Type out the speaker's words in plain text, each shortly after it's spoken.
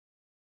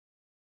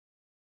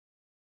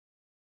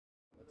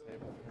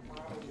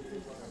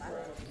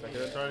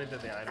It's already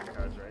did the item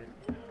cards,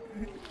 right?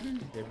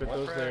 Yeah, put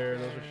those there.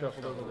 Those are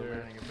shuffled over there.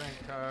 Event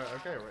card.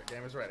 Okay,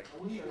 game is ready.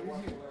 Well,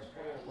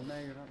 now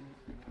you're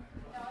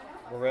not.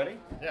 We're ready?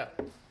 Yeah.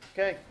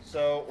 Okay,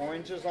 so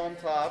orange is on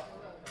top.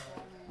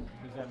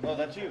 Oh,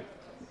 that's you.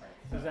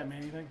 Does that mean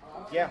anything?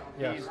 Yeah,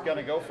 Yeah. he's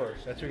gonna go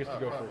first. That's who gets to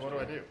go first. What do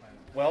I do?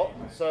 Well,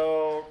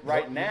 so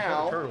right Well,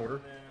 now, turn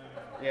order.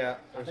 yeah,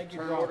 I there's think you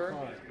turn draw order. a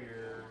card.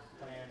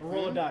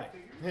 Roll a die.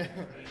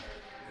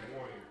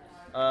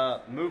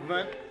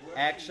 Movement,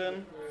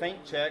 action,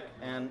 feint check,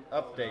 and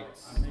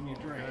updates. And then you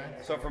drink.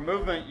 So for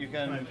movement, you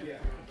can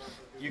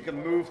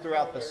move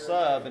throughout the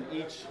sub, and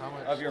each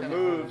of your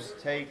moves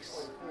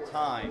takes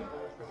time.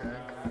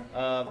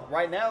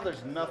 Right now,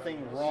 there's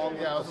nothing wrong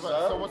with the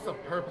sub. So what's the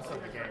purpose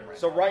of the game? Right?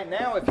 So right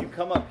now, if you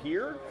come up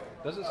here,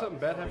 Doesn't something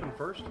bad happen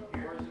first?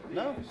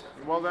 no,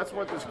 Well, that's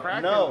what this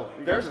Kraken. no,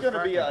 you there's got going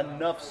this to be Kraken.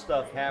 enough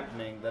stuff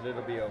happening that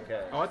it'll be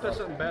okay. Oh, I thought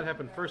something bad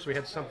happened first, so we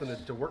had something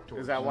to work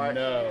towards. Is that why?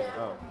 No.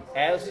 Oh.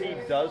 As he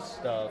does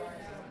stuff,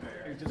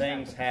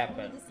 things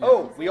happen.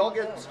 Oh, we all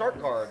get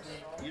start cards.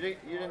 You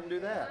didn't do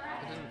that.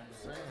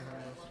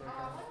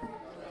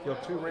 You'll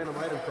have 2 random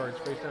item cards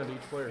face down to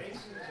each player.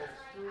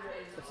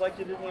 It's like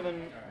you didn't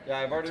even. Yeah,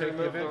 I've already Take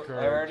the removed event it. card.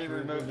 I already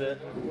removed it,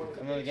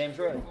 and then the game's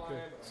ready.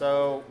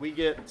 So we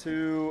get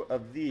 2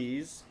 of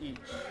these each,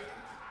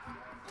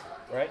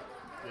 right?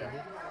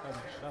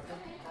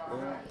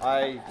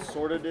 I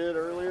sorted it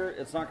earlier.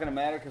 It's not going to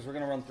matter because we're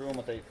going to run through them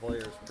with 8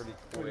 players pretty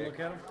Can we quick. look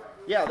at them?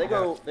 Yeah, they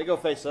go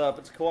face up.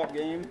 It's a co-op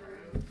game,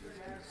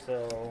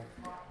 so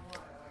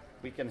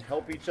we can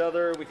help each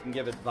other. We can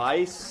give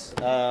advice,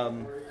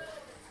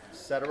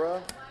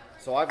 etc.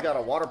 So I've got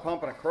a water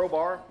pump and a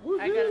crowbar.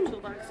 I got a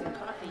toolbox and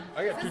coffee.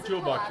 I got 2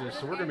 toolboxes,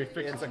 so we're going to be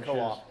fixing It's a some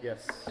co-op.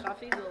 Yes.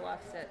 Coffee will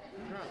offset.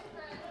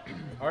 shiz.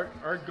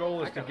 Our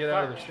goal is to get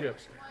out of the ship.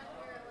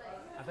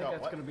 I think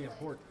that's going to be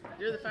important.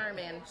 You're the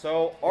fireman.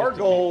 So our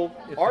goal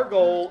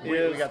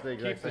is We got the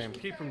exact Keep, same.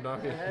 keep them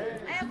knocking.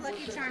 I have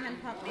Lucky Charm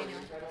and Pump Manual.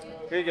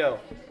 here you go.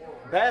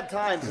 Bad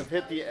times have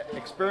hit the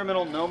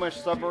experimental gnomish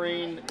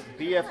submarine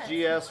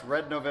BFGS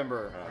Red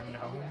November.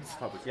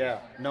 Yeah,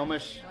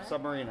 gnomish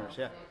submariners.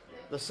 Yeah,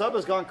 the sub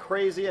has gone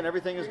crazy and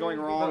everything is going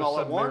wrong No, all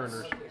at once.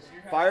 submariners.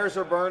 Fires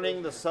are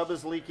burning, the sub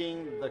is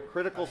leaking, the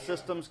critical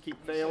systems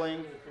keep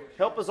failing.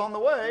 Help is on the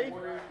way,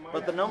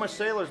 but the gnomish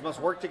sailors must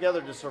work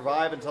together to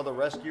survive until the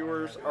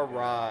rescuers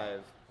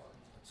arrive.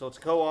 So it's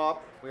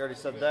co-op. We already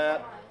said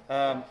that.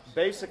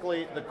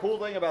 Basically, the cool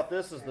thing about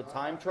this is the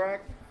time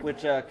track,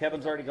 which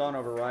Kevin's already gone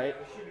over, right?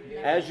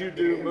 As you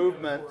do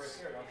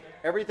movements,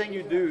 everything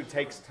you do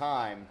takes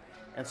time.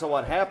 And so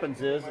what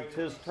happens is, it's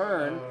his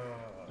turn,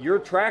 your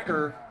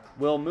tracker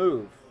will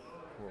move.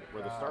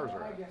 Where the stars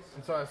are at.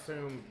 And so I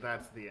assume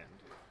that's the end.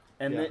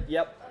 And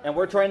yep, and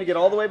we're trying to get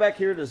all the way back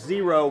here to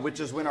 0, which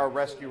is when our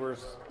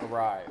rescuers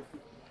arrive.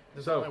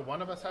 Does So- only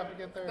one of us have to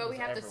get there? or But we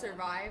does have to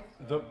everyone?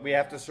 survive. We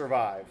have to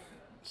survive.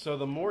 So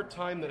the more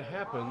time that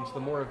happens,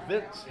 the more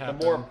events happen.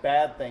 The more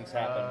bad things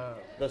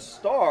happen. The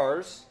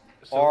stars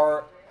So-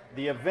 are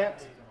the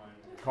event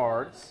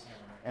cards,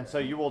 and so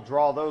you will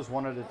draw those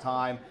one at a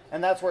time.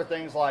 And that's where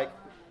things like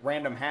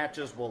random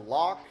hatches will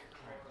lock,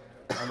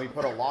 and we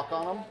put a lock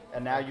on them,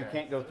 and now you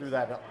can't go through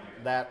that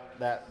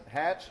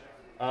hatch.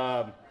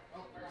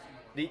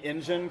 The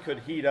engine could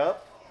heat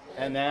up,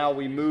 and now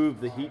we move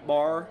the heat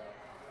bar.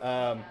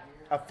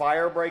 A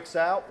fire breaks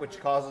out, which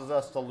causes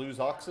us to lose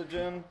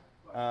oxygen.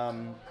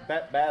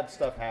 Bad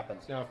stuff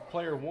happens. Now, if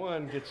player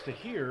 1 gets to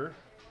here,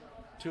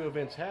 2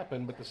 events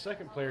happen, but the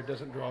second player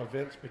doesn't draw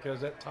events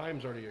because that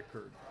time's already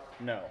occurred,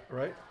 No,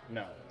 right?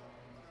 no.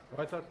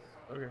 Well, I thought,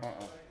 okay.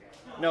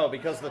 No,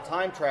 because the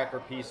time tracker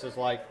piece is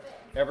like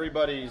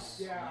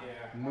everybody's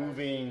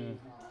moving.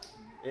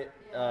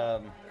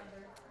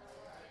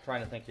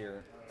 Trying to think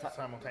here.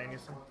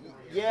 Simultaneously?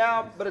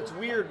 Yeah, but it's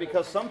weird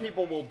because some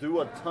people will do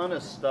a ton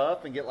of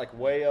stuff and get like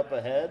way up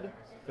ahead.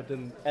 But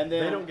then, And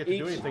then they don't get to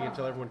do each- anything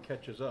until everyone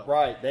catches up.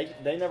 Right,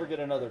 they never get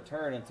another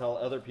turn until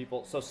other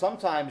people. So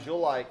sometimes you'll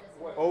like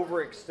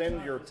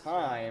overextend your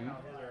time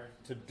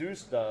to do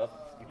stuff.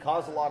 You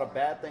cause a lot of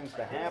bad things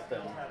to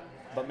happen,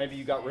 but maybe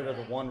you got rid of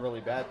the one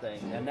really bad thing,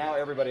 and now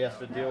everybody has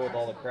to deal with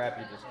all the crap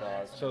you just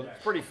caused. So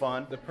it's pretty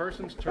fun. The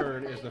person's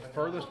turn is the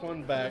furthest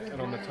one back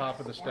and on the top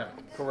of the stack.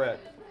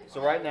 Correct.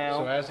 So right now,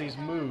 So as these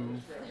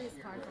move, These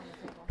cards on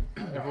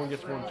the table. everyone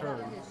gets one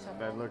turn.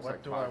 That looks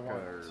like do I vodka want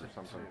or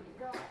something.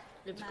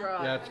 It's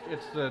grog. Yeah,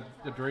 it's the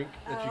drink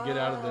that you get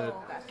out of the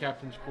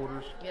captain's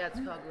quarters. Yeah, it's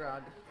called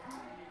grog.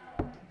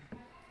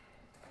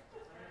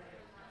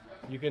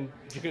 You can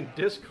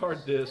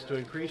discard this to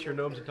increase your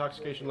gnome's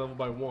intoxication level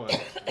by 1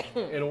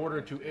 in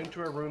order to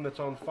enter a room that's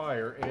on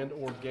fire and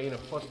or gain a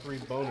 +3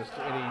 bonus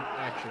to any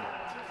action.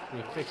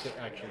 Any fix-it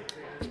action.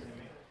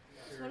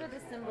 What are the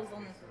symbols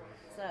on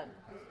the sub?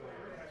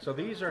 So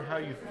these are how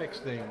you fix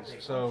things.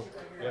 So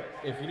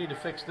if you need to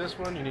fix this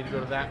one, you need to go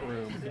to that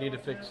room. If you need to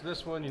fix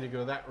this one, you need to go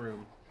to that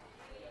room.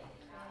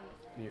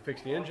 If you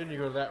fix the engine, you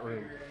go to that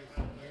room.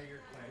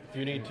 If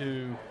you need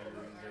to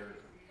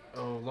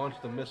launch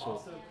the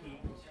missile.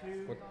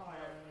 What?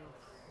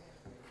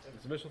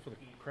 Is the missile for the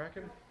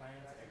Kraken?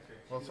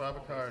 Well, so I have a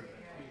card.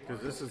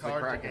 Because this is the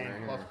Card to Kraken gain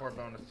right plus here. 4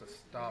 bonus to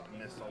stop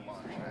missile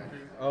launch.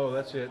 Oh,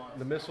 that's it.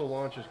 The missile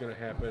launch is going to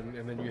happen,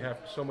 and then you have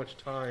so much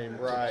time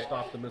Right. to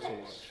stop the missile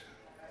launch.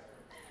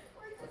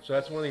 So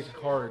that's one of these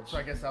cards. So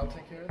I guess I'll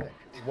take care of that.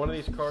 One of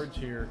these cards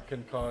here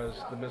can cause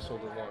the missile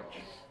to launch.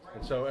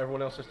 And so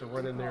everyone else has to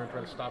run in there and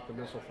try to stop the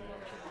missile from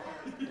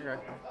launching. Okay.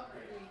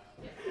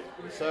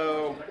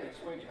 So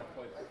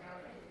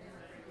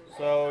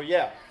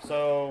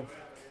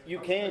you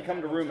can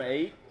come to room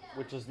 8,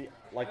 which is the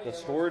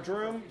storage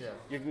room. Yeah.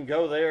 You can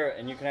go there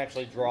and you can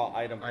actually draw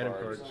item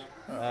cards.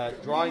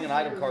 Drawing an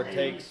item card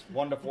takes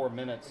 1 to 4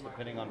 minutes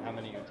depending on how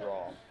many you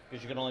draw,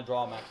 because you can only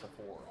draw a max of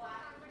 4.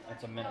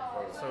 That's a minute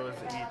per. So is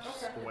each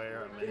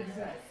square a minute?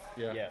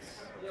 Yeah. Yes.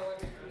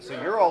 So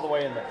you're all the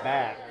way in the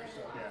back.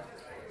 Yeah.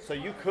 So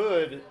you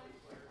could,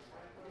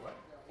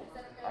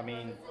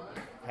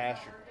 pass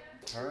your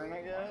turn,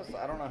 I guess.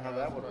 I don't know how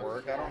that would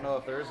work. I don't know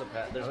if there is a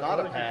pass. There's not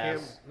a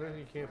pass. No,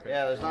 you can't pass.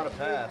 Yeah, there's not a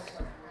pass.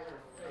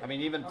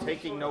 Even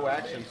taking no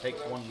action takes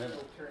 1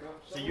 minute.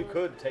 So you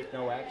could take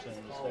no action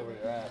and stay where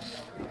you're at.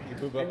 You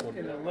move up one.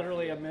 In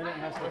literally a minute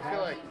has to I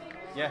feel like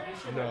Yeah.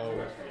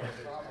 No.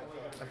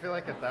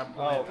 at that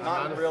point, Oh,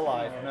 not in real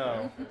life,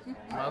 no.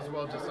 might as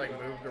well just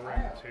move to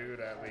room 2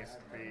 to at least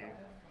be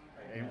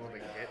able to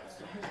get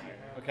something.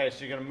 Okay,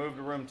 so you're going to move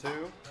to room 2?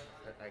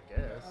 I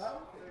guess.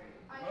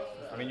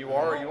 You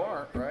are or you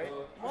aren't, right?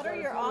 What are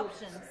your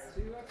options?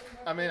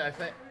 I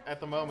think at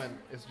the moment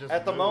it's just.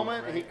 At the move,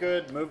 moment, right? he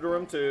could move to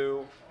room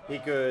 2. He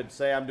could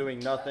say, I'm doing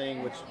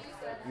nothing, which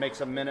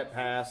makes a minute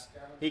pass.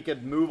 He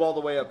could move all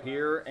the way up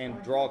here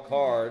and draw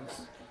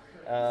cards.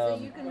 So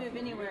you can move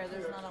anywhere.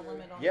 There's not a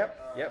limit on.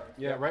 Yep.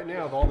 Yeah, right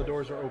now all the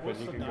doors are open.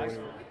 You can go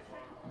anywhere.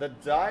 The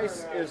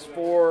dice is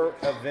for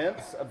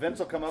events. Events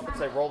will come up and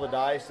say, roll the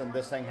dice, and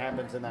this thing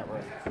happens in that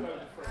room.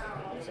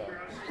 So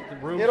The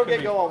rooms it'll can get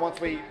be- going once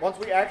we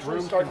actually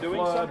rooms start can doing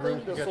flood, something.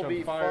 rooms can This catch will be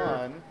on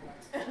fire.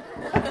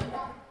 fun.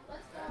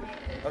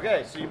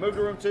 Okay, so you move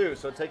to room 2,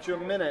 so it takes you a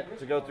minute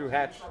to go through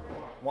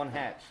one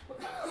hatch.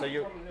 So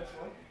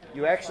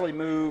you actually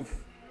move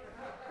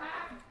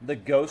the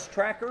ghost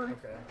tracker.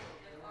 Okay.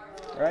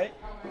 Right?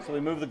 So we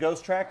move the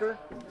ghost tracker.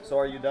 So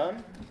are you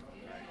done?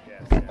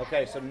 Yes.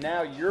 Okay, so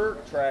now your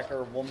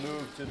tracker will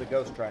move to the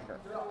ghost tracker.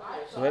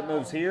 So it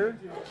moves here.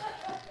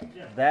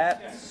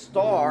 That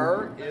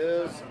star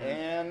is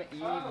an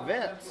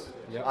event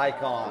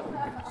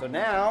icon. So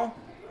now,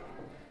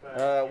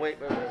 wait.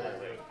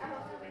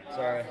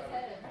 Sorry.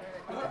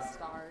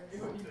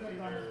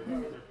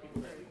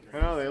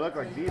 No, they look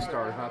like these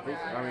stars, not these.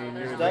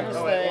 You're Done his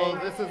Oh, wait, well,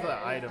 thing. this is the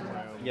item room.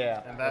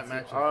 Yeah. And that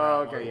matches.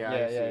 Oh, that okay, yeah,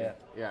 Yeah, I see. yeah.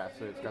 Yeah,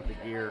 so it's got the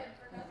gear.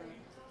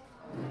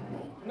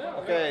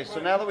 Okay, so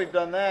now that we've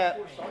done that,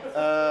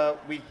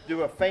 we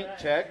do a feint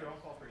check.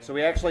 So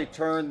we actually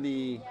turn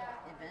the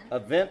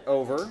event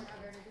over,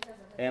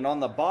 and on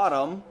the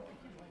bottom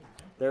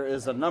there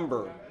is a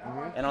number,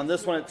 and on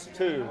this one it's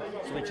 2.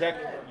 So we check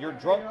your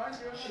drunk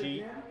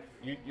sheet.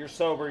 You're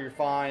sober, you're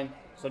fine,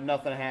 so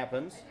nothing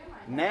happens.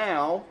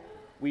 Now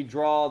we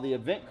draw the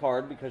event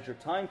card because your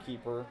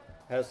timekeeper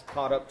has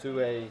caught up to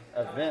a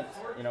event.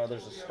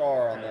 There's a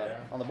star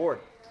on the board.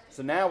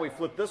 So now we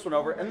flip this one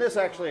over, and this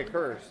actually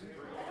occurs.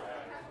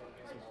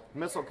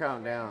 Missile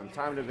countdown,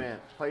 timed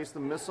event. Place the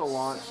missile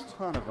launch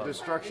Ton of them.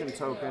 destruction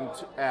token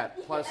at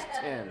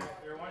 +10.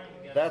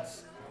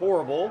 That's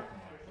horrible.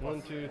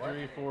 1, 2,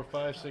 3, 4,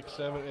 5, 6,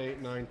 7,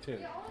 8, 9,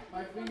 10.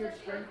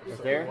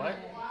 There. What?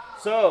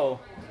 So,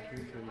 2,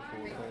 3,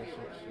 4, 5, 6,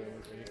 7,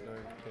 8, 9,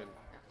 10.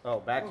 oh,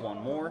 back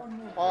one more.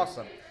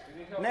 Awesome.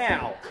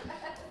 Now,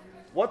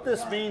 what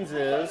this means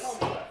is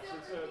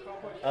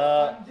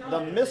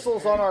the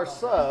missiles on our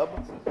sub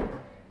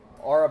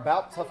are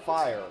about to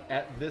fire.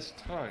 At this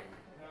time.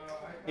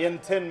 In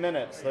 10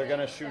 minutes, they're going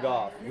to shoot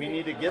off. We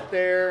need to get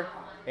there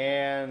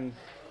and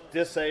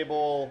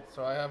disable.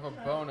 So I have a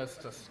bonus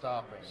to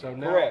stop it. So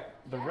now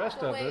Correct. the rest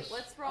of Wait, us.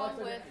 what's wrong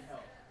with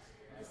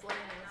just letting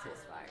the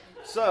missiles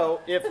fire?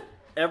 So, if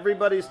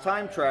everybody's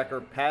time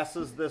tracker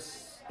passes this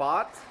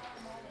spot,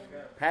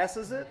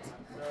 passes it,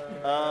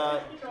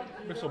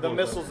 Missile the blows up.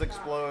 missiles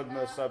explode and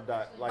the sub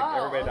die.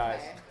 Everybody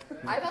dies.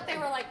 I thought they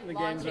were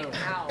launching game's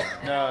out.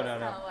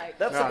 No.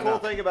 That's the No, cool no.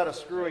 thing about a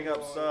screwing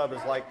up sub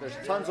is there's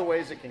tons of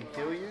ways it can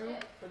kill you.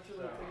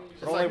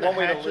 It's only like one the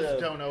way to hatches live.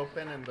 don't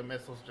open and the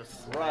missiles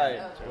just.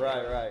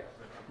 Right.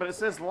 But it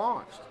says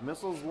launched.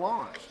 Missiles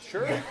launched.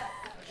 Sure.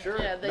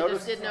 Yeah, they Notice,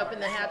 just didn't open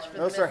the hatch for the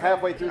notice they're missile.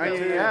 halfway through the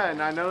tube. Yeah,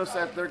 and I noticed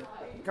that they're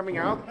coming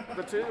out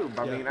the tube.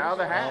 Out of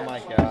the Oh hatch.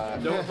 my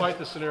god. Don't fight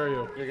the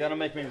scenario. You're gonna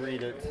make me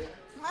read it.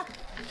 No,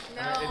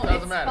 It doesn't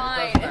it's matter.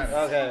 fine. It doesn't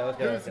matter.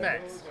 Okay. Who's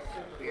next?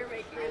 You're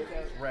making a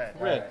joke.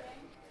 Red. Red.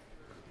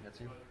 That's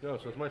you. No,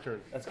 so it's my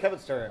turn. That's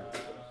Kevin's turn.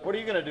 What are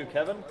you gonna do,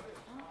 Kevin?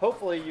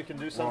 Hopefully you can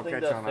do something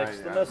catch to on, fix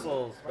the yeah.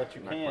 missiles, but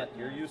you can't.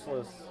 You're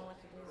useless.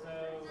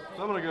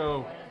 So I'm going to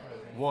go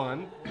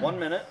 1. 1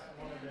 minute.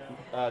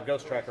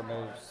 Ghost tracker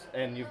moves,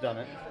 and you've done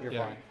it. You're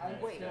Yeah. fine.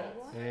 Wait.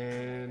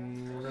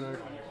 And we're going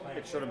to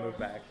It should have moved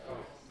back.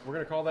 we're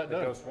gonna call that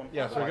done. ghost one?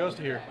 Yeah, so it goes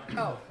to here.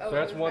 Oh, So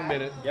that's 1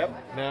 minute.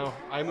 Yep. Now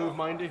I move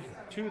mine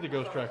to the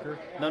ghost tracker.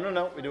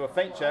 No. We do a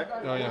feint check.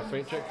 Oh yeah,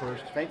 faint check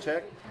first. Feint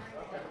check.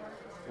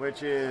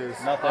 Which is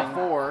Nothing. a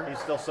 4. He's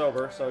still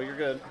sober, so you're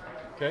good.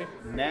 Okay.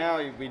 Now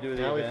we do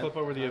the Now we event. flip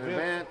over the event.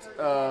 Event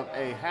of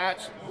a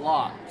hatch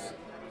locked.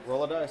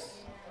 Roll a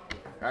dice.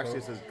 Actually,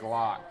 it says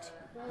glocked.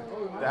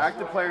 The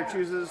active player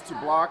chooses to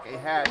block a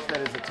hatch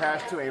that is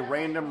attached to a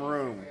random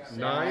room.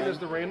 9 is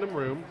the random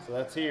room, So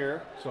that's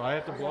here. so I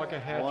have to block a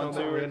hatch 1, on 2.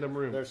 that random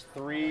room. There's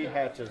 3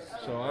 hatches.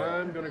 So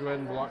I'm gonna go ahead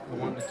and block the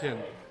 1 to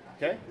 10.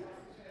 Okay.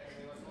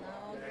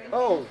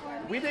 Oh,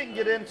 we didn't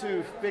get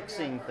into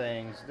fixing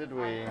things, did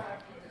we?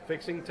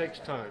 Fixing takes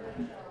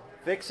time.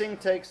 Fixing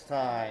takes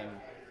time.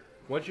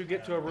 Once you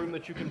get to a room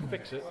that you can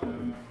fix it,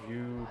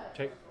 you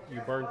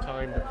burn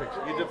time to fix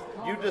it.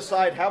 You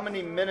decide how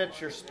many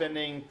minutes you're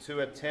spending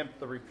to attempt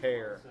the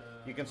repair.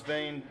 You can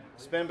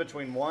spend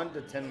between 1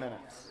 to 10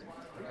 minutes.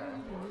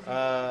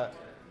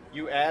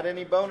 You add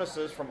any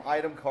bonuses from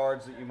item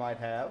cards that you might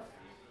have.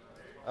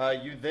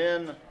 You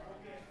then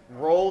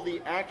roll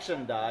the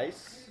action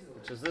dice,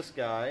 which is this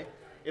guy.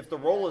 If the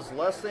roll is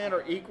less than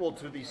or equal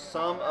to the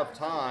sum of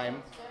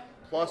time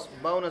plus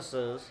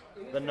bonuses,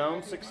 the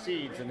gnome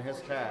succeeds in his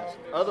task.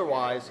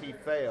 Otherwise, he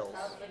fails.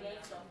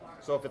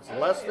 So if it's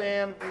less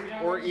than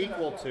or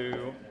equal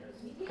to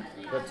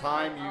the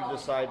time you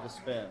decide to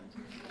spend.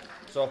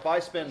 So if I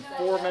spend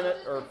 4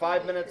 minutes or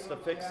 5 minutes to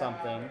fix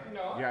something,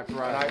 You have to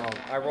and write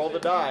I roll the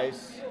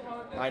dice,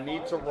 I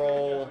need to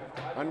roll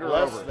Under or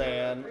less over?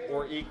 than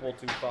or equal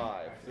to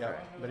 5. Yeah,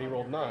 but he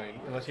rolled 9.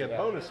 Unless he had Yeah.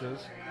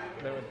 bonuses,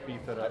 that would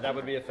beef it up. That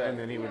would be a fail. and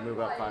then he would move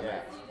up 5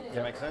 minutes. Does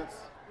that make sense?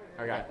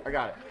 I got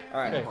it. All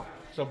right. Okay,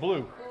 so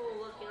blue.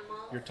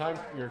 Your time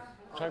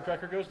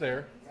tracker goes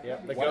there.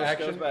 Yep. The What ghost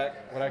action? goes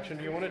back. What action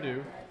do you want to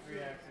do?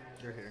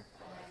 You're here.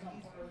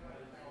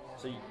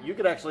 So you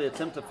could actually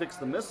attempt to fix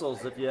the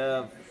missiles if you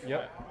have.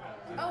 Yep.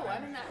 Oh, I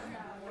didn't know.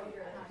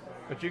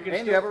 But you can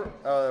And you still,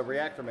 have a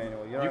reactor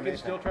manual. You, don't you have can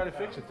still anything. try to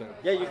fix it though.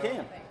 Yeah, you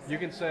can. You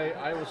can say,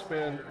 I will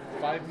spend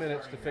 5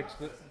 minutes to fix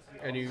it,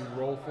 and you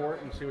roll for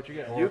it and see what you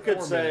get. Or You could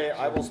 4 say, minutes.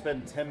 I will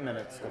spend 10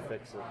 minutes to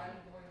fix it.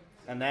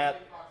 And that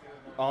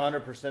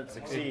 100%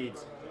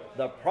 succeeds.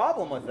 The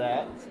problem with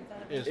that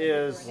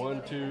is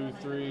 1, 2,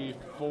 3,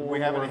 4 We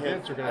haven't hit-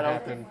 events are going I to don't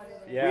happen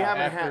yeah. We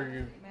haven't after had-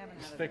 you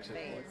fix it.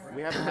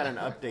 We haven't had an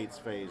updates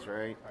phase,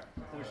 right?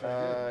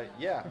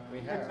 Yeah, we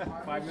have.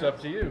 It's up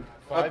to you.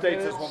 5 Updates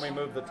minutes. is when we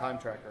move the time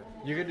tracker.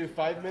 You can do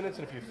 5 minutes,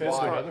 and if you fail, do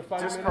Discard- another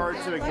 5 discard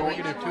minutes. to Or ignore.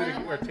 you can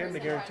do 2 or 10 to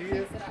guarantee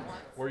it.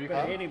 Or you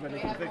But can anybody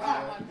can fix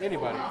it.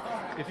 anybody.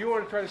 If you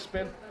want to try to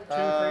spend 2,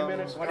 3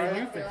 minutes, Why didn't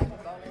you fix Like it?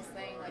 a bonus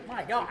thing. Like,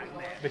 My God,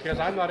 man. because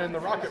I'm not in the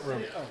rocket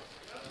room.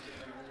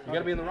 You got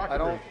to be in the rocket I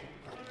don't. room.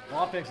 Well,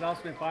 I'll fix it. I'll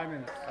spend 5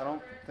 minutes. I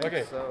don't think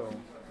Okay. so.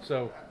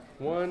 So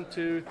 1,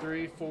 2,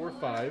 3, 4,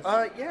 5.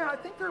 Yeah, I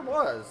think there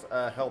was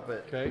a help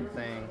it Okay.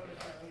 thing.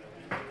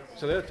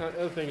 So the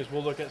other thing is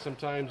we'll look at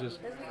sometimes is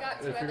we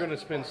got two if you're other- going to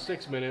spend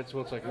 6 minutes,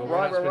 well, it's like, well,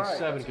 Right, we're not right, spend right. 7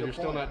 That's a because you're good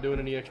still point. not doing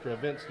any extra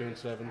events doing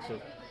 7.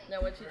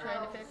 now, what you trying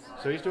to fix?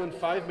 So he's doing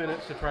 5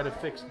 minutes to try to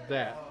fix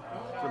that,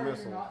 The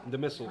missile. the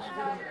missiles.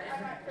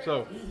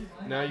 So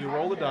now you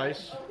roll the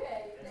dice.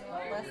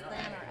 Less than or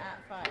at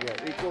 5.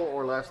 Yeah, equal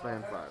or less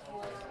than 5.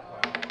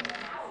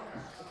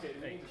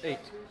 8.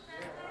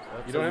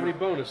 You don't have any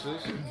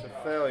bonuses. It's a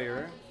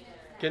failure.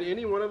 Can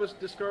any one of us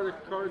discard a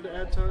card to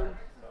add time?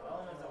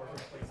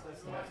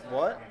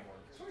 What?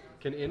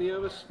 Can any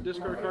of us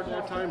discard a card to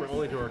add time, or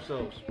only to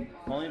ourselves?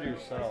 Only to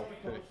yourself.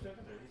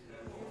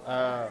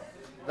 Okay.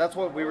 That's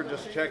what we were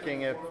just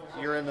checking if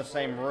you're in the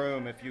same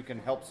room, if you can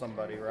help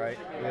somebody, right?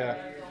 Yeah.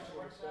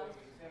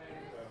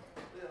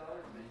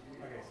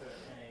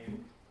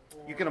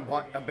 You can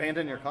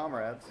abandon your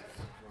comrades.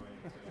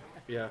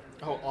 Yeah.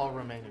 Oh, all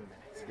remaining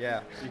minutes.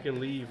 Yeah, You can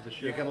leave the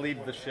ship. you can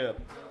leave the ship.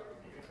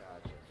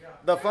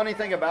 The funny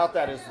thing about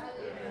that is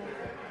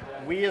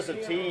we as a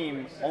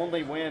team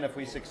only win if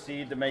we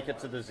succeed to make it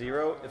to the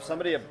 0. If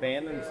somebody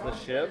abandons the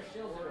ship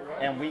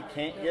and we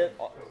can't get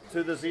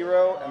to the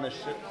 0 and the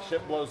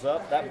ship blows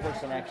up, that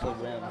person actually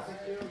wins.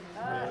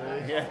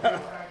 Yeah.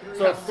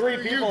 So if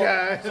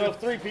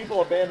three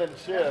people abandon the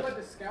ship,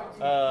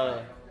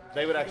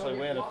 they would actually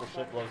win if the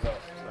ship blows up.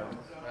 So,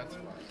 That's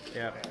fine.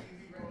 yeah.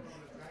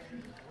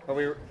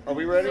 Are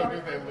we ready? So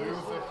do they lose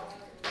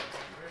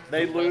if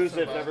They lose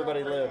if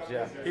everybody lives.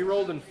 Yeah. He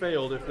rolled and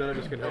failed if none of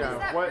us can help. Yeah,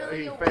 that what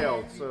really he a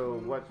failed. win?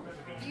 So what?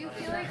 Do you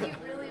feel like you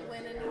really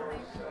win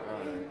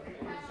anything?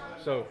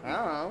 So I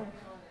don't know.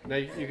 now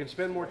you can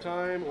spend more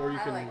time, or you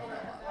I can, like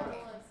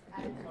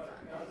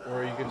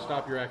or you can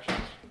stop your actions.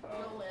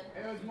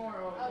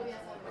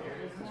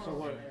 So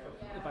what?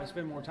 If I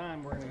spend more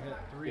time, we're gonna hit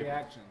 3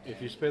 actions.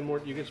 If you spend more,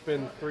 you can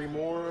spend 3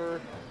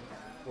 more,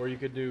 or you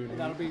could do.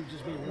 That'll be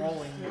just me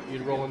rolling.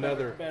 You'd roll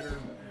another. Better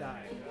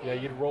die. Yeah,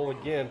 you'd roll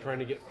again, trying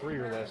to get 3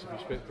 or less if you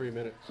spent 3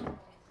 minutes.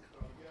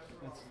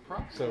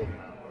 So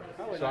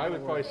I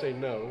would probably say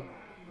no,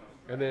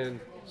 and then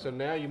so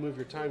now you move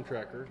your time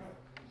tracker.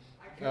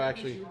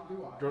 Actually,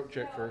 drunk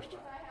check first.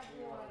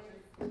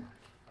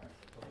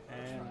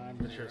 And I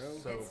I'm It's zero.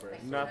 just sober.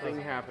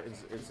 Nothing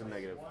happens. It's a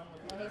negative.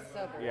 He's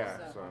sober. Yeah.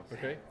 so. So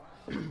Okay.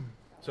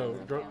 So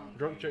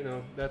drunk check.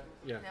 No, that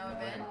yeah. No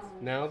event.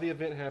 Now the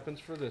event happens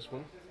for this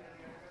one.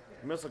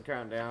 missile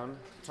countdown.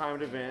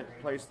 Timed event.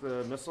 Place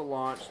the missile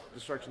launch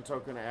destruction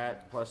token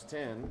at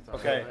 +10.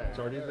 Okay. It's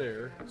already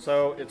there.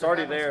 So it's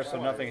already there,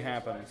 so nothing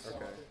happens.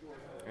 Okay.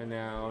 And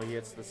now he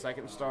hits the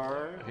second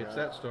star. Hits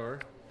that star.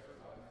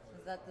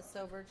 Is that the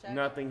sober check?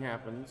 Nothing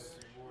happens.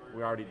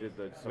 We already did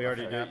the. We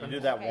already did. You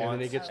did that Okay. once,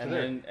 And then he gets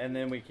to and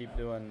then we keep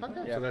doing.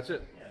 Yeah. So that's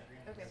it.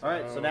 All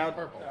right. So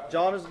now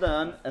John is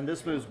done, and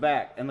this moves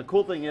back. And the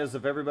cool thing is,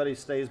 if everybody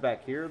stays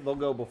back here, they'll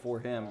go before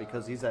him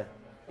because he's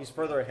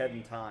further ahead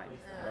in time,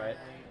 right?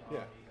 Yeah.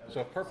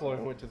 So if purple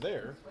went to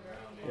there,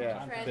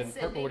 Yeah. then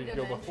purple would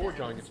go before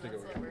John gets to go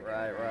in.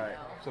 Right. Right.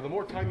 So the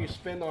more time you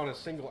spend on a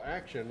single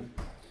action,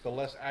 the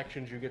less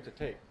actions you get to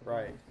take.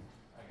 Right.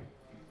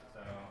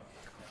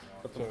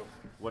 So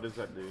What does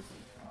that do?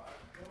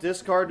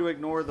 Discard to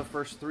ignore the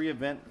first 3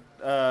 event.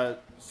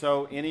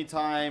 So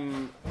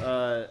anytime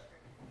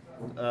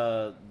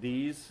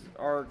these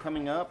are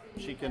coming up,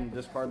 she can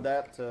discard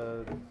that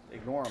to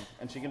ignore them,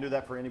 and she can do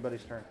that for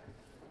anybody's turn.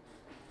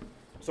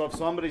 So if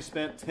somebody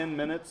spent 10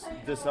 minutes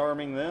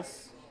disarming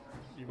this,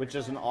 which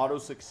is an auto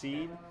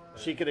succeed,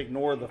 she could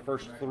ignore the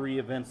first 3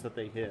 events that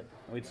they hit.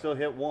 We'd still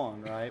hit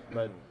 1, right?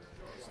 But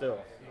still.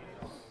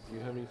 do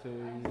you have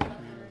anything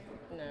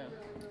to... No.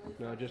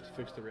 No, just to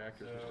fix the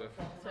reactors and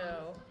stuff.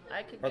 So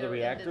I could Are the go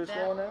reactors into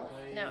that. going out?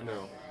 No.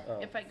 No.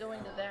 If I go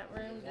into that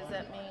room, does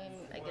that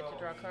mean I get to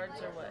draw cards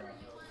or what?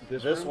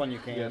 This room? one you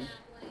can. Yes.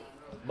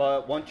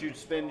 But once you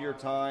spend your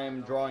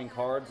time drawing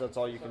cards, that's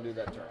all you can do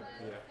that turn.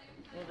 Yeah.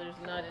 Well,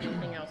 there's not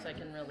anything else I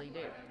can really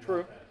do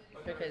True.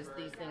 because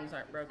these things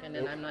aren't broken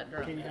and I'm not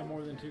Can drawing. you have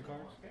more than 2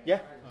 cards? Yeah.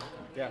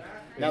 Yeah.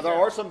 Now there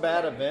are some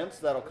bad events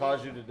that'll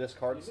cause you to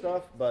discard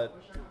stuff, but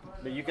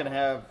you can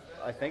have.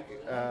 I think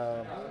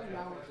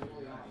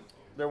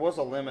there was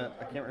a limit.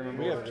 I can't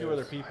remember. We what have it 2 is.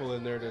 other people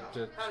in there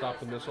to stop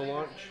the missile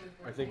launch.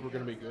 I think we're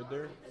going to be good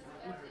there.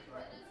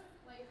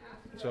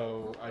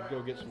 So I'd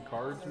go get some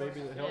cards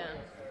maybe that help.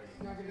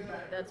 Yeah.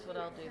 That's what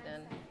I'll do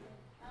then.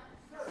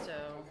 So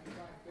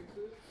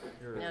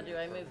now do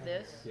I move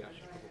this? Yeah.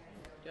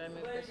 Do I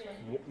move this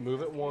one?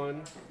 Move it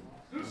 1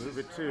 Move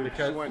it 2.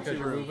 because, She went 2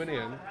 you're rooms. moving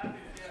in.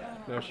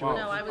 No, she No, won't.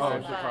 I was Oh,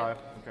 at So 5. 5.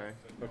 Okay.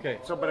 okay.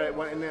 So, but it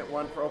went in that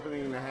one for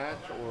opening the hatch,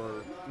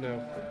 or No,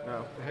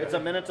 no? It's a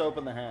minute to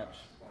open the hatch.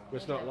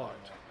 it's not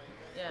locked.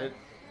 Yeah.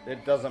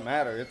 It doesn't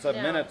matter. It's a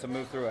No. minute to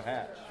move through a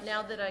hatch.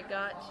 Now that I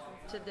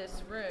got to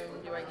this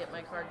room, do I get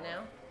my card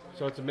now?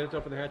 So it's a minute to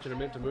open the hatch and a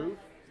minute to move?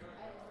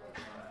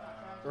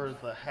 Or is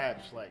the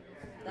hatch like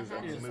The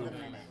hatch is the minute.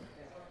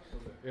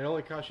 It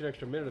only costs you an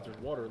extra minute if there's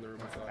water in the room.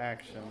 I thought.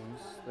 Actions.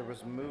 There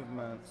was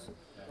movements.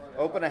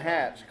 Open a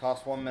hatch.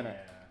 Costs 1 minute.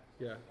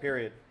 Yeah.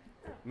 Period.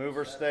 Move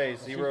or stay.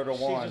 0 to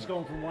She's 1. just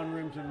going from one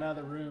room to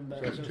another room.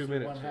 That's that's just 2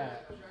 minutes. One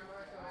hat.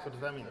 So does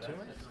that mean 2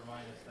 minutes?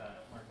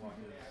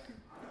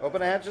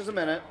 Open a hatch is a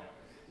minute.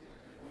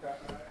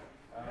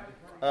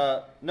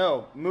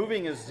 No,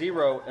 moving is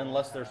 0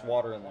 unless there's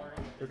water in there.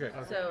 Okay.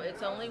 So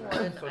it's only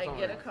one. I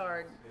get a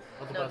card.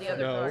 No, the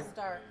other No. card.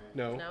 Start.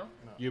 No. No?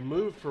 You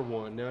moved for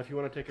 1. Now, if you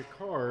want to take a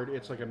card,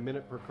 it's like a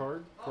minute per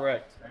card.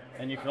 Correct.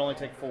 And you can only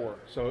take 4.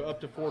 So up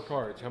to 4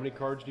 cards. How many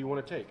cards do you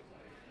want to take?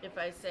 If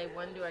I say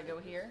 1, do I go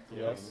here?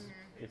 Yes.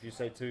 If you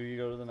say 2, you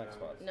go to the next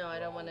spot. No, I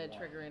don't want to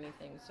trigger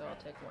anything, so I'll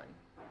take 1.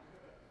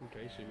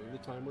 Okay, so you move the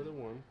timer to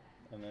 1.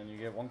 And then you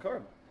get 1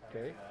 card.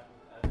 Okay.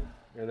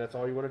 And that's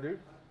all you want to do?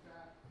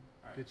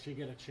 Did she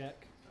get a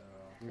check?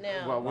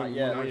 Now, Well, when, Not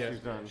yet. when Not yet. she's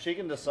done. She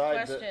can decide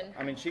that. Question.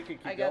 I mean, she could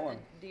I keep got going.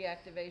 the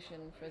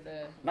deactivation for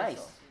the Nice.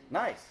 missile.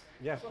 Nice.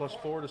 Yeah, plus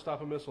 4 to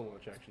stop a missile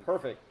launch action.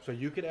 Perfect. So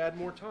you could add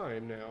more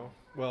time now.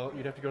 Well,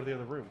 you'd have to go to the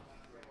other room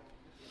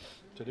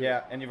to do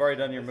Yeah, and you've already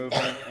done your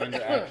movement and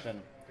your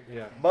action. it.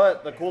 Yeah.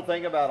 But the cool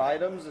thing about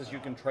items is you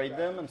can trade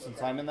them, and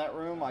since I'm in that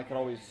room, I could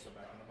always.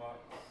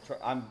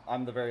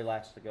 I'm the very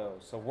last to go.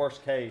 So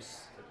worst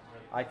case,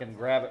 I can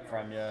grab it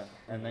from you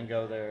and then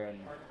go there. And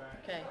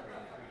Okay.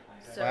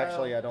 So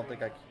actually, I don't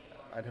think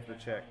I'd have to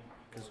check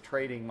because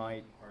trading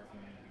might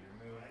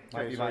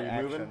Okay, be so my are you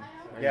action. moving?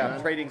 Are you Yeah,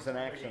 done? trading's an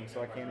action,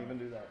 so I can't even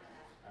do that.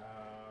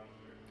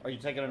 Are you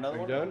taking another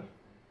Are you one? done?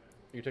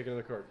 You take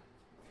another card.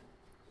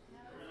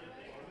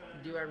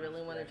 do I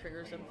really want to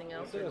trigger something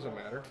else? It doesn't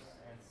matter.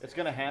 It's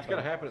gonna happen. It's got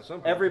to happen at some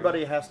point.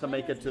 Everybody has to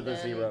make it to the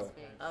Then 0.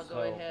 I'll go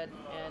So- ahead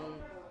and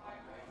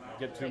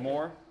Get 2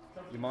 more.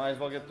 You might as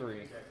well get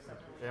 3.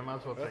 Yeah, might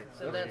as well take.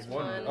 so that's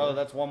one. 1, Oh,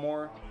 that's 1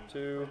 more.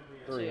 2,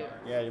 3. 2.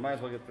 Yeah, you might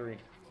as well get 3.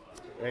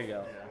 There you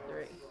go.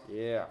 3.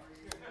 Yeah.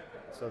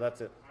 So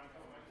that's it.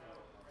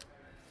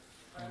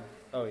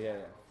 Oh yeah, yeah.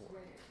 4.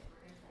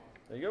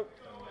 There you go.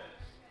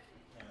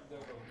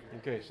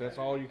 Okay, so that's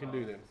all you can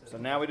do then. So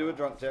now we do a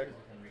drunk check.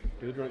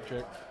 Do the drunk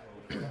check.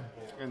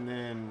 And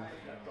then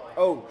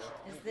Oh,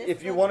 Is this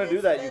if you the- want to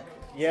do this that, the you,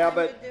 yeah, time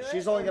but to do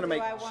she's it, only or gonna do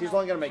make I wanna- she's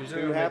only gonna make She's 2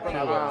 only gonna make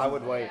happen. two. I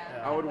would wait.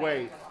 I would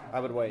wait I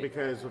would wait.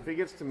 because if he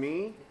gets to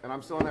me and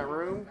I'm still in that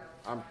room,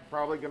 I'm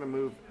probably gonna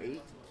move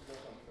 8.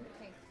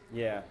 Okay.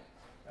 Yeah.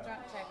 Drunk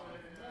check.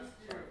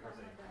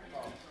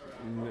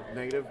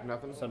 Negative,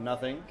 nothing. So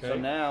nothing. So Okay.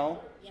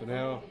 now So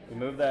now we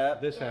move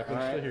that. this happens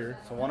All right. to here.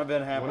 So one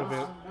event happens. One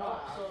event.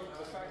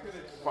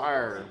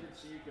 Fire.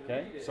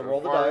 Okay. So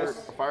roll the Fire.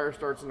 dice. A fire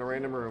starts in a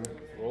random room.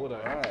 Roll it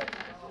out. All right.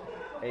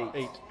 8.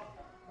 8.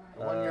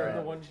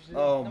 The one you see?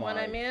 Oh The my. one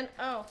I'm in?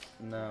 Oh.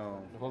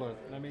 No. Hold on.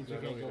 That means you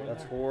can't go in That's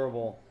there.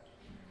 horrible.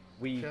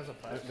 She has a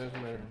That 5.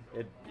 doesn't matter.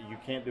 You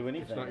can't do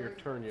anything. It's not your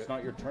turn yet. It's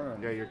not your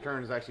turn. Yeah, your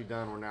turn is actually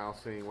done. We're now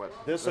seeing what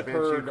This events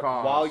occurred you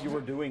caused. while you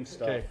were doing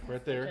stuff. Okay,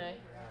 right there. Okay.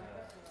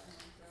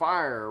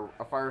 Fire.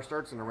 A fire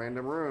starts in a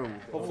random room.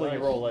 Hopefully you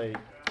roll 8.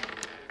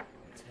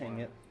 Dang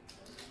it.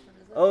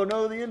 Oh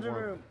no, the engine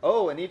room.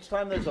 Oh, and each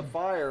time there's a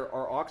fire,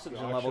 our oxygen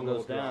The level oxygen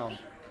goes level down.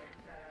 drops.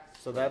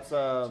 So that's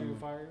 2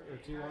 fire or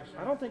 2 oxygen?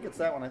 I don't think it's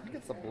that one. I think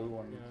it's the blue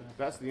one.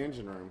 That's the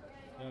engine room.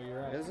 No,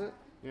 you're right. Is it?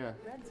 Yeah.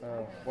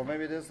 Oh, well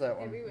maybe it is that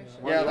one. Maybe we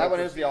should. Yeah, that one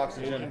is the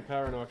Engine, oxygen.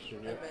 power, and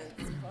oxygen. Yep.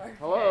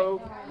 Hello.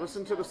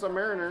 Listen to the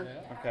Submariner.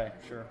 Okay,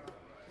 sure.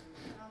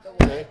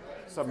 Okay.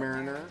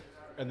 Submariner.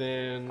 And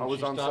then I was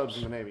she on stops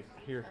subs in the Navy.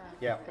 here.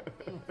 Yeah.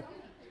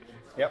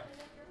 Yep.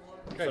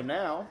 Okay. So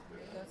now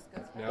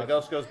Now the it's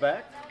ghost goes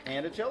back,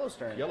 and it's Yellow's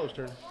turn. Yellow's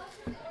turn.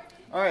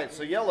 All right,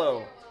 so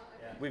Yellow.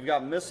 We've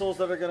got missiles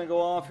that are going to go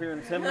off here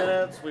in 10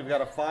 minutes. We've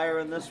got a fire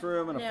in this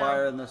room and a Now,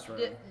 fire in this room.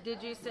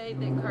 Did you say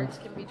that cards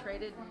can be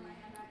traded?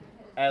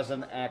 As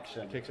an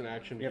action. Takes an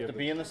action to You have give to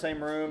be in the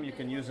same room. You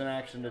can use an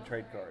action to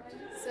trade cards.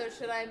 So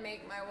should I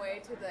make my way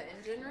to the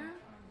engine room?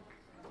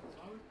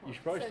 You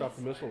should probably stop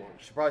the missile launch.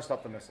 You should probably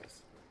stop the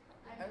missiles.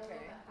 Okay.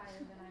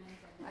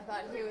 I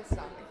thought he was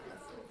stopping this.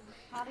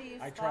 How do you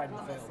I stop tried and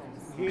the failed.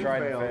 missiles? He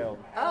Tried and failed. failed.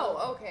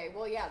 Oh, okay.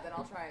 Well, yeah, then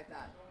I'll try it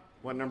that.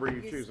 What number are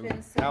you You choosing?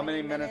 spend so How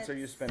many minutes are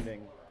you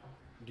spending?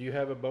 Do you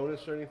have a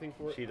bonus or anything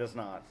for it? She does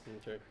not.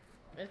 Okay.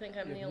 I think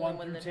I'm the Yeah, only 1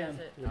 one through that 10. has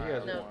it. Yeah, he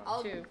has No, one.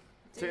 I'll 2.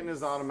 10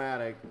 is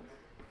automatic.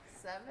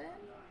 7?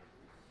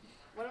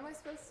 What am I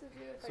supposed to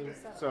do if I do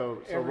 7? So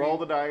roll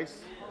the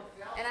dice.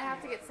 And I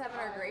have to get 7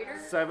 or greater?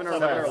 7 or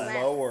 7 or less.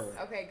 lower.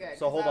 Okay, good.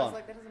 So 'cause hold I was on.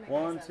 like, that doesn't make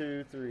 1, any sense.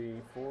 2,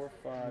 3, 4,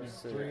 5, 3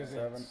 6,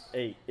 7, events.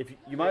 8. If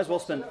you might as well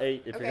spend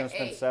 8 if Okay, you're going to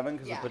spend 8. 7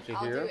 because yeah, it'll put you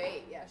I'll here. do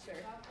 8, yeah, sure.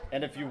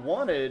 And if you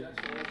wanted,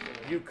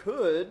 you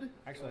could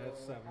Actually,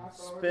 that's 7.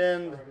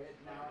 spend.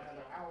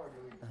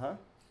 Huh?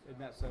 Isn't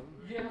that 7?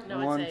 No,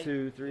 it's 1, 8.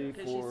 2, 3,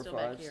 'cause she's 4, still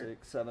back 5, here.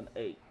 6, 7,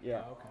 8.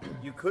 Yeah. Oh, okay.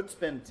 You could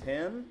spend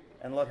 10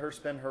 and let her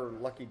spend her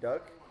lucky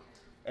duck,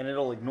 and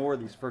it'll ignore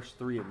these first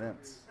 3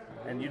 events.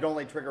 And you'd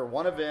only trigger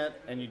 1 event,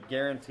 and you'd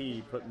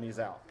guarantee putting these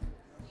out.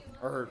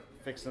 Or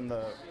fixing the.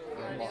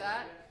 You want to do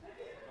that?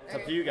 It's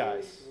up to you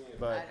guys.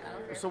 But I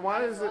don't care. So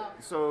why is it?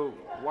 So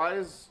why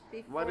does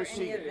Before does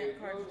any she? event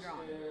card's drawn.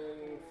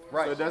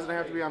 right. So it doesn't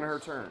have to be on her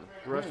turn.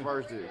 The rest of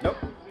ours do. Nope.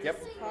 Yep.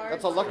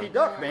 That's a lucky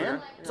duck,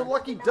 man. It's a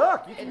lucky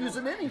duck. You can use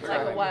it Like a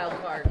anytime. wild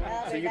card.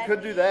 So you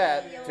could do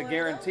that to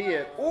guarantee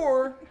it,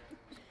 or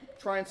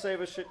try and save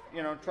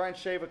try and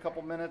shave a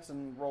couple minutes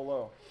and roll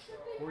low.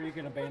 Or you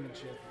can abandon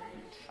ship.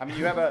 I mean,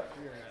 you have a.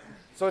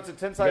 So it's a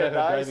 10-sided You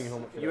gotta have a dice. diving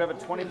helmet for You that. have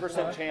a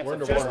 20% chance We're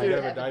of underwater. just You do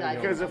have a it.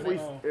 diving Because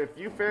helmet. if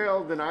you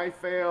fail, then I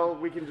fail.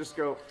 We can just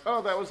go.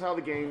 Oh, that was how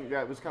the game.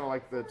 That was kind of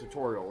like the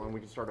tutorial, and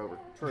we can start over.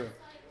 True.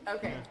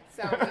 Okay,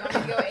 so you want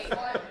me to go 8? It's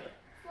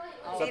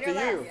up to you.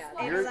 Eight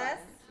or You're, less?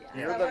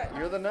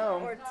 you're the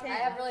gnome. Or 10? I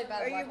have really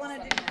bad Or you luck want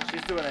with to do stuff.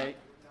 She's doing 8.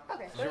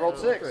 Okay. She rolled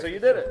 6, so you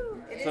did it.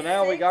 It So is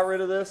now we 6? got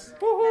rid of this.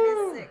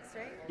 That is 6,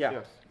 right? Yeah.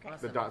 Yes.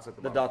 The dots at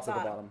the The bottom. dots at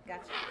the bottom.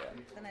 Gotcha.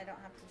 Then I don't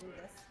have to do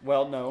this.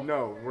 Well, no.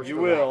 No, we're You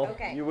still will.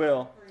 Okay. You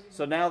will.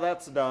 So now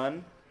that's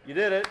done. You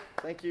did it.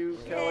 Thank you,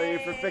 Kelly,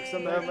 for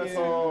fixing the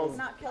missiles.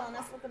 Not killing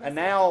us with the missiles. And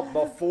now,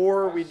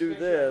 before we do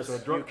this, So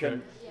drunk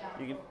you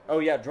can. Oh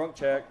yeah, drunk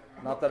check.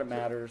 Not that it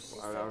matters.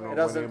 I don't know It when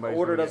doesn't. anybody's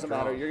Order gonna get doesn't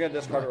matter. drunk. You're gonna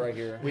discard it right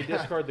here. We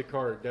discard the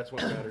card. That's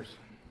what matters.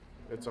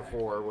 It's a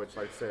 4, which,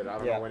 like I said, I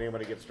don't Yeah. know when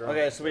anybody gets drunk.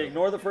 Okay, so we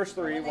ignore the first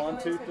 3. 1,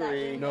 2,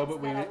 3. No, but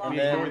we then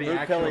ignore the move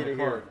action Kelly on the to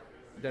here. card.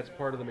 That's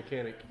part of the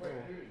mechanic.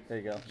 There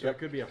you go. So it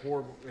could be a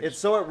horrible. It's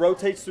so it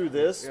rotates through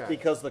this Yeah.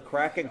 because the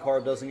Kraken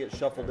card doesn't get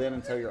shuffled in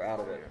until you're out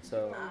of it.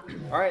 So,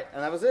 all right,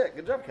 and that was it.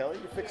 Good job, Kelly.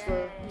 You fixed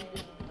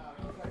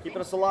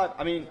keeping us alive.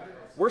 I mean,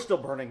 we're still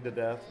burning to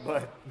death,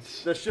 but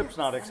the ship's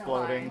not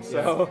exploding.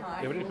 So,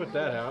 Yeah, we didn't put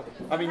that out.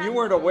 I mean, you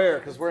weren't aware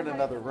because we're in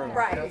another room.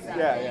 Right,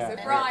 exactly. Yeah, yeah.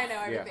 So for all I know,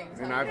 Yeah, everything's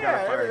and fine. I've got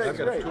a fire. everything's I've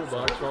got a great.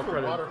 toolbox, so I'll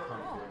try to.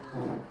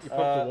 You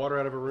pump the water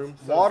out of a room.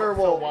 Water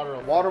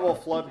will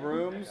flood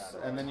rooms,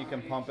 and then you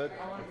can pump it.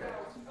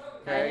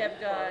 I have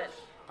got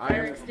I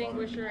fire am-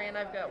 extinguisher and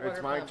I've got It's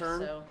water my pump,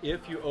 turn? So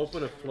If you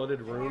open a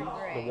flooded room,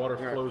 the water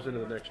Yeah. flows into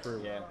the next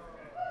room. Yeah.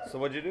 So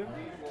what'd you do?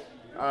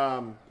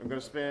 I'm going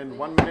to spend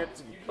 1 minute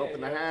to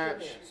open the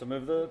hatch. So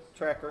move the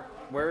tracker.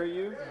 Where are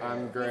you?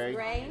 I'm Gray.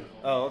 Gray.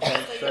 Oh,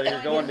 okay. So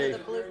you're going into to.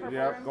 the blue purple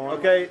Yep, room? going.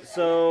 Okay,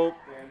 so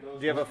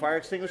do you have a fire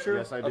extinguisher?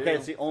 Yes, I do. Okay,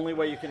 it's the only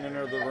way you can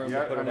enter the room to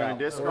Yep, put I'm it going out.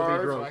 to Or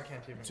discard be drunk. I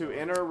can't even. to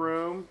enter a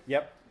room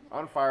Yep.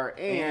 on fire,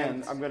 and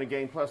And- I'm going to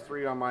gain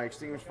 +3 on my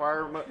extinguished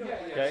fire.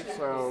 Okay.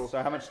 So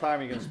So how much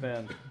time are you gonna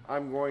spend?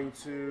 I'm going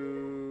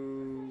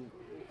to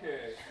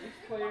Okay.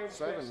 Each player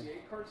Seven. fixes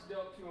 8 cards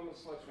dealt to him and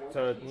selects one.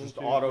 So One, just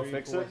two, auto three,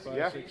 fix four, it? five,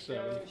 Yeah. six, Down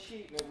seven. the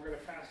sheet, and then we're gonna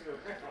pass it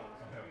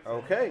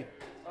around. Okay.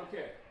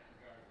 Okay.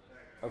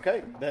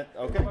 Okay.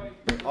 Okay.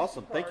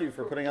 Awesome. Thank you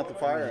for putting out the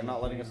fire and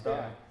not letting us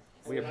die.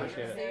 We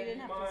appreciate So it. you didn't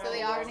have to So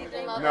the oxygen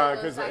level No, goes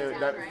because back down,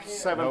 that right?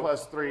 7 Nope.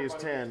 plus 3 is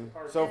 10.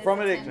 So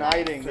from it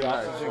igniting, the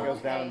Nice. oxygen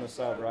goes down in the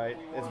sub, right?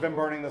 It's been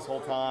burning this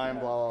whole time,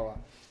 blah, blah,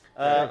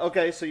 blah.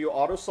 Okay, so you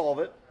auto-solve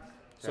it.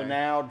 So Okay.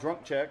 now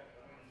drunk check,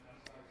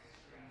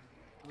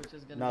 Which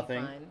is gonna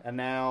nothing. be fine. And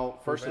now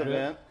first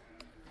event.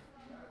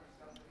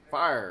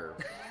 Fire.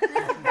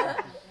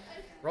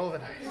 Roll the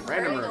dice.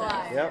 Random room.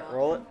 Yep,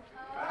 roll it.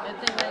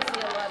 Good thing I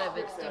see a lot of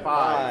extinct.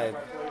 5.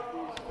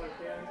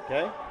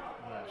 Okay?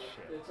 Oh,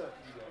 shit.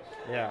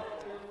 Yeah,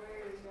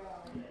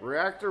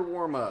 Reactor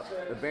warm up.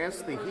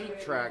 Advance the heat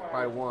track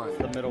by 1.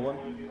 the middle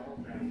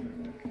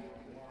one.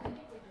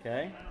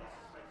 Okay?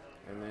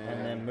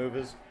 And then move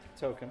his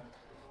token.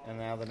 And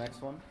now the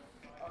next one.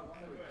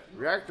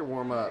 Reactor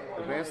warm up.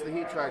 Advance the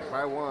heat track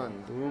by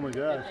 1. Oh my Good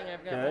gosh. thing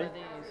I've got one Okay? of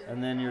these.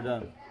 And then you're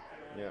done.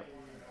 Yeah.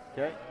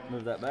 Okay,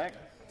 move that back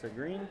to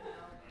green.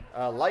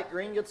 Light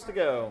green gets to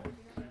go.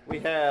 We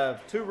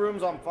have 2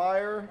 rooms on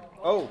fire.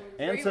 Oh,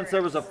 and since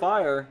there was a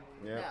fire,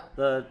 Yeah.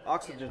 the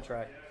oxygen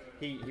track,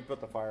 he put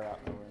the fire out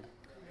in the room.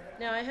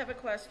 Now I have a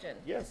question.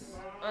 Yes.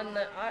 On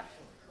the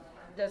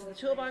does the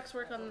toolbox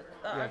work on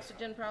the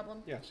oxygen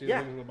problem? Yeah, see the Yeah,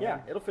 thing on the yeah,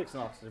 bottom? it'll fix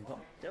an oxygen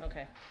pump. Yep.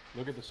 Okay.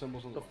 Look at the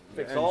symbols on the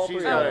Fix And all she's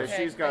 3 got of a, those.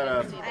 Okay. she's got I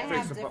a didn't see I that. fix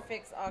have the to pump.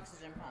 fix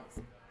oxygen pumps,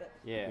 but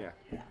Yeah.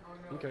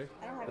 Okay.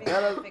 I don't have But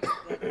anything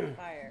that- to fix the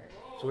fire.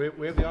 So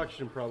we have the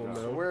oxygen problem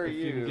though. Where are if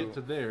you can you? get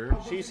to there,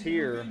 She's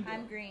here.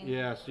 I'm green.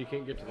 yeah, so you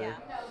can't get to there.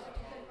 Yeah.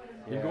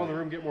 You can go in the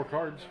room and get more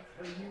cards.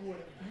 In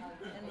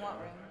what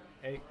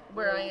room?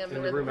 Where I am, In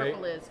the where the room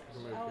purple 8? is.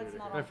 Oh, it's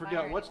not I on forgot,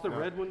 fire. what's the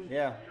red one?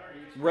 Yeah.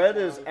 Red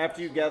is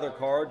after you gather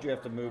cards, you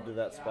have to move to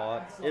that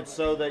spot. It's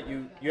so that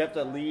you have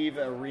to leave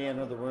and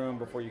re-enter the room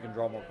before you can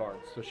draw more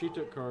cards. So she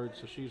took cards,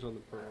 so she's on the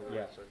purple.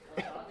 Yeah.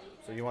 So-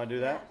 So you want to do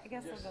that? I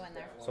guess I'll go in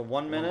there. So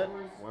 1 minute.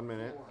 1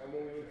 minute.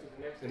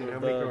 And then how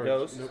The many cards?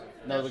 ghost. Nope.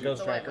 No, the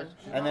ghost the white tracker.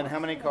 one. And then how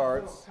many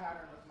cards?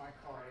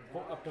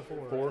 Up to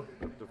 4.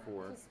 Up to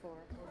 4. Just 4.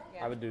 I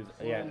Yeah. would do.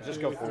 Yeah, just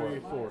go 4. 3,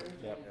 4.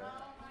 Yep.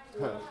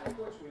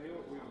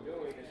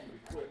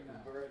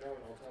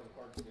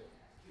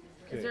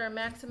 Is there a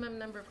maximum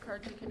number of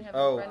cards you can have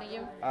Oh, in front of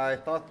you? I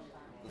thought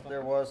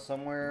there was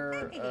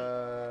somewhere,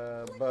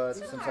 but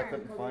since I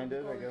couldn't find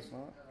it, I guess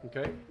not.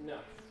 Okay.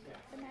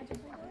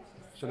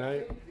 So now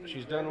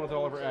she's done with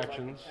all of her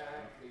actions.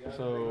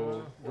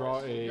 So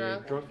draw a Draw.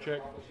 drunk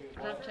check.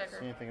 Drunk See checker.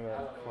 anything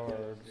about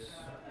cards?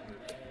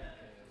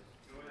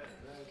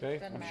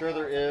 Okay. I'm sure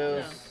there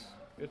is.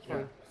 It's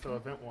fine. So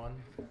event 1.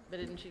 But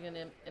isn't she going to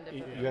end up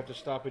with You have to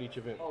stop at each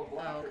event. Oh,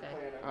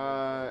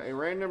 okay. A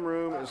random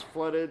room is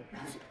flooded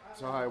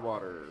to high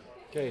water.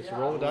 Okay, so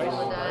roll the dice.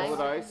 Roll the dice. Roll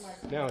the dice.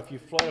 Now, if you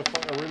flood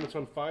a room that's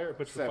on fire, it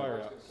puts the 7.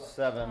 fire out.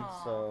 7,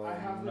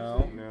 so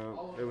no.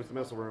 No, it was the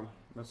missile room.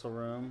 Missile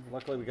room.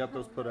 Luckily, we got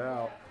those put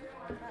out.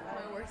 Blue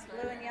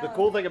and The yellow.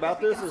 cool thing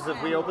about this is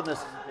if we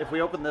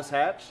open this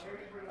hatch,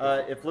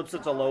 it flips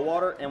it to low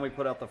water, and we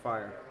put out the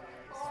fire.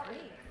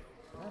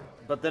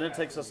 But then it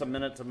takes us a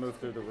minute to move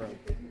through the room.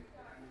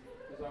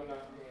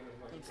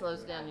 It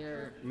slows down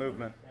your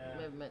Movement.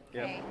 movement.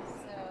 Okay,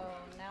 so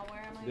now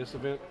where am I? This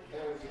event,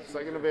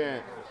 Second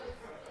event.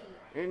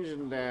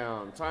 Engine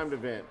down. Timed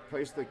event.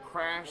 Place the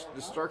crash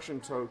destruction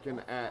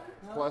token at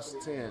plus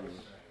 10.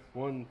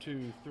 1,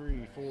 2,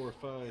 3, 4,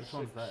 5,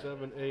 6,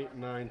 7, 8,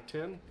 9,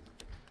 10.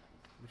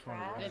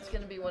 It's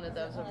going to be one of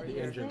those over The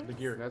here. engine, the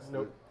gear. That's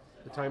Nope.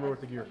 The timer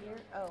with the gear.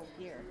 Oh,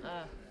 here.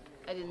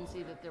 I didn't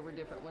see that there were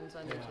different ones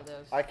on each of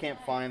those. I can't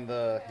find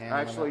the hand. on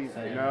Actually, that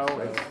thing, no, so-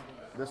 it's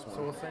this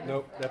one.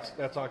 Nope,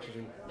 that's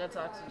oxygen. That's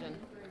oxygen.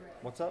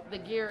 What's up? The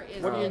gear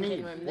is What do the you engine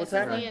need? room. What's This is the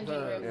happening?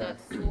 engine room. Yeah.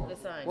 That's the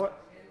sign.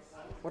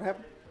 What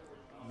happened?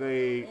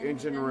 The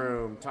engine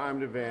room,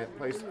 timed event,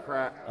 place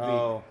the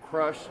Oh.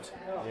 crushed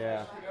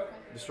Yeah,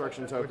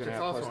 destruction Which token is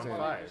at also plus on 10.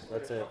 5.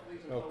 that's it.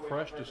 Oh,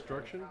 crush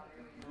destruction?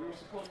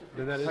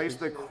 Then that Place is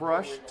the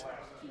crushed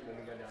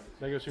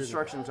that goes here.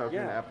 destruction token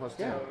Yeah. at plus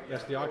 10.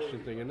 That's the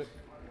oxygen thing, isn't it?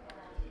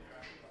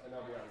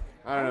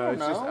 I don't know. I It's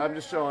don't just know. I'm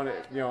just showing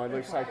it. You know, it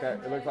looks like that.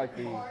 It looked like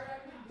the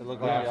It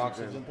looked like the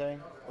oxygen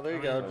thing. Well, there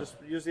you go. Just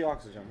use the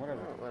oxygen.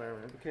 Whatever. whatever.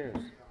 Who cares?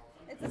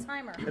 It's a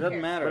timer. It doesn't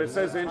matter. But it This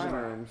says is a engine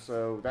timer. room,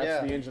 so that's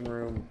Yeah. the engine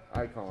room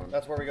icon.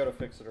 That's where we go to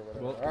fix it or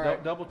whatever. Well, All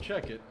right. double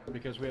check it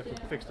because we have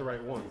to fix the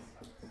right one.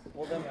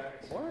 Well then,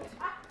 what?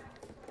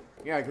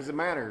 Yeah, because it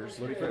matters.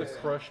 Look for the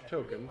crush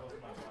token.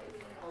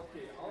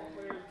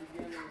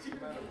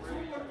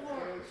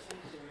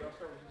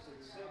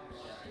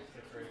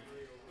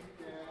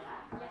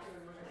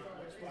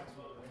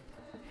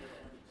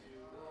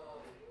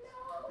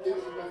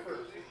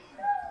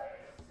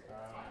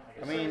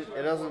 I mean,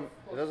 it doesn't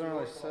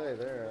really say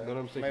there. Then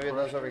I'm saying Maybe it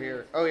does over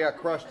here. Oh yeah,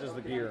 crushed is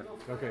the gear.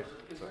 Okay,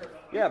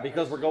 Yeah,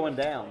 because we're going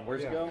down.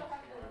 Where's it go?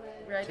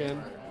 Right.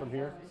 10 from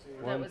here.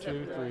 1, was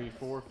 2, up. 3,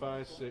 4,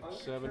 5, 6,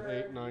 7,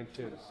 8, 9,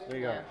 10. There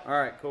you go. Yeah. All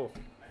right, cool.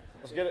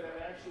 Let's get it.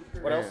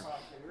 What else?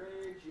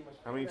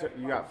 How many?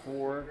 You got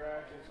 4.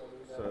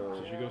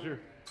 So she goes here.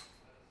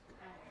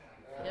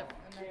 Yep.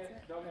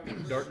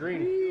 Dark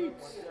green.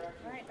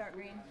 All right, dark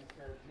green.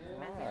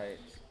 Alright.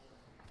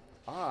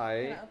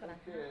 I, Open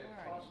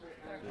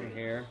it. in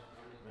here.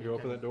 You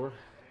open that door.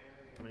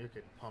 I mean, you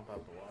could pump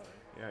out the water.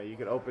 Yeah, you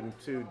could open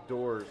 2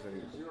 doors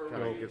and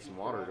kind of get some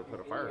water to put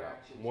a fire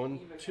out. 1,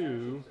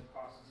 2.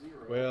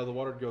 Well, the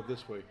water would go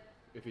this way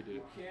if you did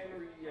it.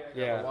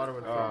 Yeah, The water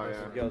would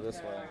go this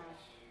way.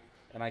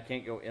 And I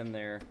can't go in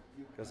there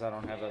because I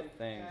don't have a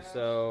thing.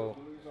 So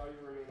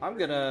I'm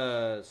going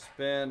to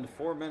spend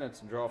 4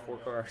 minutes and draw 4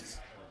 cards.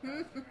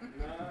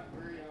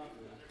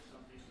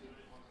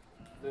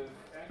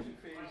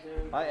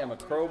 I am a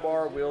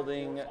crowbar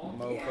wielding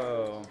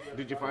mofo.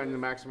 Did you find the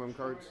maximum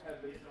cards?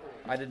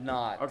 I did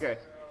not. Okay.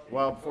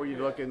 Well, before you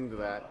look into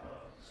that,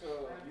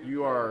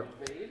 you are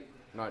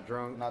not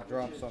drunk. Not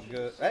drunk, so I'm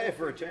good. Hey,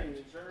 for a change.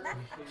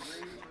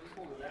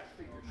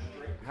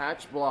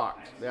 Hatch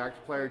blocked. The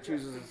active player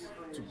chooses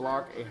to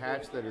block a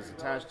hatch that is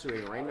attached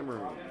to a random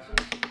room.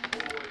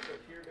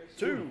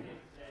 2.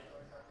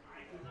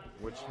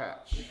 Which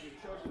hatch?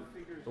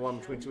 The one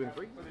between 2 and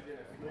 3?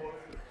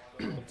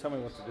 Tell me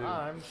what to do.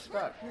 I'm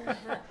stuck.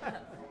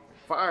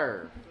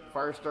 Fire.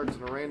 Fire starts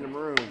in a random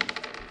room.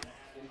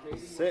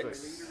 6.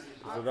 Is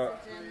it our,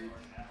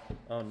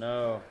 oh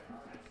no.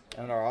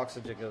 And our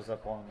oxygen goes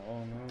up on.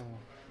 Oh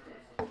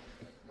no.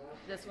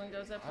 This one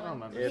goes up I don't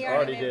one. understand. It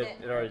already did.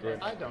 It already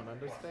did. I don't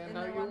understand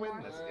how you win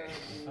this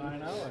game. I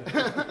know.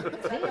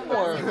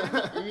 Teamwork.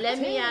 Let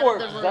me out of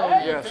the room.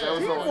 Yes,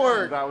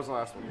 that was the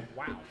last one.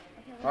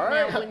 All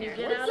Now, right. when you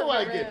get out do of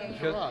I the get?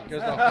 room,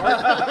 Because the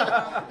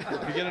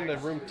hard, if you get into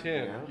room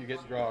 10, you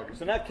get grog.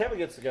 So now Kevin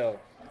gets to go.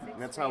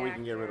 And that's how we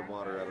can get rid of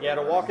water out of Yeah,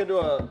 to it. walk into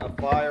a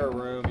fire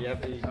room, you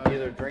have to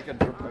either drink a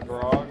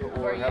grog or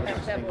Or you have an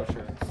have to have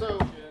extinguisher. So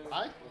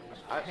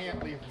I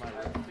can't leave my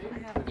room.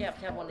 you have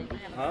to have one of these.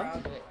 Huh?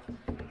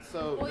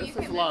 So Well, you this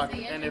can is move locked,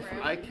 the and engine if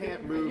room. I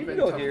can't move You can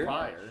into go here.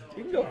 fire.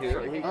 You can go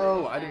here.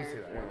 Oh, I didn't see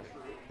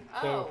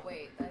that. Oh,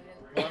 wait. I didn't.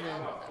 Well,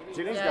 I mean,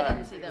 Ginny's Yeah, I got.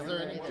 didn't see that one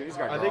either. Ginny's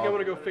got. I think I grog.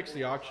 want to go fix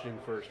the oxygen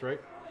first, right?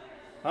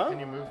 Huh? can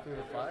you move through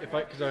the fire?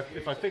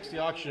 If I fix the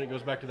oxygen, it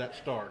goes back to that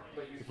star.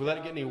 If we let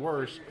it get any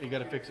worse, you got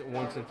to fix it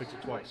once and fix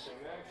it twice.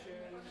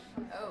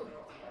 Oh.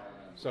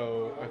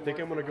 So I think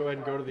I'm going to go ahead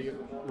and go to the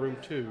room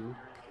 2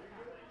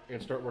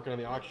 and start working on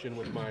the oxygen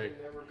with my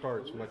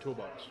cards, with my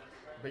toolbox.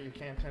 But you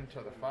can't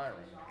enter the fire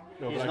room.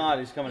 No, He's but not.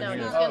 He's coming No, in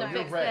he's here. gonna Oh, you're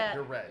fix red. that.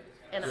 You're red.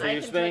 And So I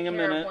you're can spending take a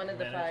care minute. of one of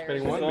the fires.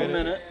 Spending Just one go a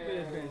minute.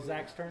 minute. Is it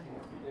Zach's turn?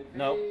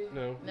 Nope.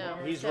 No. No.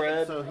 He's Zach-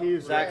 red. So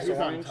he's Zach's he's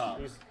on orange. top.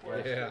 He's-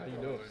 Yeah, you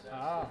know it.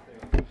 Ah.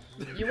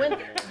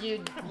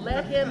 You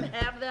let him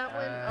have that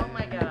one? Oh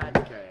my God.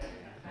 Okay.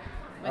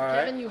 With All right.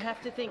 Kevin, you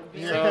have to think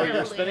very So carefully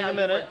you're spending how a you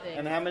minute. put things.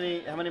 And how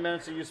many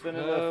minutes are you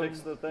spending to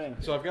fix the thing?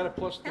 So I've got a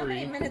plus How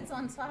many 3. minutes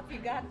on top you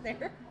got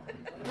there?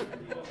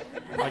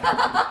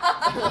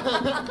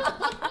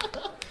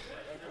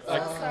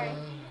 Sorry.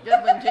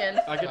 Good one, Jen.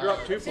 I could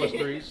drop 2 plus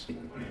 3s.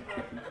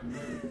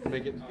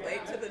 Make it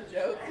Late to the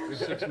joke.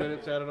 6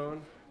 minutes added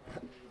on.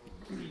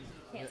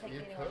 Can't take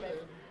it anymore, babe.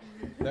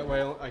 That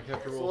way I have to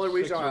It's the roll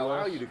only 6 reason I or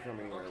allow less. you to come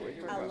in here. What are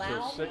you talking about?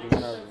 Allow? So 6. You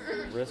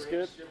gonna risk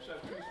it?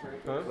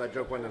 Huh? That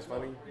joke wasn't as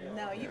funny.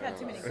 No, you've had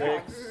too many 6,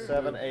 cards.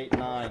 7, 8,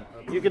 9.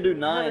 You can do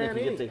 9 if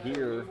you get to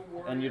here,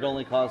 and you'd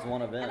only cause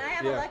one event. And I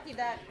have Yeah. a lucky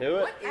duck. Do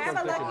it. I have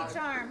a lucky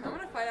charm. I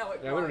want to find out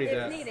what Yeah, we don't need If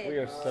that. needed. We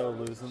are so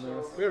losing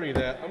this. We don't need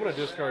that. I'm going to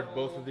discard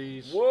both of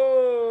these.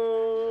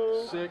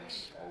 Whoa!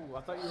 6, Oh,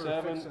 I thought you were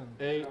 7, fixing.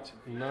 8,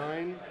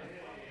 9.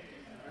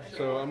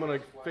 So I'm going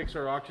to fix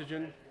our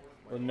oxygen.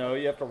 Well, no,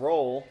 you have to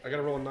roll. I got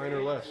to roll a 9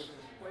 or less.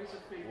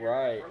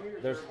 Right.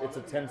 It's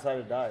a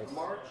 10-sided dice.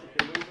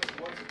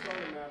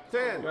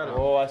 10. Got it.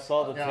 Oh, I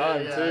saw the 10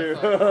 yeah, too.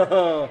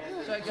 So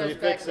it So you goes back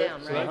fix it.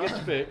 down, So right? that gets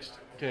fixed.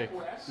 Okay.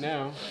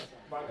 Now,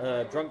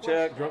 Drunk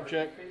check. drunk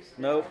check.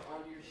 Nope.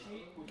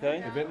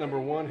 Okay. Event number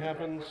 1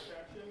 happens.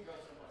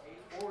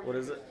 What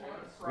is it?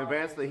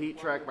 Advance the heat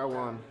track by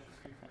 1.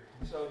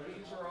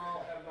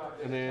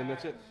 And then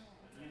that's it.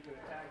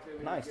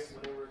 Nice.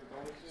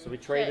 So we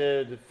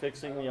traded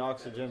fixing the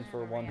oxygen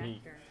for 1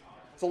 heat.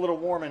 It's a little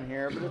warm in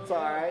here, but it's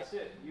all right.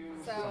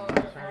 So,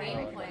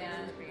 game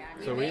plan.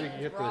 So we need to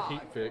get the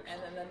heat fixed.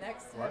 And then the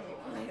next one you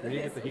play We need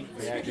to get the heat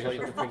We fixed. actually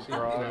have to fix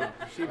grog.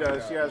 She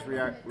does. She has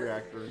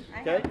reactor.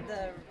 I Okay. have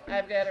the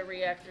I've got a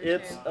reactor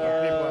It's too. People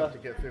have to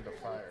get through the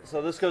fire.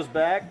 so this goes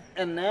back,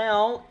 and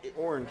now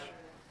Orange.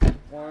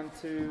 1,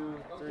 2,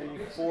 3,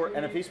 4,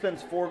 and if he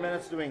spends 4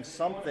 minutes doing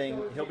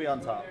something, he'll be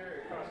on top.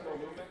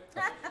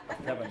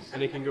 Kevin.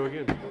 And it can go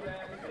again.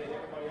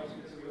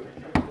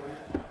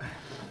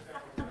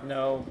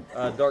 No,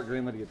 dark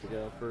green would get to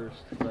go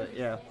first, but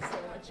yeah.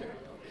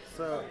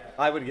 So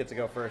I would get to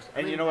go first,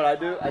 and you know what I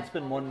do? I'd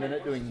spend 1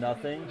 minute doing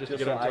nothing Just just to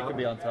get so on I top? could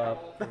be on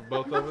top.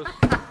 Both of us.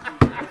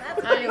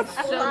 That's I am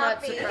so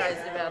not sloppy.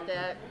 surprised about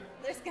that.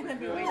 There's gonna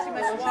be way too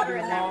much water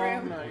in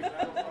that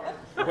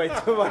room. Way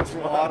too much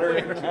water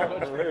in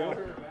that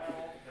room.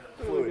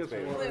 Fluids,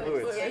 baby.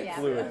 Fluids. Yeah.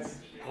 Fluids.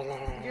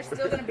 You're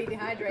still gonna be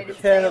dehydrated,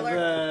 Kevin,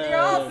 sailor. You're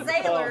all come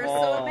sailors, so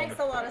on. it makes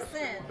a lot of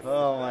sense.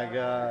 Oh my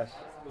gosh.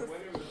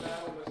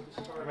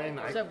 I mean,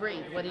 So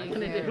Bree, what are you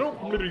gonna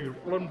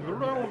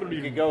do?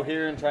 You could go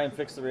here and try and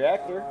fix the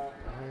reactor.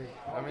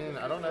 I mean,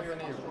 I don't have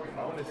any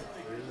bonus.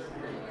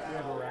 You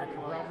have a reactor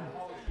problem?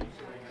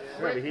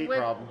 We have a heat Where-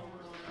 problem.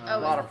 Oh, A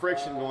lot of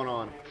friction going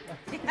on.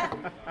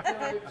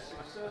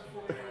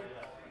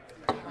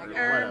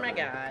 Oh my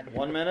God.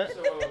 1 minute.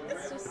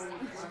 It's just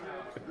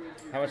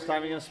How much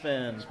time are you gonna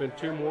spend? Spend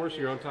 2 more, so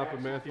you're on top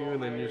of Matthew,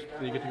 and then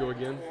you get to go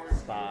again.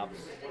 Stop.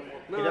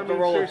 No, You'd I have to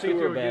mean, roll a seriously, 2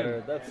 do or it again.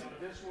 better. That's.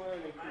 This one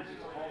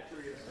increases all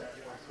 3 of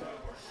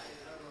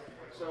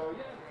the So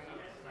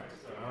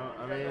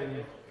I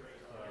mean,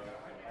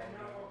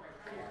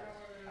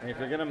 And if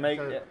you're gonna make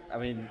it, I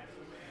mean,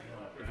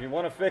 if you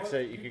want to fix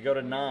it, you could go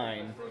to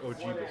 9. Oh,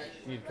 jeebus.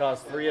 You'd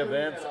cause 3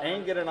 events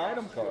and get an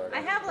item card, I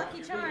have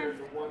Lucky Charm.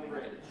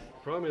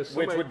 Problem is,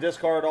 which somebody, would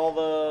discard all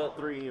the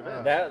 3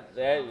 events.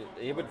 that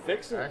it would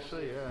fix it.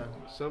 actually, yeah.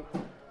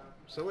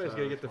 somebody's got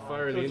to get the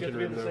fire in So the you have engine to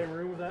be in room, the though, same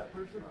room with that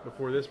person?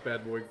 before this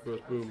bad boy goes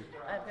boom.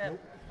 I've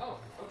got.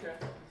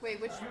 wait,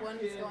 which one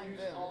is going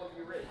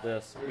boom?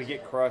 This we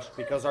get crushed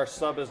because our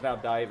sub is now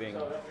diving.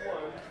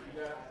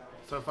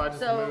 So if I just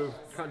So- move,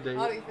 God dang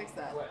How do it. you fix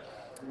that?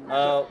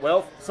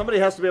 Well, somebody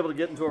has to be able to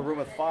get into a room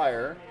with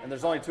fire, and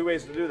there's only 2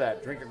 ways to do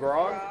that: drink a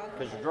grog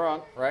because you're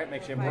drunk, right?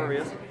 Makes you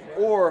impervious,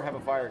 or have a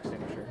fire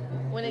extinguisher.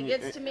 When it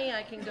gets to me,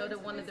 I can go to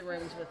one of the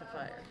rooms with a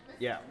fire.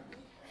 Yeah.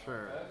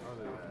 sure, I'll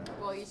do that.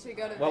 Well, you should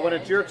go to. Well, the when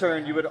it's your engine.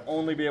 turn, you would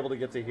only be able to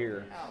get to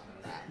here. Oh,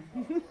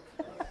 that.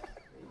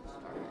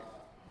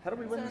 How do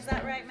we So win is this?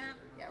 that right, Matt?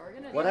 Yeah, we're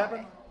gonna. What do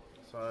happened?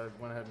 So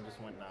I went ahead and just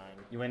went 9.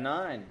 You win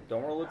 9.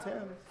 Don't roll a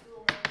 10.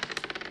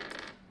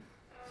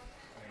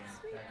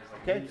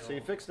 Okay, so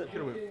you fixed it.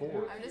 Could have went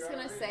 4. I'm just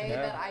gonna say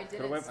Yeah. that I Could've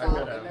didn't went stop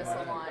for the it.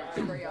 missile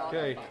launch for y'all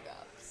Okay. to fuck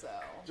up. So.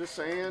 Just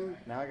saying,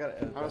 Now I got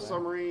it. on a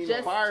submarine,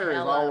 Just fire is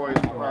tell 'em. always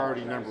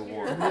priority number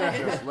 1.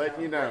 Just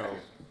letting you know.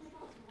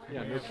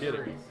 Yeah, no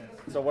kidding.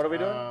 So what are we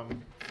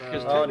doing?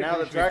 Because Oh, now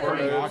the technically, tracker before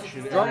the moves.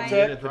 auction, Drunk it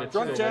check. needed that it's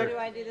Drunk still check. Do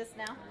I do this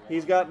now?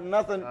 He's got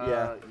nothing.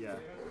 Yeah. Yeah.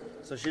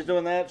 So she's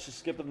doing that. She's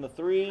skipping the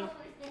 3.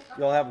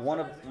 You'll have one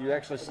of. You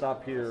actually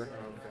stop here.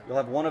 You'll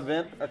have 1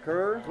 event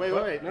occur.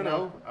 Wait. No, No,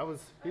 no. I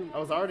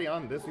was already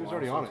on this. He was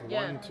already on it.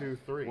 Yeah. 1, 2,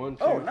 3. 1,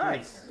 2, Oh, 3.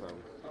 nice.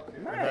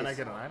 And then I Nice.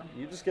 get an item.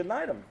 You just get an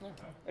item.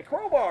 A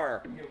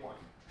crowbar.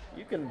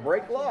 You can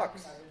break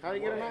locks How do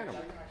you get an item?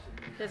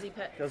 Does he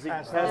pet? because he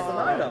has an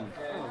item.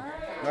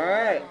 All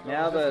right.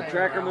 Now the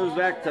tracker moves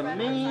back to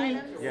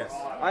me. Yes.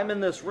 I'm in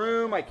this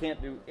room. I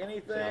can't do Now,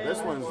 anything.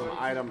 this one's an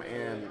item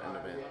and an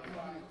event.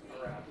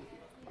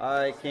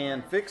 I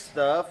can fix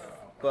stuff,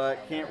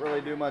 but can't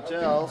really do much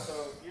else.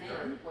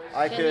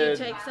 I Can you could.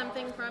 take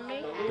something from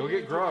me? Go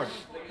get grog.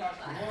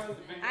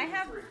 I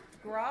have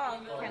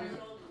grog. Can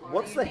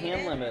What's the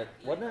hand limit?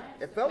 Wasn't it?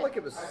 It felt like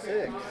it was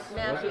 6.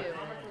 Matthew,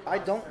 I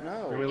don't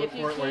know. if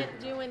you can't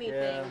do anything,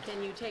 Yeah.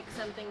 can you take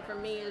something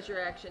from me as your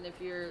action if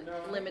you're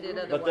limited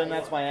otherwise? But then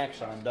that's my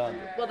action. I'm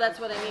done. Well, that's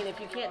what I mean. If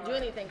you can't do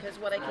anything, because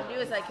what I can do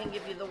is I can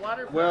give you the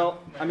water pump. Well,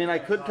 I mean, I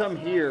could come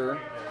here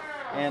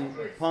and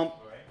pump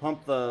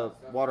the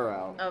water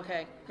out.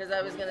 Okay, because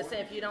I was going to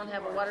say, if you don't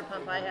have a water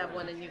pump, I have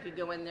one, and you could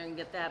go in there and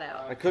get that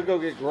out. I could go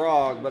get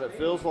grog, but it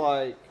feels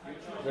like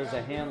there's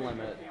a hand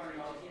limit.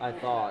 I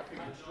thought,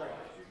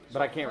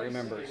 but I can't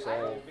remember.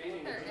 So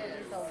there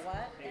is a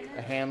what?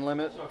 a hand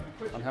limit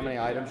on how many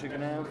items you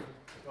can have.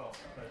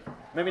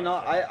 Maybe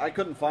not. I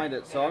couldn't find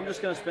it, so I'm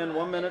just going to spend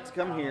 1 minute to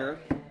come here,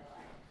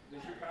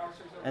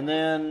 and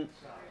then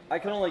I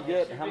can only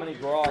get how many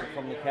grog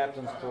from the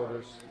captain's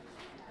quarters.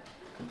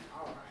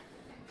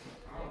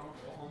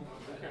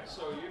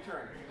 So your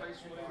turn. Place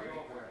whatever you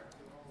want where.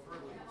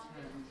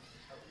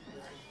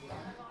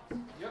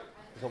 Yep.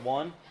 Is it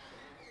 1?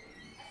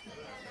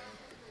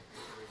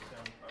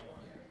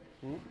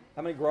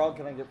 How many grog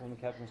can I get from the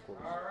captain's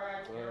quarters?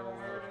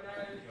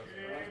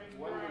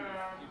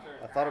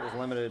 I thought it was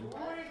limited.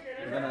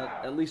 I'm gonna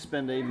at least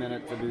spend a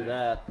minute to do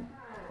that.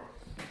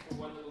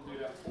 One little do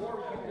that.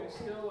 Or you can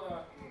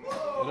still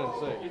It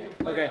doesn't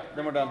say. Okay,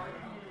 then we're done.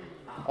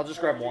 I'll just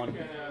grab 1.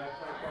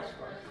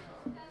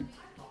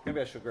 Maybe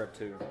I should grab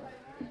 2.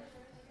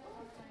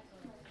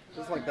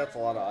 Just like that's a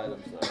lot of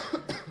items though.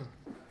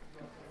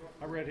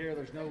 I read here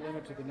there's no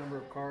limit to the number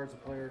of cards a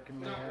player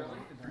can have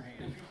in their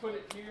hand.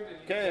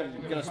 Okay,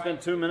 I'm gonna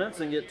spend 2 minutes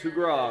and get 2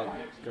 grog.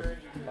 'Cause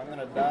if I'm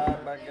gonna die,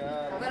 by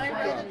God. But I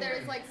read that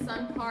there's like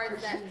some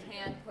cards that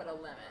can put a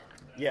limit.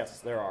 Yes,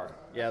 there are.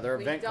 Yeah, there are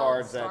We event don't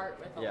cards that. start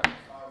with a Yeah. limit.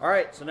 All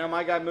right, so now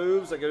my guy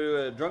moves. I go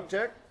to a drunk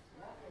check.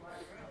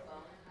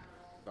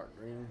 Dark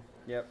green.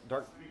 Yep,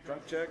 drunk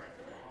check.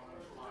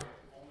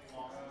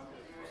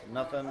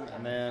 Nothing,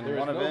 and then There is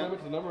one no event. limit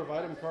to the number of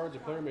item cards a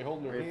player may hold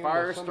in their hand. A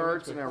fire while some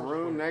starts events in may a force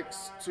room them.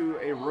 next to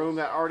a room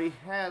that already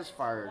has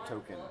fire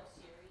token.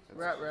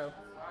 Ruh-roh.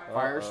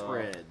 Fire Uh-oh.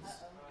 spreads.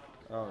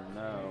 Oh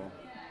no.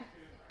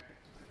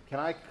 Can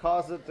I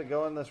cause it to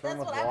go in this room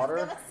That's with what water?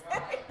 I was gonna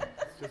say.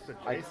 It's just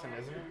adjacent,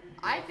 isn't it?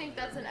 I think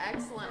that's an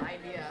excellent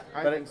idea.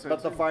 I But think so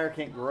but the too. fire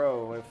can't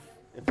grow if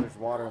if there's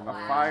water in the A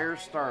room. fire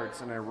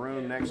starts in a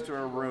room next to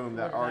a room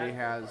that already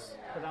has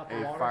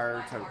a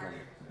fire token.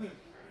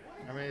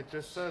 I mean, it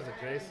just says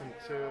adjacent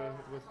to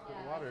with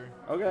the water.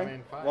 Okay. I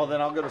mean, fine. Well,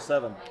 then I'll go to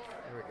 7.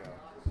 There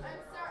we go.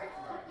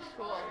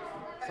 Cool.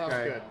 Sounds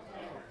Okay. good.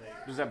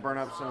 Does that burn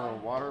up some of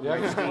the water? The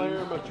active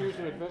player must choose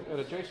an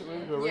adjacent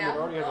room to a room Yeah. that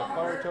already has a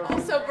fire token.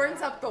 Also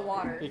burns up the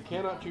water. He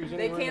cannot choose They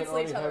any room that cancel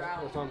already each other has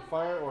out. that's on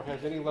fire or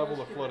has any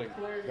level of flooding.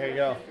 There you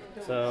go.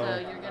 So So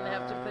you're gonna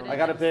have to put in I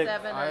got to pick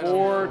 7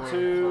 or 4, 8.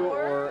 2,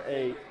 or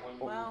 8.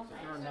 Well,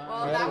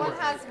 Well, that one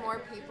has more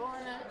people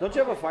in it. Don't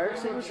you have a fire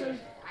extinguisher?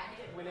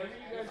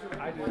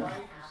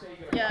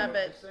 Yeah,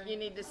 but you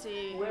need to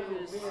see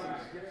who's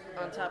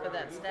on top of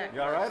that stack.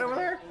 You all right over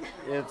there?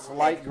 It's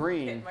light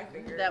green.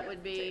 That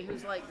would be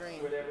who's light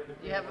green.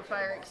 You have a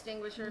fire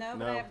extinguisher? no,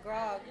 but I have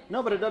grog.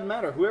 No, but it doesn't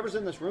matter. Whoever's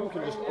in this room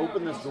can just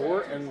open this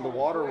door and the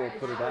water will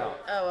put it out.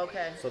 Oh,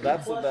 okay. So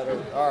that's the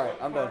better. All right,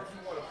 I'm done.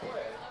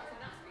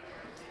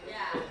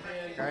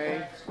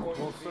 Okay.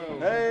 Well, so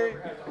Hey,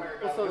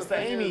 so it's the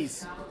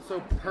Amy's. So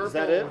purple. Is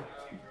that it?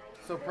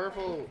 So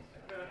purple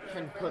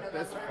can put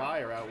this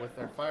fire out with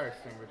their fire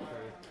extinguisher,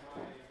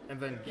 and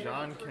then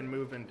John can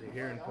move into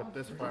here and put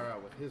this fire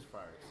out with his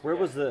fire extinguisher. Where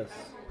was this?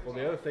 Well,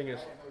 the other thing is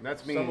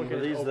That's me. someone can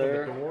Are these open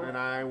there? the door, And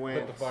I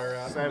went put the fire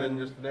out, 7. and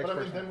then just the next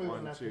person.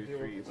 1, 2,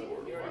 3, 4,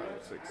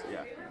 5, 6.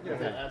 Yeah.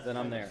 Okay, then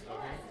I'm there.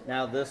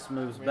 Now this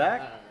moves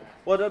back.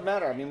 Well, it doesn't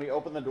matter. I mean, we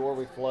open the door,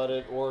 we flood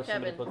it, or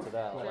somebody Kevin, puts it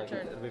out. your Like,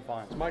 turn. it'll be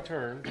fine. It's my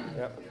turn.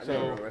 Yep. I So-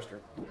 gotta go to the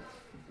restroom.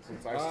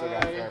 Since I still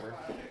got forever.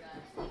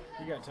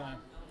 You got time.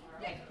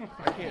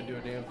 I can't do a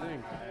damn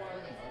thing.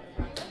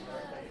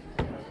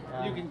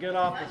 You can get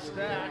off the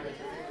stack.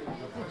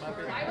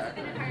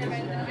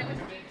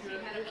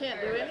 You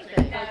can't do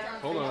anything.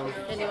 Hold on.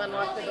 Can you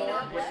unlock the door?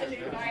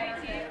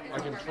 I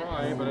can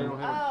try, but I don't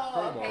have a Oh,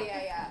 crowbar.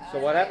 okay, yeah. So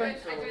what happened?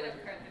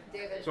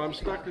 David. So I'm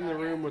stuck in the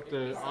room with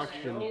the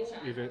oxygen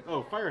event.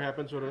 Oh, fire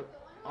happens, so the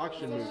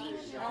oxygen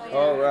moves.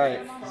 All right.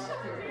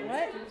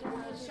 What?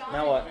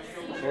 Now what?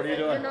 What are you You're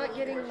doing? not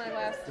getting my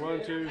last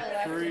 1, 2,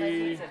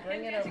 3,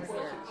 Bring it over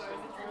here.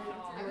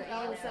 You were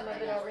eating some of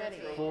it already.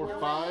 4,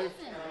 5.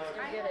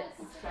 Get it.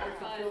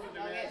 I'll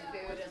get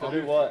food and I'll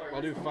do what?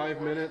 I'll do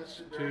 5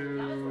 minutes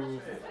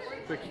to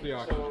fix the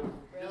oxygen.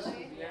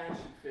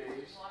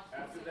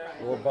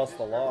 We'll bust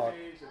the lock.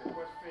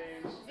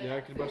 Yeah,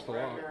 I can bust the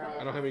lock.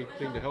 I don't have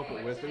anything to help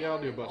it with, but yeah,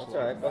 I'll do a bust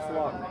That's the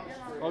all lock. right. Bust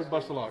the lock. I'll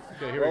bust the lock.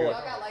 Okay, here we Roll go.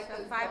 it. got like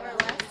those 5 or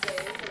less?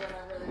 days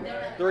or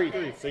whatever.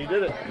 3. So you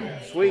did it.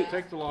 Sweet.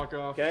 Take the lock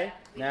off. Okay.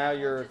 Now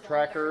your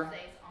tracker.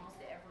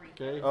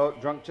 Okay. Oh,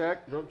 drunk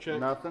check. Drunk check.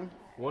 Nothing.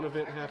 One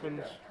event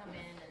happens.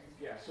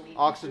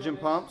 Oxygen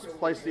pumps.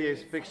 Place the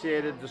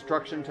asphyxiated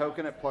destruction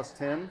token at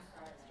 +10.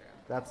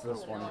 That's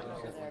this one.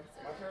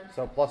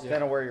 So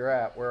 +10 of where you're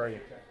at. Where are you?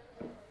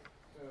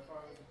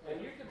 And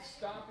you can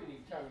stop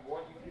anytime you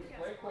want. You can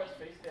play quest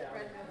face down.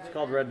 It's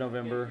called Red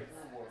November.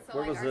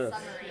 Where was this?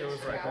 It was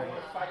right there.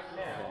 Fight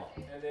now,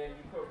 and then you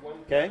put one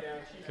Okay. down.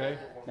 Okay.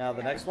 Now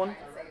the next one.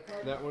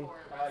 That one.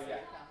 Yeah.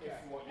 If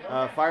you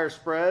want. Fire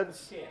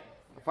spreads.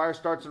 The fire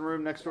starts in a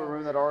room next to a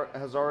room that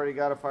has already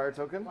got a fire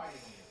token.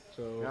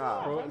 So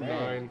Ah, throw it in man.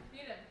 9.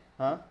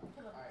 Huh?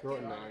 Throw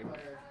it in 9.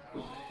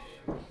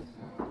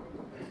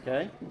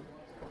 Okay.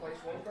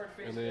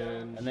 And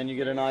And then you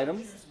get an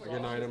item. I get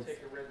an item.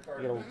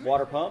 You get a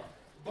water pump.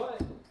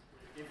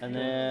 And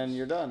then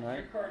you're done,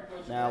 right?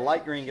 Now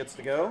light green gets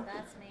to go.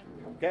 That's me.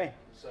 Okay.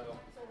 So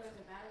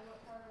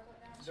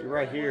you're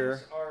right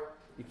here.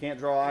 You can't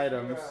draw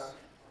items.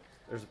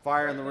 There's a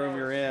fire in the room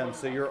you're in,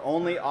 so your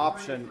only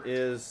option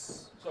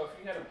is So if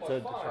you had a to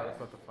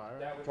Put the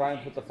fire. try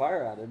and put the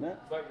fire out, isn't it?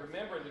 but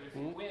remember that if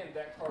you win,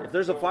 that card. If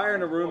there's a fire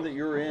in a room that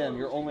you're in,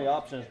 your only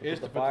option is to Is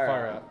put to the put the fire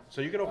fire out. out.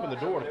 So you can open the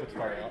door to put the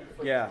fire out.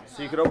 Yeah,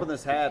 so you could open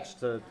this hatch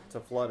to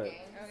flood it.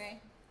 Okay.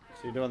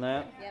 So you're doing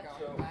that? Yep.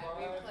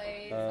 We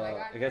played.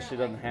 I guess she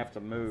doesn't have to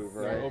move,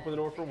 So right? open the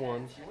door for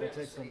 1. It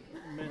takes a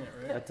minute,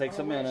 right? That takes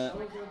a minute.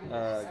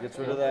 Gets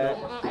rid of that.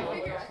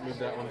 Move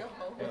that one.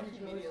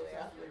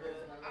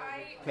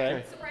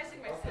 Okay.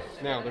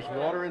 Now, there's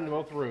water in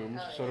both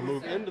rooms, so to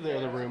move into the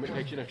other room, it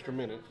takes you an extra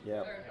minute.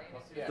 Yep.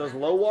 Does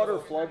low water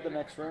flood the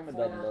next room? It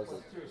doesn't, does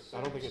it?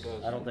 I don't think it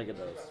does. I don't think it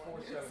does.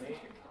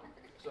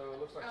 So it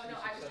looks like she's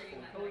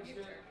successfully closed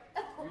it.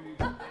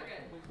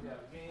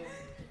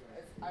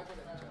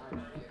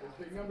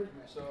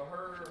 So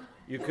her.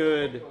 You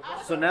could.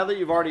 So now that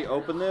you've already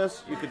opened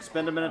this, you could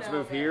spend a minute to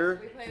move here,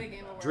 We played a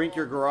game of drink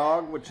your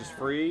grog, which is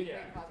free,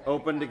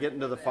 open to get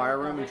into the fire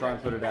room, and try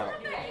and put it out.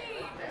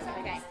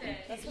 Okay.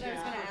 That's what I was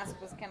going to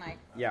ask was can I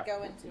Yeah.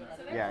 go into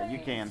another room? Yeah, you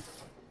can.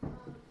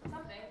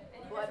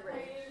 blood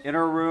rage.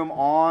 Enter a room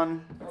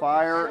on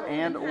fire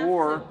and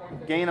or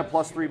gain a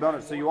 +3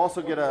 bonus. So you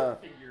also get a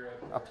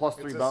 +3 It's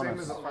the same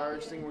bonus. as a fire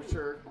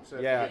extinguisher.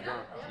 Except Yeah, you get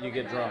drunk. you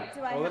get drunk. Do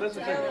I Well, it have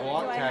doesn't to say go,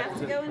 block do I tag, have it to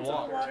says go into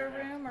block. the water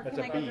room or That's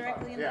can a I go B.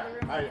 directly into Yeah, the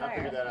room I with fire?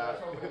 figured that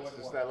out. It's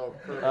just that little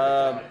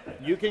curve.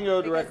 You can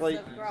go directly.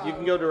 Because of grog. You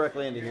can go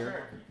directly into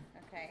here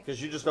Okay.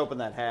 because you just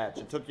opened that hatch.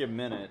 It took you a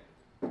minute.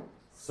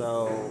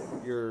 So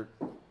you're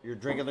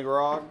drinking the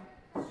grog.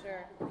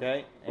 Sure.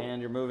 Okay,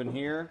 and you're moving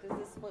here. Does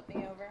this flip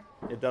me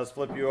over? It does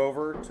flip you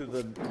over to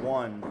the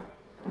one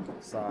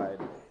side.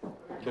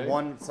 The Okay.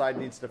 one side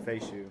needs to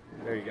face you.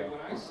 There you go.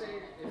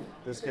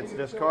 This gets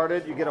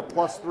discarded. You get a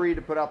 +3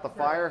 to put out the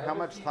fire. How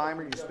much time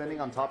are you spending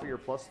on top of your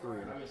 +3?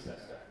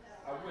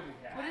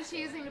 What is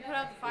she using to put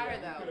out the fire,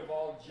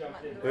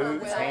 though?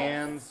 Boots,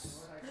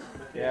 hands.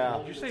 Yeah.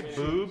 Did you say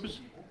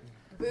boobs?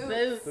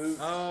 Boots. Boots.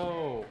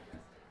 Oh.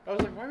 I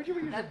was like, why would you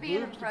use your That'd be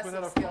an boobs to put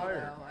impressive out a skill,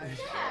 fire?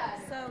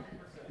 though. So,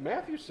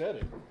 Matthew said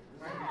it.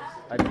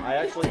 I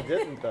actually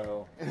didn't,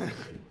 though.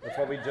 That's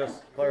what we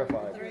just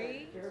clarified.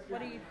 3.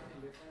 What do you?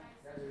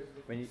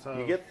 When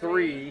you get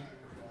 3,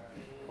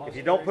 if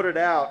you don't put it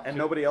out and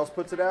nobody else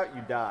puts it out,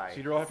 you die. So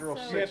you don't have to roll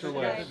So 6 or should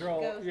less. I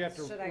go- You have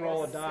to should I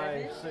roll go a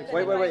die, 7? 6.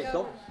 Wait, If I go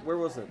don't. Where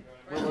was it?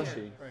 Where was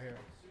she? Right here.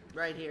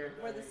 Right here.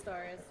 Where the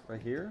star is?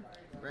 Right here?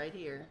 Right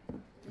here.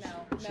 No,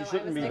 She no,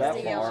 shouldn't I was be next that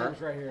to far. yellow.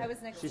 She's right here. I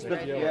was next She's to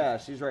been, yellow. yeah,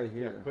 she's right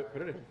here.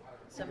 Put it in.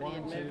 Somebody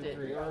had 1, moved 2, it.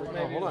 3. Or Oh,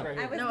 maybe hold on. it's right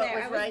I here. was No, it there.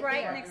 was I was right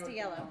right there. next to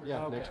yellow.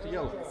 Yeah, next to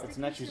yellow. It's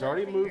next. She's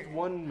already moved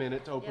 1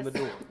 minute to open the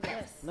door.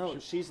 Yes. No,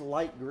 she's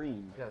light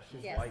green. Yeah,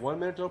 she's Yes. 1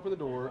 minute to open the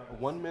door,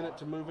 1 minute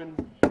to move in,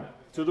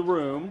 To the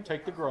room.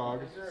 take the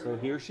grog, So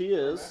here she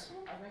is.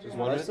 Just 1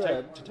 what I minute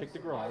said. to take the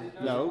grog.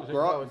 No, Is it-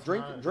 grog, it's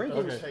drink, not.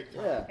 drinking. Okay.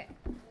 Yeah,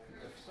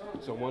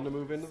 So 1 to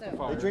move into the So-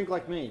 fire. they drink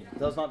like me.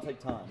 Does not take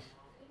time.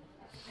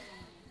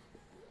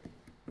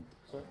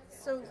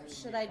 So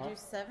should I do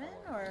 7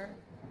 or?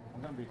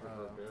 I'm gonna be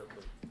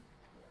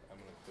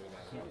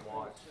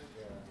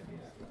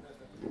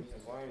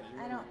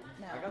I don't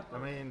know. I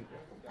mean,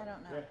 I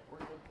don't know.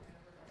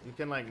 you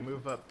can like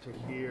move up to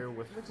here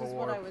with Which is what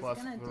 4 I was plus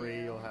gonna 3,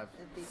 do. you'll have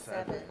It'd be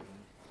 7. 7.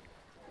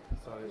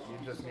 So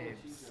you just need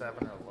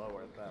 7 or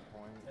lower at that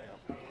point.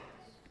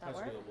 That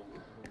work?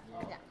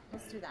 Yeah,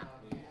 let's do that.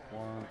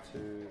 1,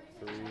 2,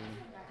 3.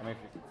 I mean,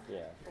 yeah,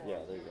 there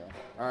you go.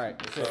 All right,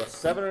 so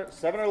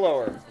 7 or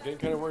lower. Getting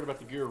kind of worried about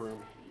the gear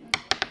room.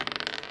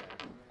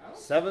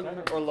 7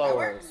 or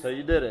lower. So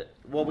you did it.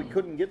 Well, we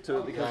couldn't get to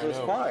it because I there's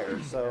know.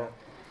 fire. So,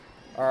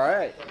 all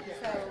right.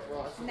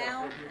 So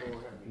now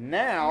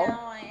Now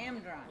I am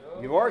drunk.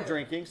 you are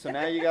drinking. So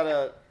now you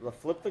gotta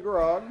flip the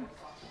grog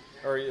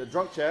or a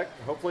drunk check.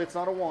 Hopefully it's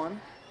not a 1.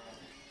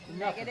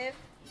 Negative.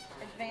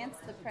 Advance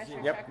the pressure.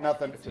 Yep, track.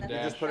 nothing. It's You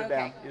dash. just put it Okay.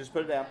 down. You just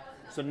put it down.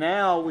 So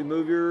now we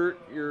move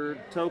your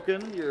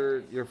token,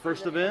 your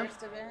first event.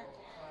 First event.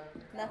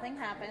 Nothing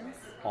happens.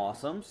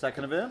 Awesome.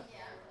 Second event.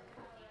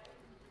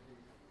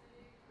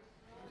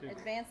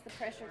 Advance the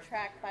pressure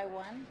track by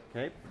 1.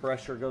 Okay,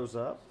 pressure goes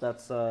up.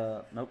 That's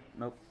nope,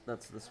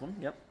 that's this one.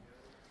 Yep.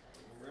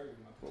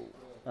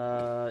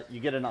 You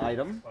get an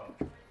item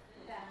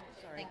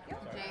Thank you.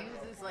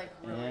 James is like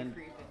really And-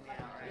 creeping me out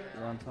right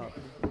you're on top.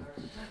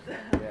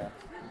 Yeah.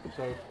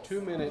 So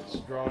 2 minutes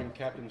drawing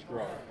captain's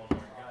grog.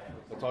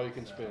 That's all you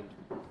can spend.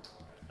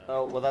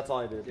 Oh well, that's all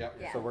I did. Yep.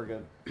 Yeah. So we're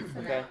good. So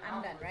Okay. now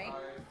I'm done, right?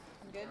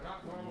 I'm good?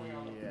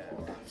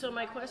 Yeah. So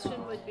my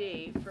question would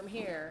be, from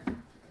here,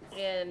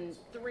 in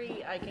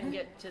 3, I can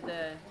get to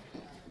the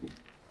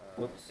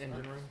Whoops.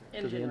 Engine room? To the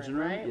engine engine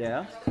room, room. right?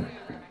 Yeah.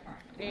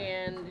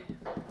 And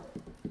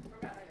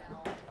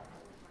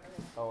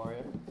How are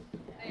you?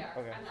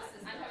 Okay.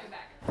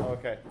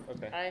 Okay.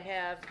 Okay. I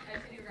have,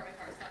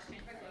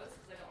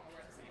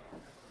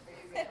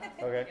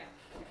 Okay.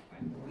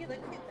 You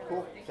look cute though.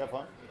 Cool. Have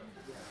fun.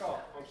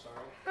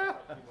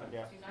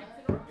 Yeah.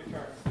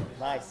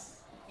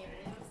 Nice.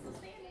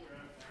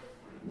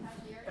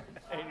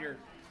 And you're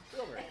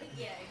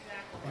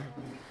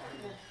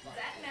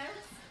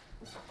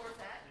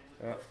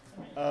Yeah.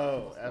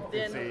 Oh,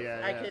 then FPC,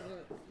 yeah, I yeah. could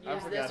I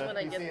use forgot this when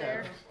I get FPC,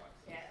 there.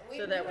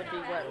 So that would be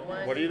what,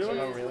 1, What are you doing?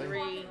 2, Oh, really?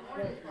 3,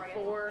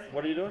 4.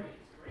 What are you doing?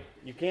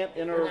 You can't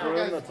enter a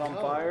room that's on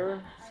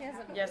fire. She has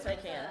a Yes, I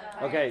can.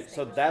 Okay,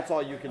 so that's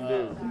all you can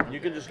do. You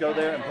can just go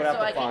there and put out So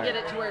the I can get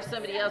fire. it to where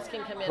somebody else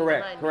can come in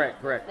Correct, behind correct,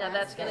 me. correct. Now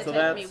that's going to So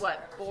take me, that's-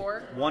 what,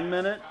 4? 1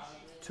 minute,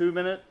 2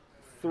 minute,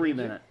 3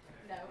 minute.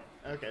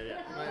 Okay,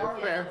 yeah.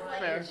 Fair,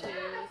 fair. 2,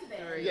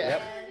 3. Yeah.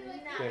 Yep.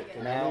 okay.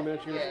 So Now- how many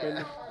minutes you gonna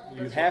spend?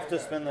 You have to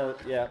spend the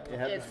you have to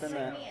It's- spend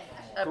that.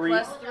 A 3,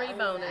 +3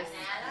 bonus.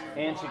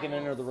 and she can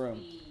enter the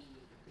room.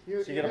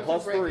 You, So you get a have to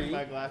plus break 3.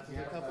 My glasses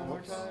a couple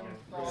more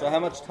times. So how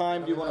much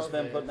time do you want to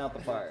spend putting out the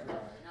fire?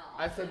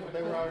 I said that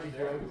they were already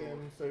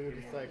broken, so you're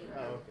just like,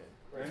 oh, okay.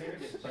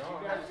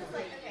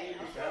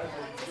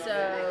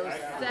 So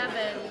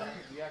 7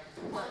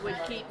 would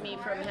keep me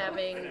from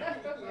having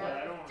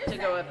to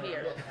go up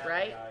here,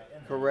 right?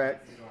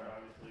 Correct.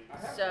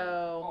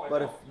 So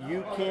But if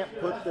you can't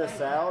put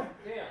this out,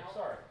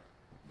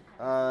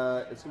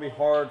 it's gonna be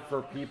hard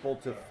for people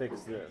to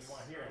fix this.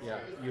 Yeah,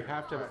 you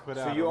have to have it put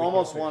out. So you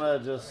almost want to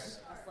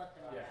just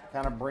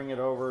kind of bring it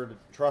over to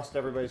trust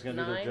everybody's gonna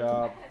do their 9?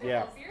 job.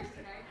 Yeah.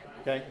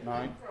 Okay,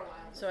 9.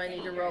 so I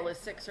need to roll a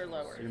 6 or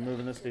lower, You're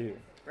moving this to you.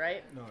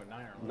 right? No,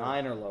 9 or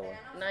 9 or lower.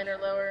 9 or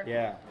lower.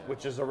 Yeah,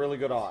 which is a really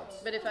good odds.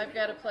 But if I've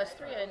got a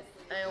 +3,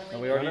 I And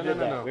only. we already No, did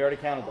no, that. no. We already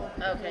counted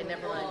that. Okay,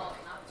 never mind.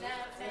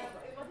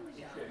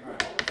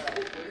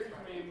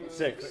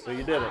 6. So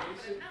you did it.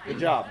 Good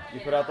job. You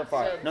put out the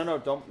fire. So No,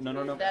 don't.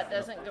 No. That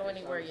doesn't go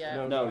anywhere yet.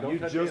 No. No, you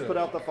touch just either. put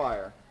out the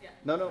fire.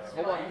 No,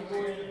 hold on.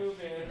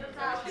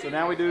 So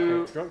now we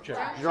do Drunk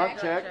check. drunk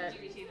check.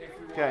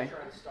 Okay.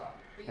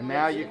 And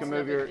now you can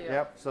move your.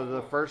 Yep. So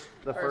the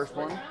first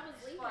one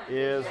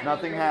is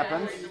nothing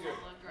happens.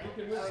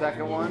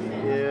 Second one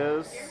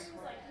is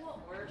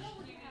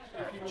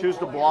choose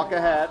to block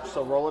a hatch.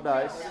 So roll a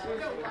dice.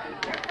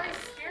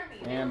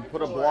 And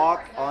put a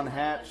block on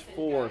hatch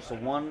 4. So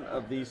one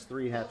of these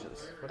 3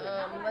 hatches.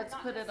 Let's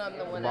put it on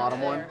the one Bottom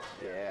over one.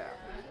 there.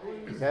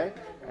 Yeah. Okay.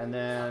 And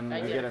then I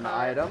you get get an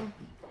five. item.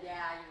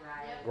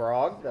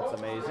 Grog. That's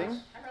amazing.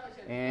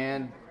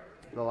 And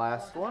the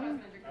last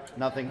one.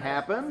 Nothing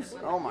happens.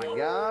 Oh my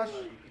gosh.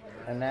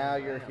 And now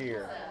you're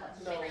here.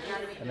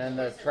 And then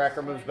the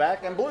tracker moves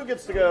back and blue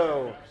gets to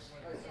go.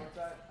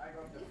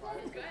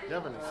 You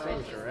have an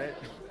extinguisher, right?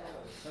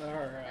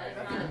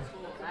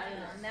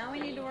 Now we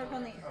need to work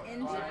on the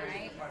engine,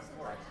 right?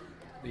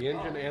 The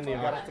engine and the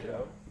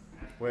electrical.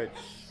 Which,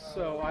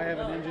 So I have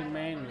an engine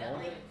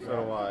manual, so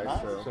do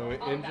I. So. So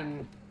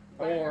engine.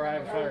 or I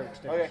have a fire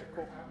extinguisher.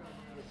 Okay,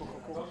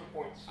 cool.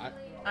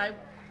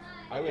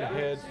 I would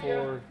head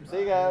for. See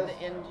you guys.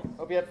 The engine.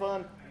 Hope you had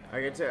fun.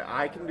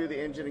 I can do the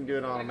engine and do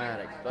it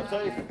automatic. That's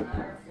safe.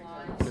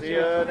 See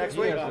you next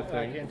He week. has the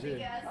I thing. can too. You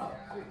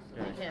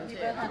can You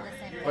too. both have the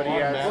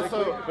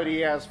same. But he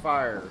has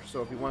fire.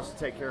 So if he wants to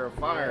take care of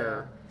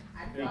fire,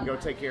 he can go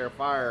take care of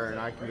fire, and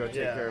I can go take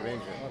care of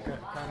engine. Okay.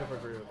 Kind of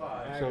agree with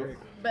that. I So agree.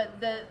 But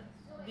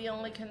the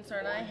only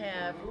concern I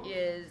have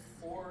is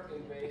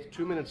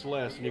 2 minutes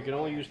less, and you can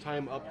only use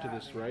time up to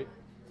this, right?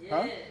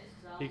 Huh?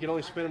 He can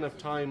only spend enough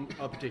time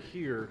up to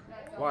here.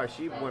 Why?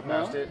 She went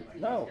No. past it.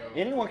 No.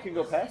 Anyone can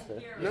go past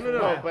it.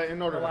 No, but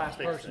in order The to last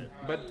fix person. it.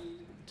 But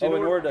Oh,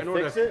 in order to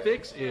fix it?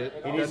 fix it,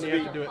 He needs doesn't to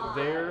he have to do it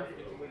there?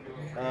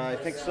 I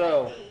think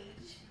so.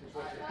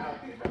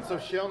 So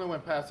she only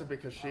went past it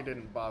because she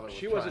didn't bother with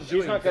She trying. wasn't She's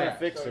doing not going to that.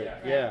 fix it.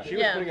 Yeah. She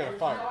was Yeah. putting out a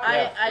fire.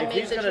 I If made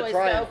he's the gonna choice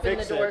try to and open the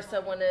fix door it-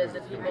 so one of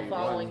the people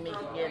following me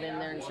could get in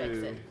there and fix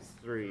 2, it.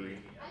 3.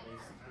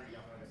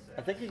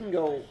 I think you can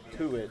go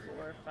to it.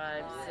 4,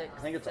 5, 6,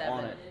 I think it's 7,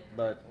 on it.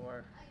 But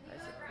 4,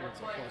 5,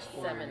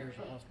 6, 7.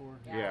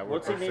 Yeah.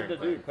 what's he need to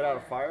do? Put out a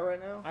fire right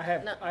now? I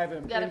have No,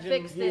 an gotta engine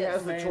fix He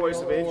has this. the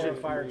choice of manual or engine.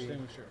 a fire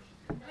extinguisher.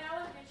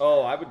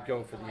 Oh, I would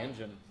go for the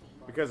engine.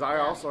 Because I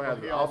also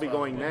have. I'll be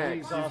going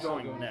next. He's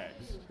going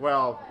next.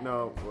 Well,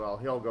 no. Well,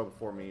 he'll go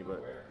before me,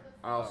 but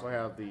I also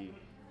have the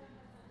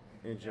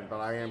engine. But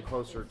I am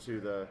closer to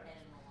the.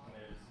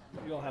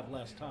 You'll have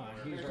less time.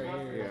 He's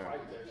right here.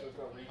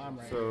 Yeah. I'm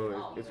right here.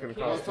 So it's going to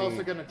Well, cost it's also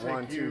me going to take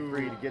 1, 2, you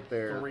 3 to get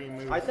there. 3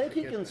 moves I think to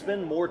he get can there.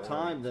 spend more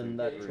time than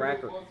that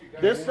tracker.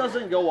 This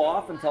doesn't go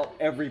off until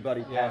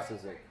everybody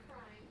passes it.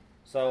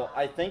 So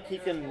I think he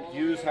can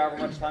use however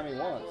much time he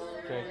wants.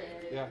 Okay.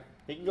 Yeah.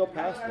 He can go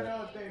past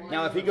it.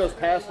 Now, if he goes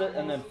past it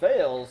and then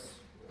fails,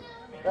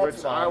 that's Which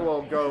fine. I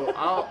will go.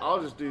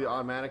 I'll just do the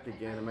automatic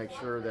again and make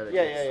sure that it.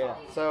 Yeah.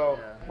 So,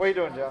 what are you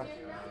doing, John?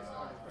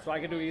 So I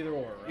can do either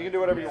or. You Right? can do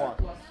whatever you want.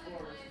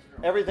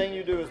 Everything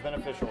you do is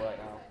beneficial right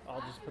now.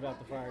 I'll just put out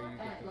the fire. You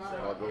get the.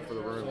 I'll go for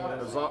the room.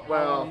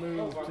 Well,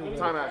 Move to the.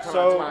 time out.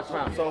 So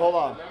hold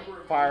on.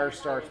 Fire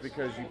starts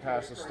because you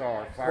pass a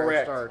star. Fire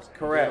Correct. starts.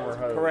 Correct. then we're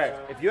hosed.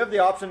 Correct. If you have the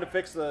option to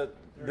fix the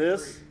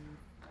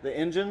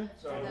engine,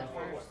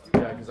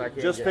 Yeah, because I can't.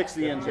 just get- fix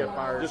the get engine.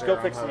 fires Just there,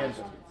 go fix I'm the hosed.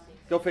 engine.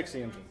 Go fix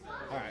the engine.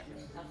 All right.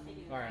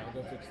 All right. I'll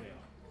go fix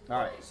the. All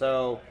right.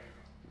 So,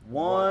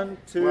 1,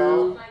 2.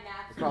 Well,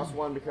 it costs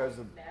 1 because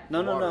of.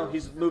 No. water.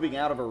 He's moving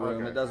out of a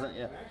room. Okay. It doesn't.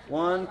 Yeah.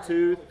 1,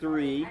 2,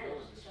 3.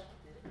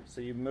 So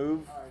you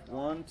move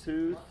 1,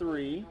 2,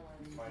 3.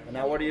 And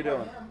now what are you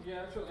doing?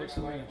 Fix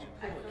the engine.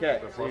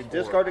 Okay. So you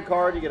discard a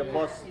card. You get a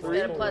 +3.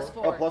 Get a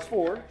 +4. Oh,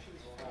 +4.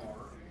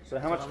 So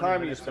how much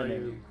time are you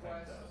spending?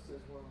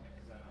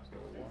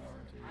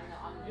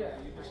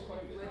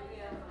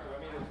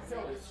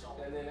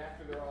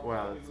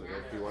 Well,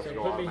 if you want to So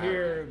go put me automatic.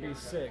 here. It'd be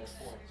 6.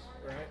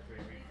 Right.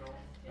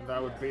 And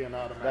that would be an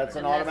automatic. That's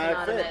an That's an automatic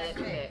automatic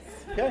fix.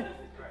 fix. Okay.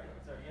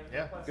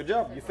 Yeah. Good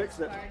job. You fixed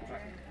it.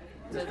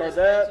 So Discard this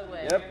that. goes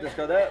away. Yep.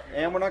 Discard that.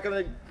 And we're not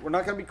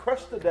gonna be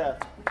crushed to death.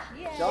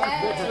 John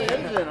fixed the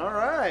engine. All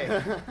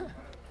right.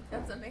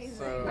 That's amazing.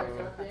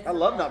 So, I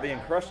love not being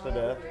crushed to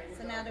death.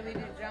 So now do we do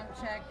drunk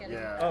check and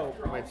yeah. Oh.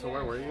 Wait, so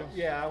where were you?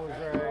 Yeah, I was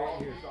right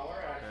here.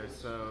 Okay,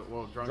 so,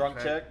 well, Drunk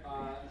check.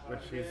 Which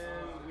he's.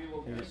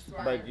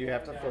 But you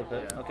have to flip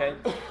it. Yeah. Okay.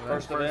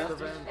 First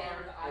event.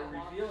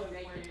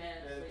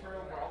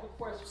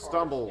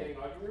 Stumble.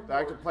 The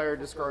active player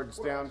discards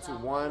down to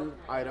 1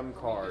 item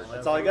card.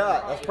 That's all I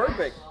got. That's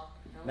perfect.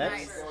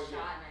 Next.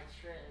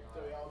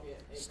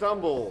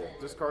 Stumble.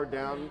 Discard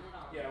down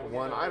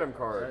 1 item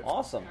card.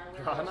 Awesome.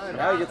 Draw an item.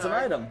 Now he gets an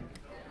item.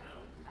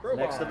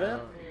 Next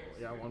event.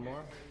 Yeah, one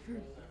more.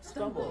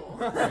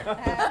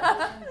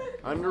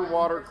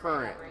 Underwater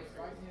current.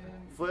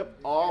 Flip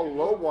all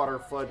low water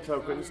flood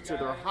tokens to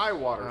their high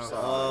water side.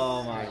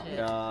 Oh my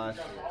gosh.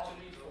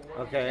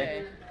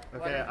 Okay.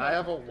 Okay, I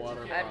have a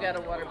water pump. I've got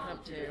a water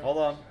pump too. Hold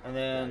on, and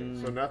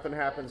then. So nothing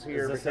happens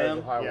here Is this because him?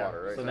 of high Yeah.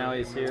 water, right? So now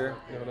he's here.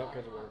 No, not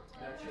because of water.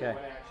 Okay.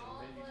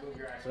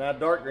 So now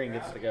dark green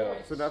gets to go.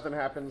 So nothing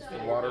happens to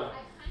water.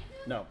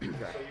 No.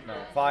 No.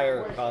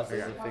 Fire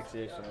causes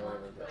asphyxiation or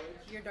whatever.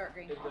 You're dark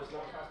green.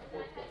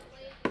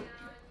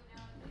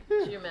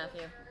 It's you,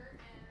 Matthew.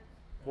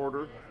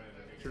 Porter,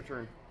 it's your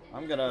turn.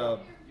 I'm gonna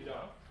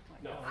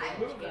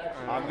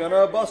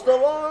bust a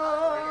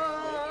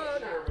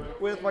lot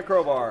with my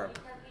crowbar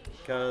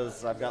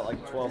because I've got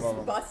like 12 of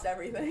them. Bust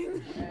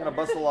everything. I'm gonna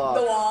bust a lot.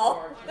 The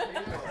wall.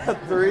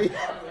 3.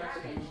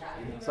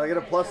 So I get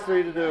a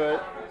 +3 to do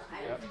it.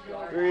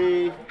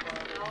 3,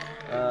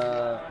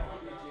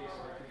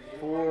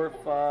 4,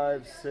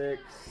 5,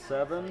 6,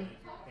 7.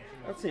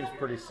 That seems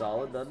pretty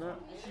solid, doesn't it?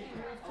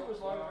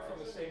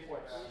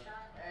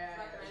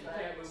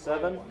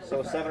 7.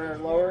 So 7 or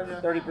lower.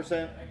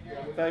 30%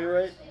 failure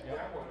rate.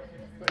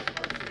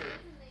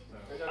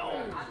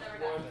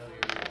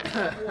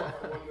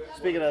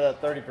 Speaking of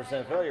that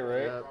 30% failure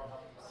rate. Yep.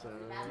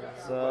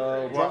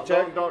 So Well, drunk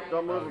check.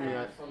 don't move them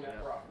yet.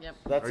 Yep.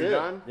 That's Are you it.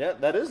 done? Yeah,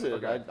 that is it.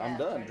 Okay. I'm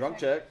done. Drunk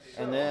check.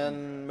 And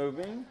then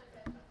moving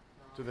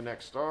To the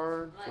next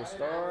star. to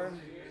star.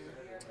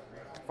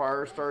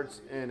 Fire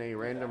starts in a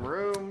random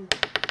room.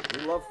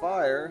 We love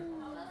fire.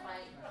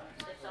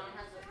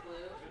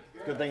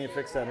 Good thing you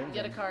fixed that engine.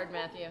 Get a card,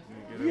 Matthew.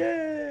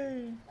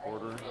 Yay!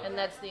 Porter. And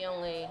that's the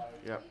only.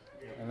 Yep.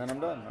 And then I'm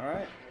done. All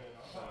right.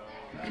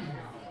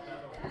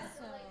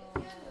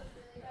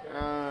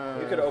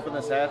 You could open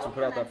this hatch and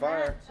put out that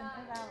fire.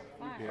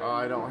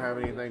 I don't have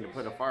anything to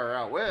put a fire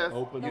out with.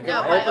 Open. You the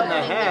can by open the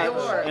opening the hatch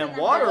door. and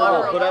water Water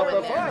will put out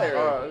will the go in fire.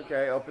 Oh,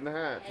 okay. Open the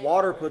hatch.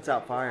 Water puts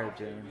out fire,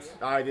 James.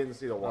 I didn't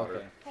see the water.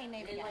 Okay. Hey,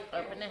 neighbor.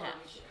 Open the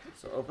hatch.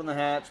 So open the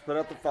hatch, put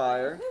out the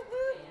fire.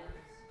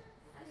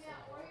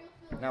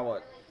 Now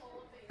what?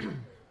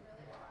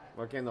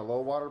 What can the low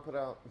water put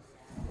out?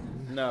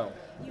 No.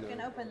 You can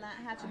open that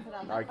hatch and put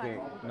out that I fire.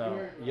 can't.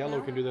 No.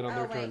 Yellow can do that on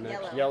their Oh, turn wait,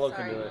 next. yellow. Yellow can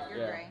Sorry, do it, You're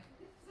yeah. gray.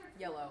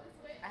 Yellow.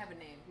 I have a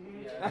name.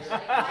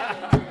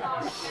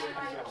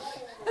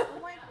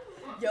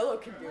 Yellow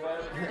can do it.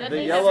 Doesn't The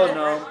he yellow have to-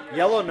 gnome.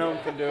 Yellow gnome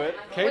can do it.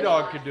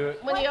 K-Dog could do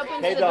it. When he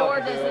opens Hey, the dog door,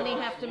 can do doesn't it. he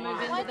have to move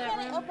Why into that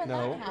can't it room? open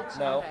No. that hatch?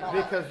 No.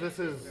 Because this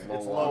is it's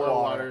water. lower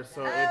water,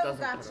 so it Oh,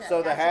 doesn't. gotcha. So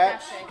the Gotcha,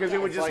 hatch, gotcha. Because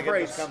it would It's just like it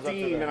create just comes up to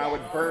steam that. and I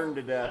would burn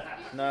to death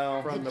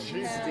no. from the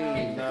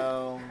steam.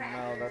 No,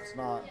 that's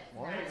not.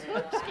 What?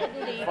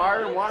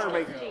 Fire and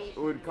water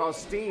would cause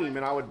steam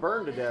and I would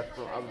burn to death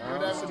from It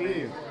would have to be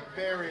steam.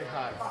 very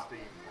hot steam.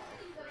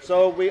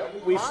 So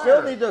we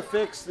still need to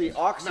fix the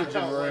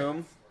oxygen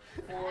room.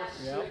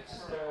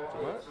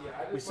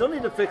 We still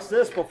need to fix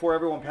this before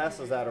everyone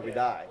passes out or we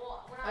die.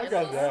 I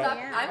got that.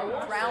 I'm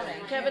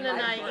drowning. Kevin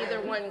and I, either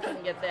one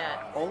can get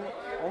that.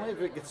 Only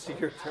if it gets to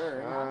your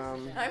turn.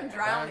 I'm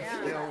drowning.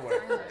 Still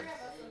working.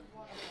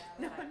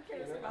 No one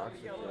cares about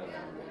yellow.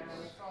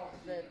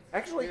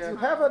 Actually, you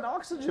have an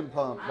oxygen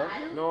pump,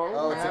 don't you? No,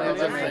 Oh, it's an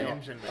It's engine an manual.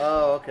 engine.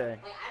 Oh, okay.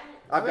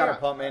 I've got a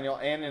pump manual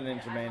and an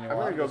engine manual. I'm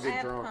gonna go I get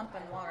have drunk. pump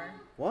and water.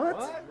 What?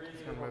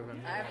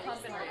 I have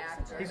pump and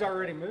reactor. He's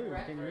already moved.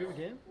 Can you move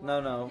again?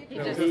 No. He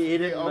just- He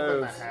didn't opened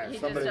move. the hatch. He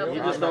just Somebody, opened he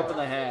the just hatch. opened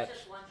the hatch.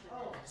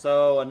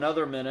 So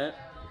another minute,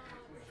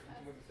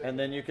 and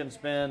then you can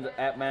spend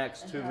at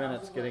max 2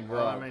 minutes getting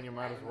Well, I grog. mean, you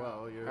might as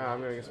well. You're, I'm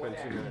gonna spend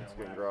 2 minutes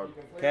getting grog.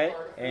 Okay,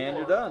 and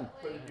you're done.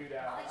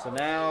 So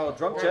now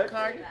drunk Drunk check.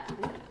 card.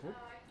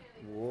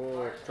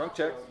 Whoa, drunk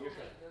check.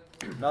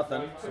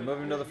 Nothing. So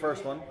moving to the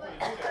first one.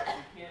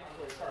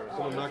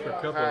 Someone knocked their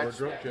cup over. Hatch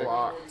Drunk check.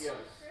 blocked.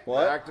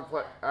 What? Active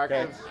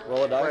Okay,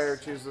 roll a dice. player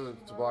chooses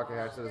to block a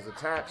hatch that is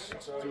attached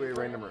to a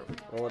random room.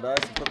 Roll a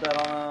dice and put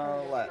that on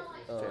a lap.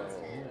 Oh,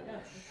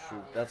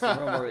 shoot. That's the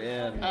room we're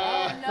in.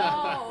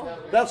 No.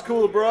 That's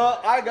cool, bruh.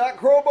 I got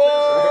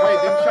crowbar.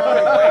 Wait, didn't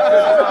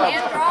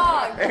And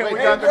grog. And we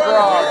got the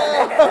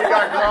grog. We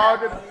got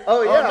grog.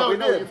 Oh, yeah, no, we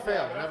no, did. you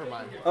failed. Never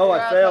mind. Oh, I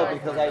Draw a failed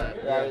card. because I Draw a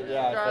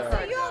failed. So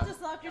card. you all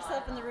just locked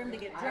yourself in the room to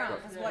get drunk,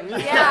 is what you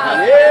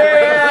Yeah.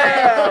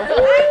 Yeah!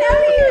 I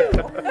know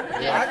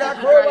you! Yeah, I got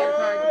did you draw your crowbar.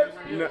 card?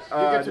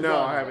 No, get to no,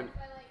 draw. I haven't.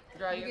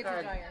 Draw You your get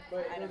to card. draw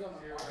your item.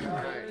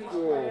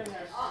 Cool.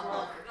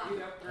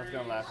 I was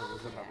gonna laugh at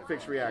this another.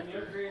 Fix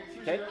reactor.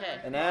 Okay. Okay.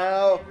 And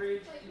now,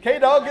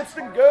 K-Dog gets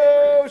to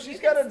go. She's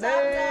got a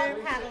Stop name.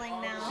 dog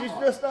paddling now. She's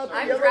just not the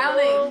I'm yellow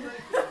drowning. room.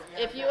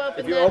 If you open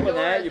If you that open door,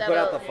 that, you put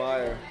out the that'll-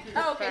 fire.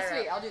 Oh, okay,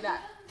 sweet. I'll do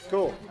that.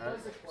 Cool.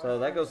 So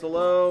that goes to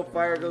low,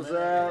 fire goes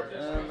out,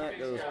 and that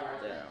goes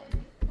down.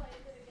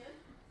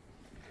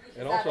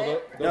 And also,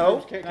 that those No.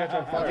 rooms can't catch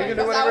on fire. You can do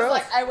Because whatever I was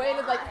else. like, I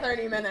waited like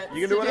 30 minutes.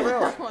 You can do to whatever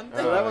else. that one.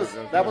 So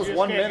that was You just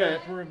 1 can't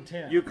minute. go to room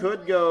 10. You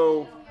could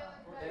go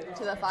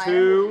To the fire.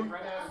 2,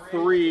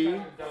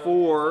 3,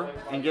 4,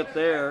 and get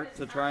there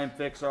to try and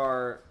fix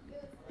our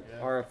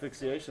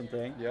asphyxiation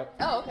thing. Yep.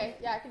 Oh, okay.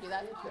 Yeah, I can do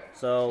that.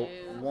 So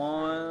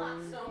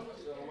 1.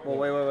 Well,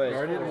 wait.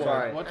 already did one.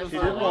 Sorry, What she does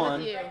did that One 1,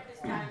 with you.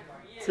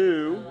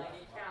 2,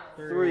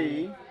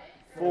 3,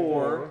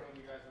 4.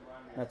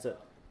 That's it.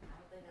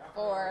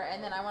 4,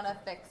 and then I want to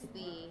fix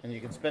the. And you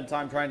can spend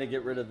time trying to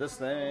get rid of this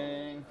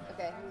thing.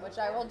 Okay, which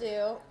I will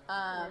do.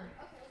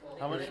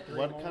 How much?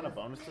 What kind of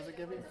bonus does it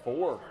give you?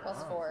 4.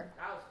 Plus 4.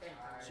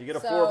 So you get a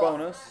So- 4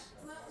 bonus.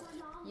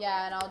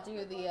 Yeah, and I'll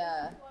do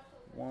the.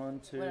 1,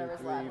 2, Whatever's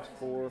 3, left.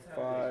 4,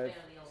 5,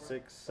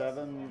 6,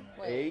 7,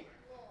 Wait. 8.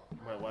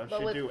 Wait, why But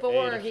she with do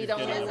 4, 8 if he'd she's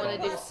only getting a want to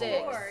do bonus?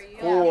 6.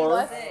 4,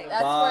 Plus, that's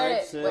where 5,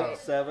 it. 6, Wait.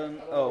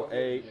 7,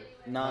 8,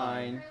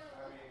 9.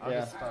 I'll Yeah.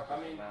 just stop at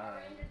 9.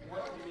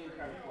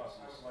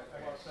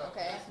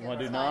 Okay. You want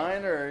to do that's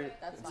fine. 9 or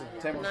That's fine.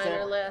 10%? 9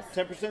 or less.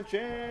 10%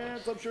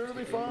 chance. I'm sure it'll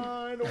be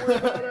fine. Don't worry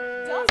about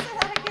it. Don't say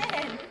that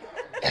again.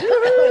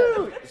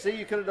 Woo! See,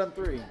 you could have done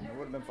 3. It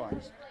would have been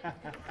fine.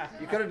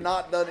 You could have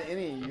not done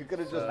any. You could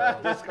have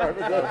just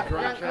discarded the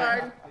Drunk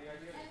card.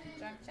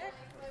 Drunk check.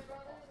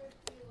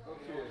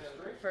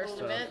 First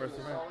event. First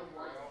event.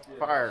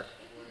 Fire.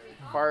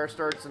 Fire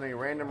starts in a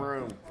random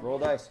room. Roll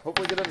dice.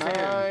 Hopefully get a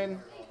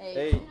 9. 8.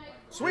 8.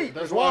 Sweet.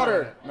 There's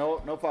water.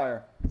 No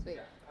fire. Sweet.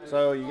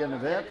 So you get an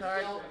event.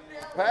 Card.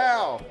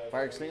 Pow!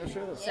 Fire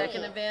extinguisher. That's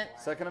Second event.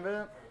 Second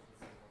event.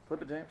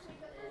 Flip it, James.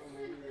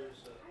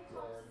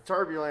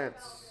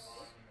 Turbulence.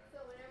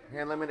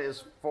 Hand limit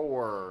is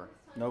 4.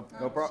 No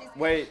problem.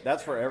 Wait,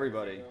 that's for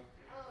everybody,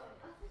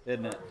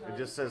 isn't it? It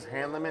just says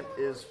hand limit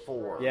is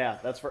 4. Yeah,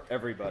 that's for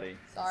everybody.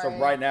 So Sorry.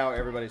 right now,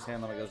 everybody's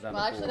hand limit goes down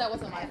Well, to actually, 4. that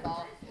wasn't my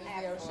fault.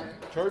 It was the ocean.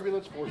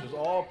 Turbulence forces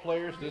all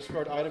players to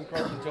discard item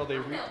cards until they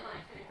each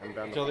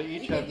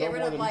You have can get no rid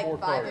more of than like 4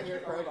 5 cards. of your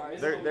crowbars.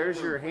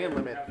 There's your hand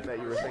limit that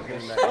you were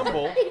thinking. That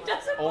Stumble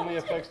only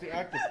affects the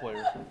active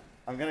player.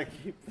 I'm gonna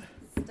keep.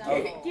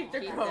 Keep the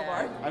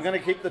crowbar. I'm gonna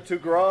keep the 2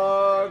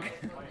 grog,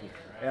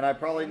 and I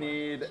probably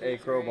need a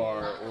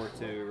crowbar or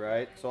 2,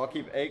 right? So I'll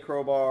keep a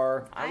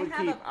crowbar,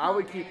 I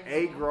would keep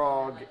a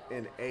grog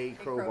and a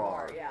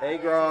crowbar. Yeah. a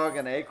grog,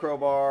 and a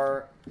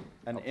crowbar,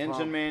 an A engine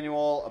pump.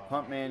 manual, a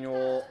pump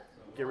manual.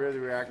 Get rid of the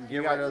reactor. Get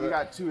rid of You the-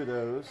 got 2 of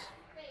those.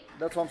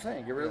 That's what I'm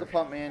saying. Get rid of the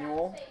pump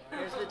manual.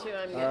 Here's the 2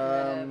 I'm getting rid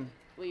of. Um,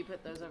 Will you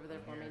put those over there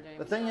for me, James?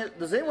 The thing is,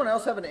 does anyone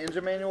else have an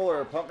engine manual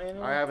or a pump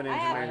manual? I have an I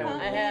engine have manual.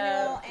 pump I have-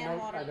 manual and No,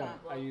 water I don't.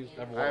 pump. I use.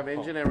 I have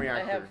engine and I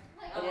reactor. have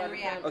a water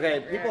pump. Okay,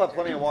 people have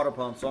plenty of water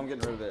pumps, so I'm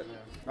getting rid of it.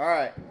 All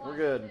right, we're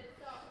good.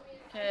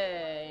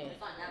 Okay.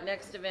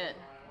 Next event.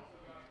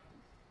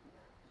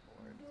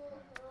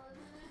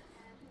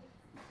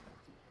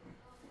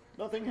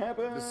 Nothing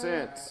happened.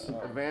 Descent.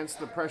 Advance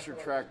the pressure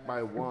track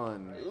by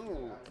 1.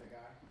 Ooh.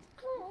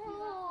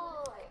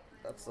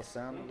 That's the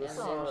sound of this.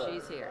 And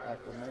she's here.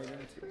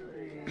 Acclimating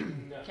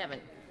to. Kevin.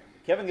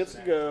 Kevin gets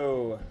to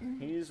go.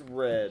 He's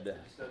red.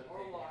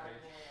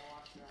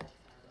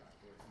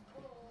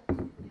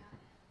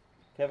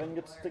 Kevin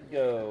gets to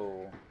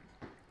go.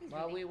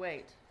 While we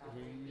wait.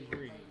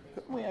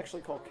 Couldn't we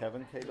actually call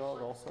Kevin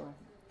K-Dog also?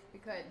 We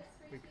could.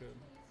 We could.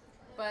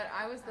 But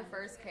I was the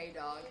first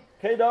K-Dog.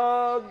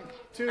 K-Dog!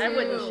 I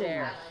wouldn't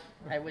share.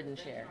 I wouldn't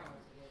share.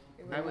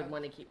 I would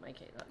want to keep my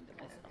K-Dog to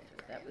myself.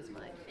 If that was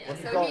mine. What's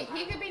he So called?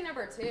 he could be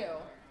number 2.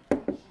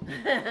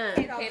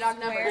 K-Dog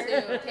number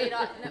 2.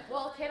 K-Dog.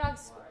 Well,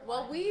 K-Dog's.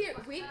 Well, we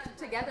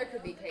together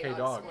could be K-Dog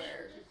K-Dogs.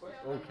 squared.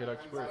 Oh, K-Dog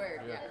squared.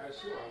 Squared, Yeah.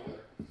 yeah.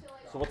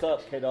 So what's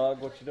up, K-Dog?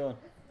 What you doing?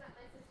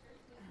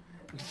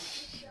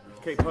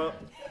 K-Pup.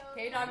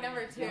 K-Dog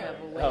number 2. Do you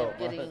have a way Oh, of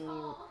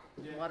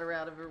getting water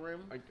out of a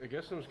room? I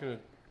guess I'm just gonna.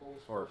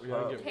 Or We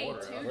gotta get water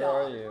K2 out. Where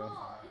are dog. you?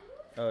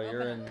 Oh,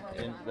 you're in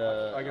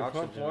the I can pump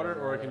oxygen water,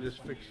 over or I there. can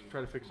just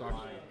try to fix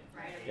oxygen,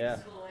 Yeah,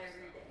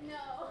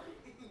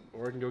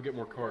 or I can go get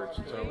more cards.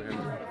 Since I only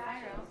have.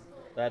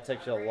 that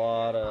takes you a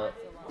lot of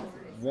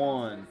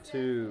 1,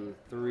 2,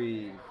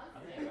 3.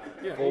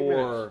 Yeah, 8 4.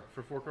 minutes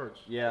for 4 cards.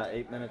 Yeah,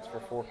 8 minutes for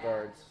 4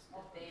 cards.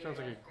 Sounds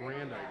like a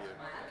grand idea.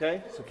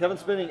 Okay, so Kevin's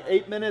spending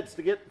 8 minutes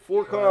to get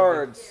 4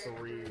 cards.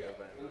 3 events.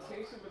 In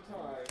case of a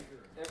tie,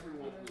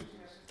 everyone loses.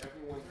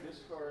 Everyone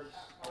discards.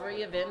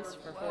 3 events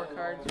for 4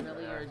 cards.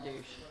 Really, you're a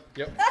douche.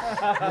 Yep.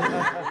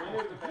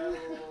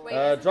 Wait,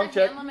 isn't drunk the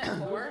check. hand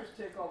limit 4?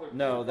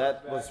 No,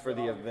 that was for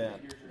the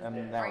event,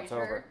 and now Are you it's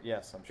over. sure?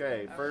 Yes, I'm sure.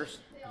 Okay, first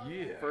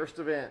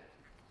event.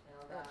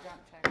 Drunk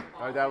check.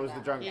 Oh, that was the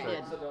drunk He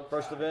check. did.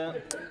 First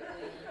event.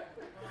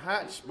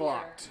 Hatch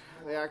blocked.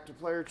 The active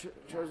player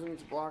chosen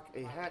to block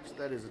a hatch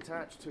that is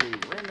attached to a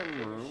random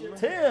room.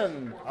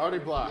 10. Already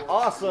blocked.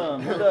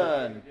 Awesome. We're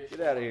done.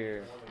 Get out of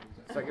here.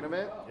 Second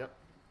event. Yep.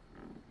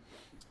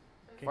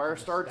 Fire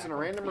starts in a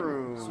random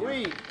room.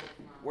 Sweet.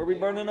 Where we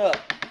burning up?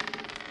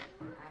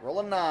 Roll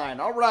a 9.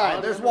 All right.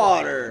 There's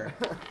water.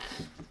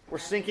 We're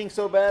sinking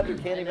so bad we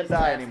can't even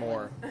die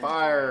anymore.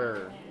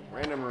 Fire.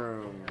 Random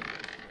room.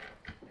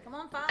 Come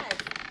on, 5.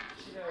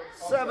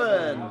 7.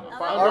 Another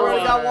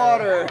Already got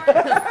water.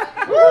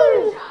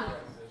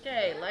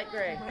 Okay, light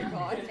gray.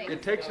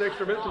 It takes an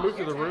extra minute to move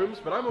to the rooms,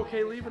 but I'm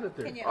okay leaving it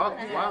there. Can you Oh,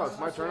 open it? wow, it's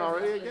my turn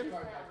already again?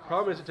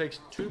 Problem is, it takes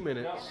 2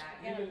 minutes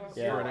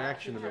Yeah. for an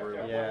action in the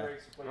room. Yeah.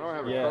 I don't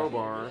have a Yeah.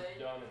 crowbar.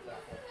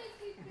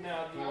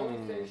 Now, the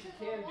only things you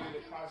can do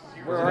that causes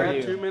you Where Does it are add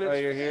you? 2 minutes? Oh,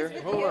 you're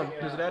here? Hold on.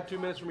 Does it add 2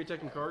 minutes for me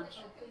taking cards?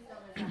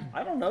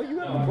 I don't know. You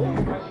have a book.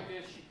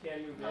 this, you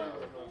can move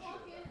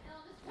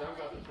in.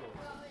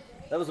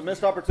 That was a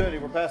missed opportunity.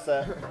 We're past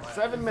that.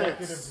 7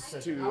 minutes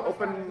to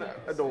open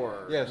a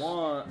door. Yes.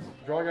 One.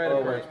 Drawing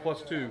item cards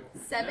plus 2.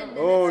 7 minutes.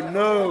 Oh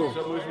no.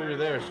 So it moves when you're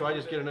there, so I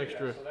just get an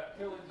extra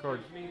card.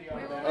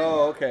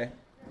 Oh, okay.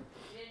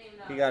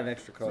 He got an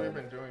extra So you've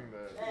card. been doing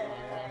the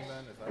long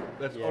then? Is that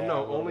That's Yeah, oh a no,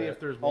 little only bit. if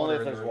there's water. Only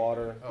if in there's the-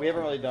 water. We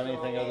haven't really done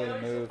anything other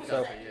than move.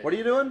 So, what are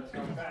you doing?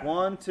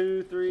 1,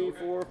 2, 3,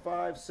 4,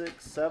 5,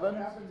 6,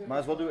 7. Might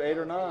as well do 8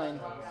 or 9.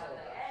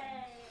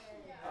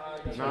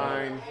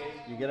 9.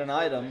 You get an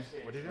item.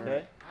 What are you doing?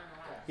 Okay.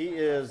 He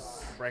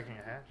is. Breaking a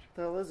hatch? What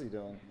the hell is he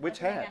doing?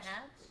 Which Opening a hatch?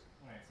 hatch?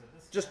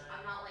 Just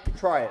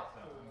try it.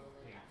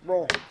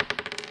 Roll.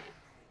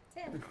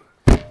 10.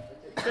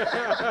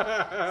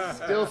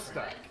 Still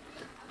stuck.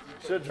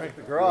 Should have drank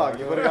the grog.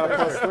 You would have got a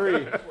plus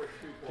 3.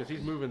 Because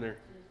he's moving there.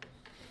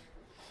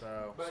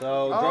 So,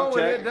 So, drunk Oh, and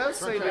check. it does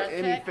say that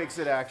any check.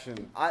 fix-it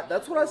action.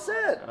 That's what I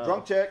said.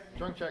 Drunk check.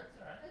 drunk check.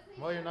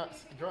 Well, you're not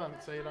drunk,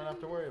 so you don't have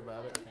to worry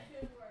about it.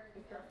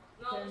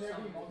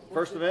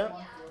 First event.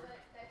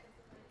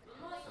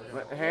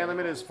 The hand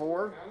limit is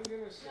 4.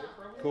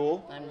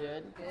 Cool. I'm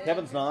good.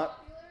 Kevin's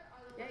not.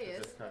 Yeah, he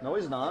is. No,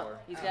 he's not.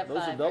 He's got Those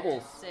 5. are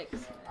doubles. 6.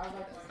 I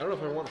don't know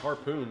if I want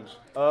harpoons.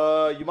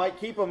 You might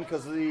keep them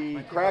because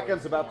the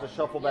Kraken's about to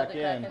shuffle Yeah, back the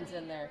in. Kraken's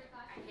in there.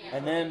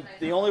 And then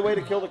the only way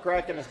to kill the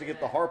Kraken is to get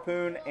the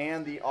harpoon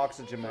and the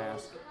oxygen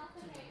mask.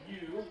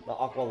 The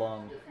aqua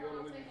lung.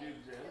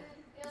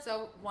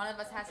 So one of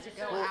us has to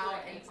go out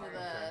into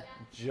the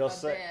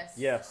Just say, abyss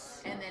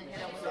yes. and then hit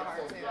him with a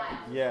harpoon.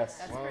 Yes.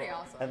 That's pretty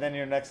awesome. And then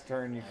your next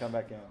turn you come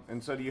back in.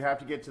 And so do you have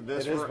to get to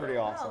this It is room? pretty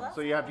awesome.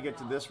 So you have to get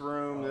to this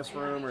room,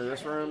 or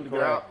this room to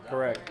get out?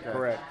 Correct.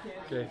 Correct.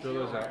 Okay, throw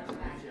those out.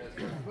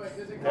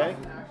 Okay.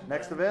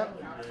 Next event.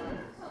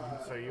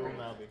 So you will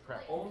now be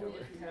Kraken killer.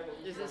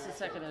 Is this the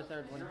second or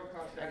third one?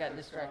 I got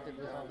distracted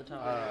with all the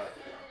talk.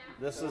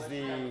 This is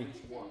the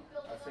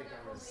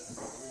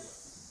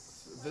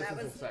This is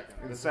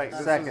the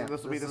second. second.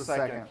 This will be This the is the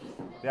second.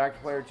 The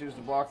active player chooses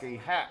to block a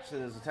hatch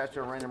that is attached to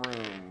a random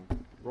room.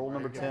 roll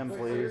number 10,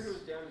 please.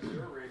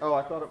 Oh,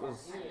 I thought it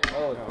was.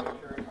 Oh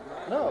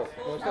no.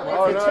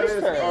 Oh, no, it his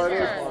is. turn. Oh,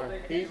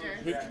 it is.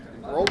 He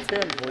roll 10,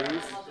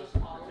 please.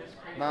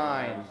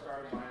 9.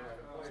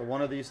 So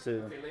one of these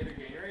two.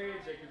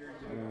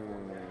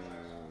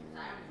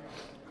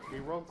 We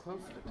rolled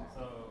close to 10.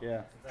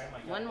 Yeah.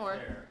 One more.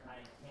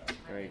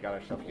 Okay, you gotta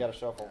shuffle. You got to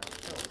shuffle.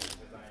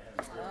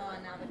 Oh,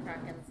 and now the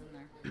Kraken's in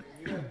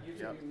there.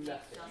 Yep. Yeah.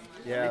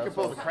 You that's could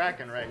pull what- the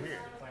Kraken right here.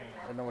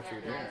 I didn't know what you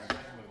were doing.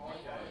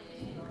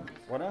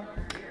 What now?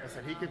 I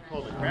said he could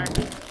pull the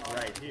Kraken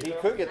right He here.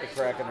 could get the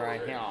Kraken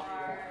right here.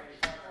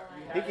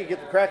 He could get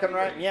the Kraken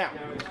right now.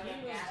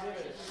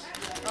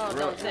 Oh,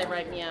 don't say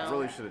right meow.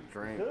 Really should have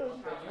drank.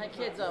 My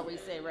kids always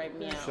say right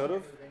meow. Should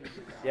have.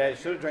 Yeah, you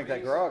should have drank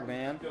that grog,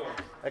 man.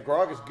 That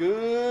grog is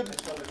good.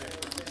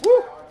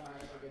 Woo!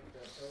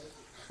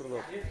 Put a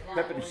little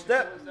pep in your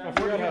step. I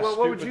forgot how What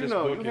would stupid you this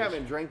know? book You is.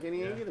 haven't drank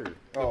any either.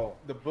 Oh,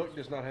 The book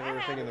does not have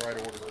everything in the right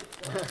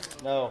order.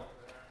 no.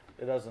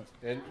 It doesn't.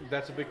 And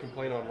that's a big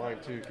complaint online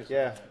too, because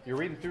Yeah. you're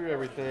reading through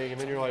everything, and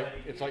then you're like,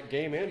 it's like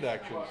game and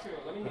action.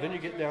 But then you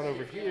get down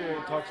over here, and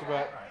it talks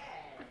about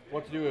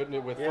what to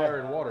do with Yeah. fire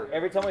and water.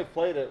 Every time we've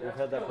played it, we've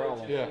had that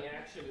problem. Yeah.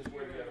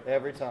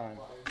 Every time.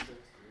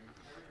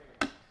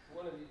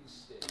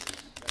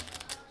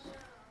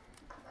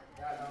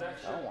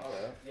 I don't want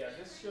that. Yeah,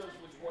 this shows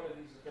which one of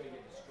these is going to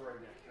get destroyed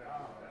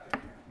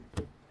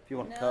next. If you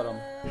want to cut them.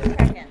 No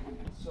Kraken.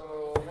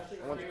 So,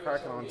 I want the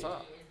Kraken on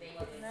top.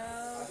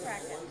 No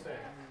Kraken.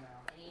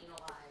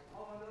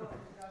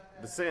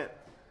 Descent.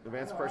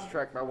 Advanced pressure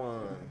track by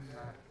 1.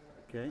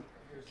 Okay.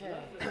 Okay.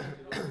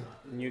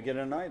 And you get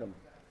an item.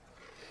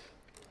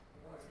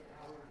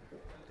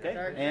 Okay.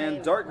 Dark And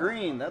green. dark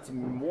green. That's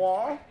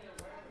moi.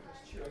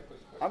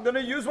 I'm going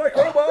to use my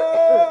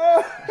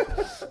crowbar.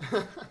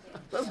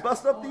 Let's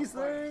bust up these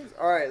things.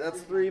 All right.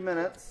 That's 3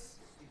 minutes.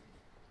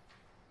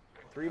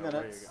 3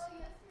 minutes.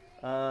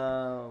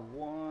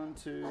 1,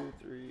 2,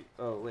 3.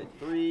 Oh, wait.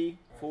 3,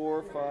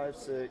 4, 5,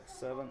 6,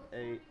 7,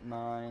 8,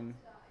 9.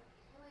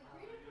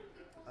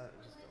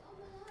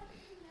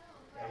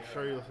 I'm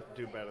sure you'll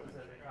do better than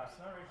me.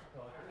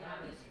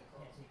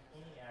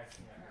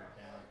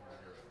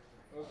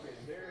 okay,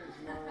 there is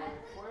my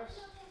quest.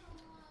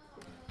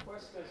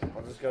 Quest doesn't.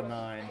 I'll just go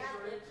 9.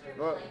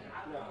 Well,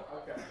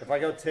 If I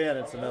go 10,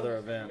 it's another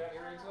event.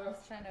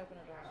 Let's try and open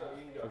a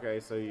door. okay,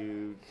 so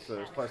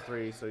it's plus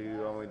 3, so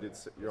you only did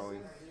you only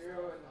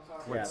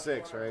went Yeah.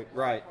 6, right?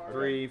 Right.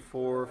 3,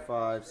 4,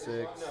 5,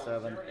 6,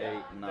 7, 8,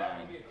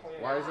 9.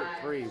 Why is it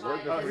 3?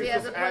 Where'd the Oh, 3? He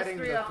has a plus adding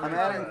 3 the off I'm the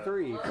adding top.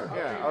 3.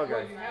 Yeah,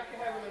 okay.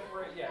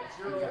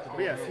 But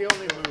yes, he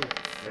only moved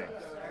 6.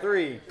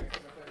 3.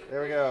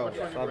 There we go.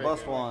 So I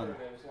bust one.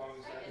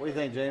 What do you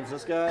think, James?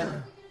 This guy?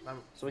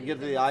 So we get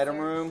to the item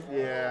room.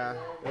 Yeah.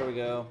 There we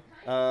go.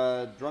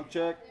 Drunk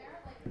check.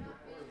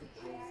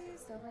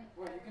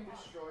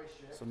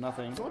 So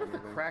nothing. So what if the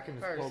Kraken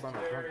is pulled on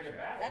a drunk check?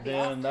 That'd be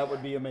Then awesome. that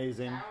would be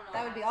amazing.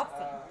 That would be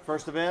awesome.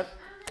 First event.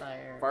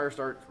 Fire. Fire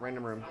starts,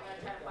 random room.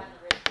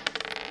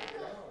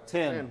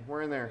 10.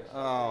 We're in there.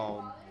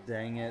 Oh,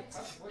 dang it.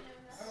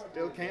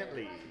 Still can't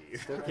leave.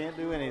 Still can't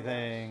do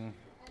anything.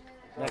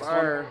 Next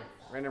Fire.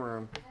 Random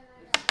room.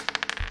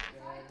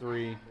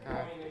 3.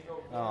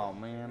 Oh,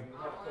 man.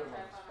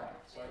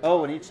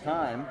 Oh, and each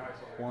time.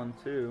 1,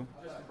 2.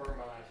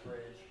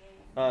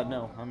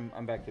 No,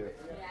 I'm back here.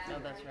 No,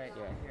 that's right.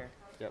 Yeah. Here.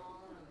 Yep.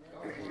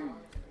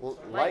 Well,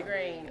 Light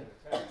green.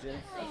 Can't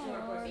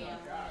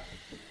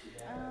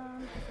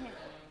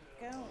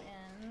go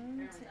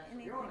into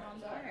anything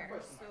on there,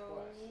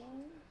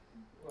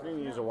 so You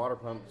can use a water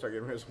pump to start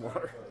getting rid of some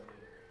water.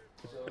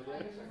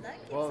 that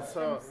gets Well, us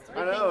so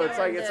I know, it's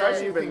like, it's Yeah,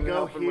 actually you can been go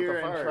helping with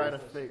here the and try fire. to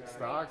fix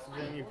the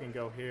oxygen. You can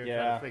go here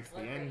Yeah. try to fix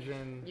the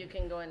engine. You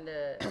can go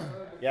into.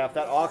 Yeah, if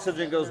that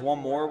oxygen goes one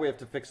more, we have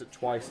to fix it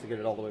twice to get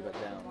it all the way back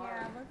down.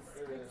 Yeah,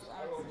 let's fix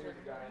oxygen.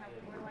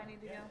 Where do I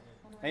need to go?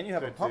 And you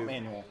have a Good pump too.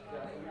 manual.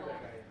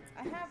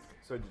 I have.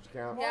 So did you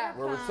count? Yeah.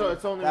 Where was So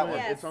it's only That when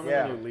one. it's only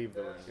Yeah. when you leave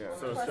the room. Yeah.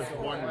 So it's just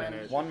 1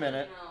 minute. 1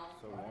 minute.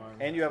 So 1.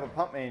 And you have a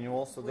pump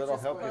manual, so that'll Which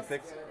is help you plus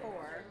fix.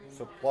 4.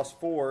 So plus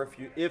 4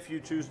 if you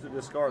choose to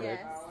discard Yes.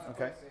 it.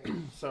 Okay.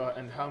 So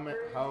and how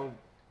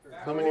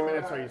many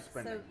minutes are you So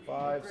spending?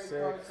 5,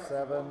 6,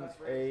 7,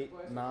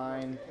 8,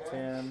 9,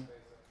 10.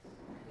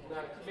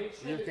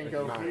 You can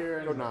go Nine. here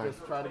and Go 9.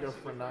 just try to go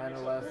for 9 or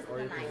less, or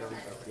you can go.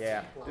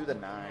 Yeah, do the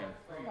 9.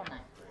 go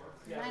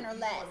 9 or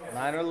less.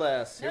 9 or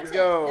less. Here we No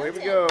go. 10,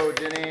 Here we no go,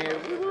 Jenny.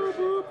 Whoop, whoop,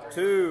 whoop.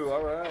 2.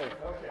 All right.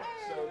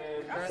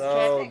 Drunk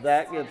So check.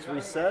 that gets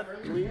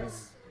reset,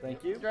 please.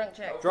 Thank you. Drunk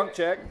check. Drunk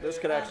check. This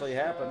could actually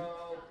happen.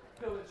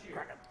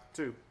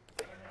 2.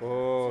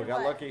 Oh,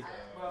 got lucky.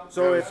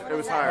 So it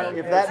was higher.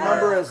 If that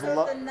number is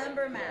So the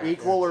number matters.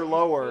 equal or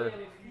lower,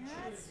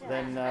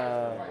 then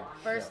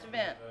First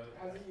event.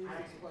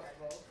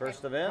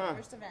 first event.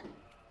 First event.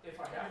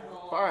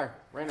 Fire.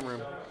 Random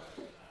room.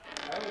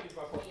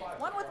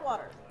 1 with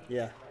water.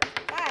 Yeah.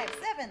 5,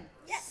 7.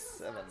 Yes.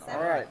 7.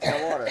 All right.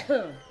 No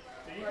water.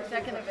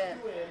 Second event.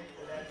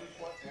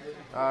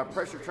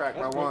 Pressure track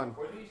by 1.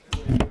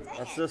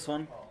 That's this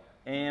one,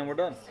 and we're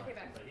done.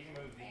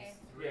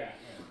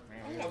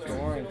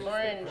 Orange.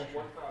 Orange.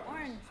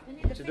 Orange. We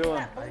need to fix doing?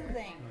 that blue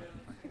thing.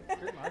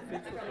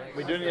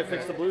 We do need to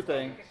fix the blue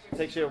thing.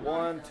 Takes you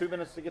 1-2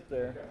 minutes to get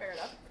there. Fair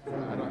enough.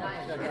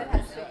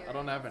 I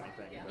don't have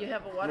anything. You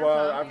have a water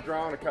Well, pump. I've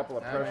drawn a couple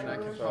of I mean, I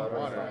pressure can so pump I don't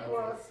water.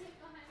 know.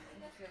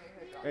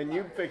 And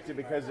you picked it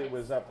because it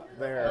was up Well,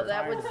 there.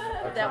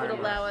 that would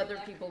allow other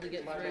people to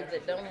get through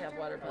that don't have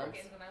water pumps.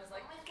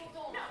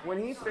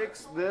 When he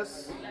fixed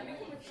this,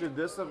 should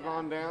this have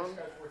gone down?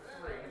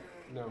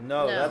 No,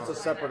 No. that's a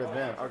separate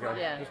event.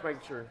 Okay, Yeah. just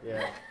make sure.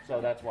 Yeah, so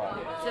that's why.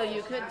 So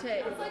you could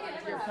take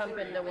your pump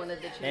into one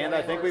of the two. And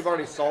I think we've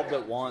already solved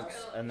it once,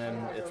 and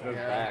then it's moved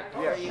back.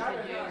 Or you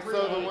could use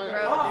So the the one-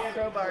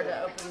 crowbar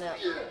to open that.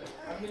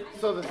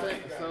 So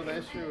the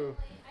issue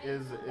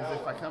is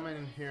if I come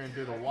in here and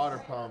do the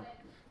water pump,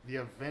 the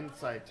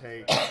events I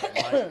take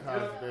might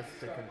cause this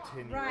to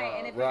continue. Right,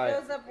 and if Right. it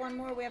goes up 1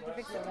 more, we have to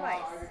fix it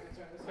twice.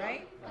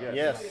 Right?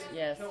 Yes.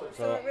 Yes.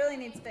 So it really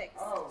needs fixed.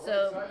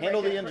 So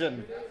Handle the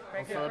engine.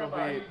 break So your it'll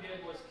crowbar. be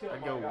I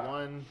go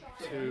 1,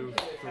 2,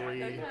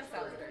 3,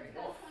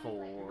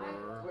 4.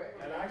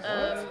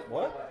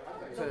 What?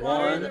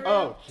 One.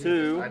 Oh,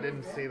 2. I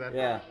didn't see that.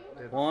 Yeah.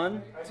 Did-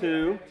 1,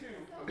 2.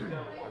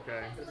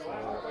 Okay.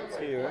 It's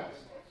here.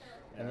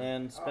 And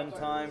then spend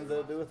time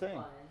to do a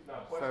thing.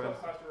 7.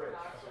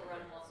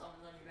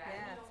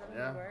 Yeah, 7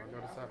 Yeah, would work. I'll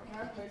go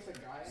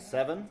to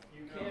 7. 7.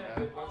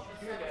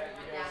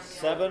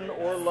 7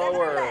 or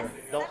lower. less.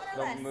 Don't 7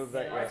 or less. move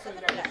that yet.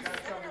 7 or less.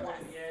 7 or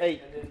less.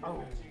 8.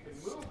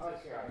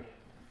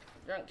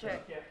 Drunk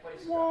check.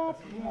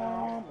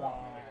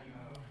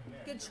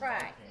 Good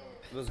try.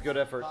 It was a good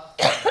effort.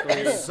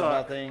 3,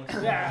 nothing.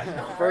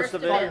 First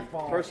event.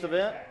 First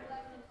event.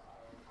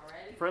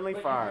 Friendly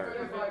fire.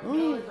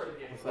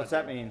 What's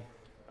that mean?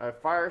 A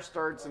fire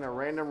starts in a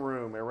random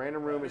room. A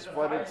random room is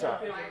flooded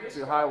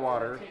to high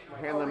water.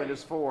 Hand limit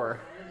is 4.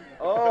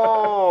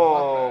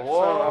 Oh,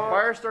 So a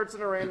fire starts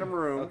in a random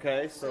room.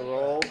 Okay, so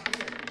roll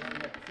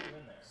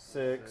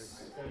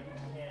 6.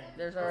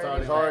 There's already.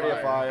 There's already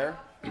a fire.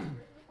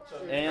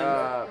 And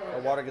Uh,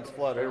 the water gets A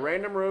flooded.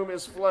 random room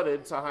is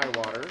flooded to high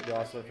water. You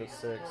also hit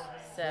 6.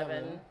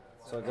 7.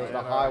 So it goes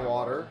to high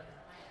water.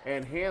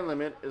 And hand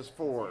limit is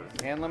 4.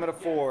 Hand limit of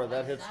 4.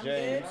 That hits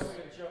James.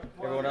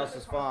 Everyone else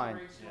is fine.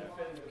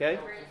 Okay?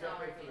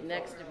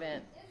 Next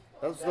event.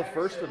 That was the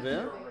first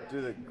event?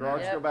 Do the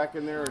guards Yep. go back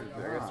in there? Or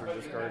I guess they're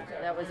discarded.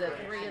 That was a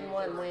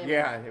 3-in-1 win.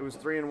 Yeah, it was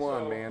 3 and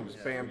 1, man.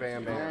 Just bam,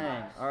 bam, bam.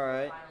 Dang. All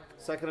right.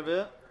 Second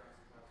event?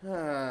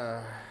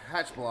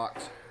 Hatch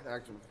blocks.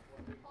 Active.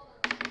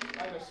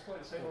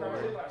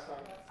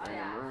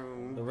 Random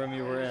room. The room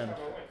you were in.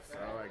 So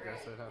I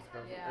guess it has to go.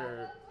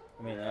 Yeah.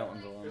 I mean, that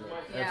one's alone.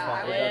 But Yeah,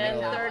 fine. We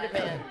And got third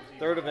event.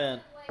 Third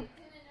event.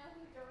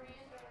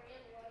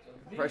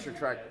 Pressure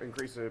track.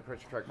 Increase the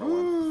pressure track by 1.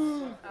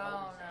 Oh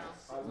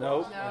no.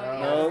 Nope. No,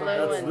 Nope.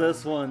 yeah. That's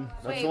this one.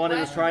 That's the one he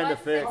was trying to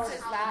fix. What is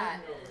that?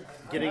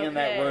 getting in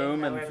that Okay.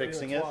 room and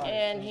fixing it.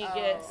 And he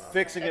gets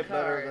Fixing a it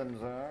better card. than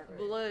Zach.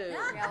 Blue.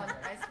 Yeah,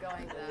 nice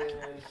going, Zach.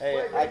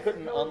 Hey, I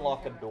couldn't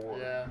unlock a door.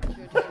 Yeah. I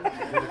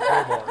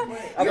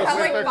You was, have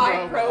like 5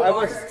 I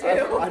was, crowbars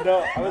too. I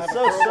know, I was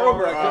so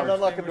sober I couldn't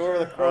unlock a door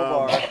with a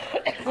crowbar.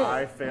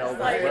 I failed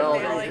Like well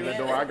nailing in the it.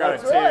 door. I got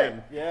That's a 10.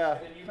 right. Yeah.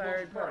 Fire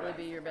would probably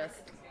be your best.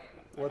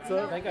 What's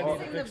up? I think I need to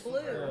Fixing the fix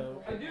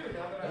blue.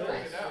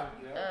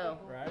 Oh.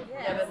 right?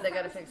 Yeah, but they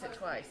gotta fix it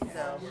twice,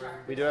 so.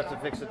 We do have to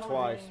fix it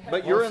twice.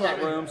 But you're in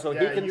that room, so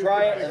he can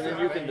try it and then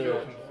you can do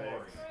it.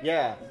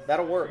 Yeah,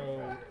 that'll work.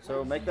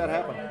 So make that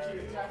happen.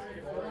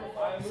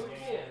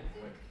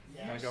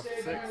 Gonna go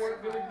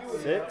for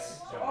 6.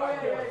 6,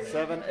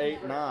 7,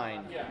 8,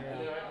 9.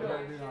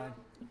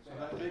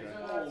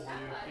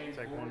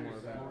 Take one more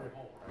of that.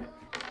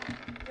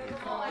 You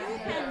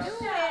can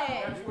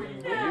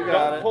do it. You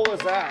got it. Pull a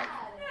Zach.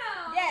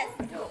 Yes.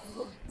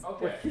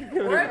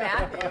 We're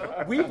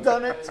Matthew. We've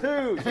done it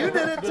too. You did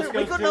it too.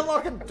 We couldn't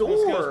unlock a This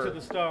goes to door.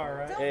 the star,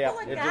 right? Don't Yeah, pull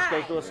a it just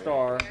goes guy. to a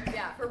star,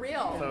 Yeah, for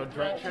real. So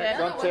drunk check. Okay. Drunk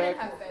None of the women check.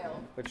 have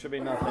failed. which should be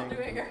nothing.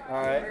 Doing it.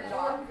 All right.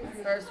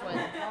 First one.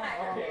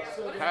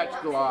 Hatch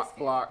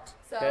blocked.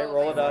 So, Okay,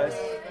 roll a dice.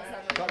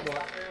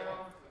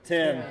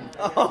 10.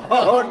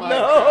 Oh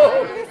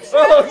no!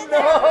 Oh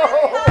no!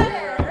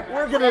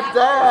 We're gonna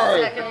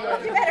die. Second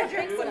one. You better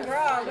drink some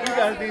grog. You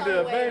guys need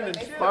to abandon.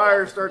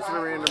 Fire starts in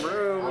a random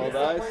room. Roll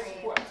dice.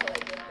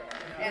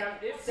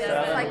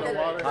 Seven. like the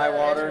High water.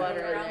 Water in around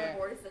the there.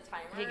 board is the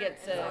timer. He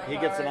gets a He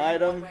gets an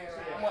item.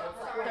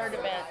 third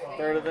event.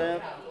 Third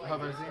event. Oh,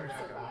 there's ears.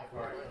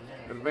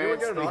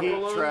 Advance the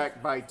heat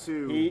track by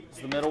 2. Heat's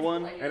the middle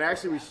one. And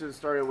actually, we should have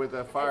started with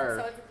a So fire.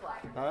 it's a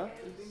black. Huh?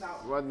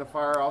 Wasn't the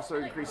fire also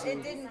It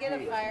increasing? didn't get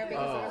a fire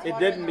because it was It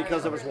water didn't in the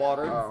because it room. was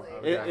water. Oh,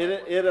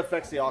 okay. It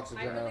affects the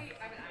oxygen now.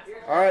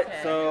 All right,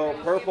 so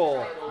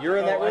purple, you're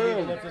in that I need to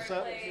room. lift this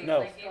up.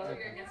 No.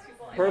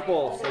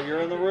 Purple, so you're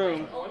in the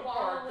room.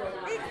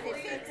 Fix it,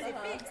 fix it,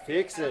 fix it.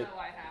 Fix it.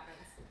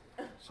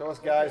 Show us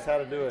guys how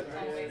to do it.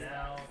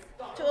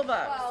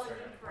 Toolbox. Well,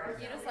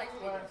 you just like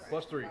to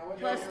Plus 3.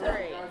 Plus 3.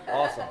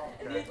 Awesome.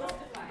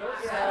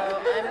 So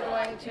I'm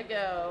going to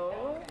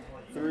go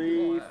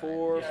 3,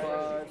 4,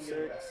 5,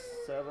 6,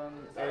 7,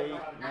 8,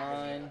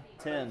 9,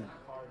 10.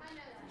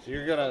 So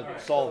you're gonna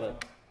solve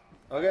it.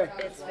 Okay.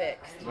 it's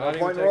fixed. No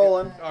point in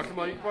rolling. Oh, come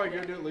on, you can probably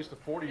go do at least a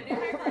 40.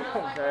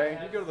 Okay.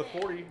 You go to the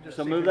 40. Just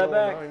So see move if you that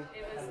roll a back.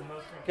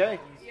 9. Okay.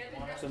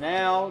 So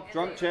now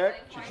drunk check.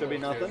 Should be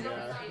nothing.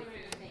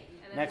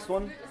 Next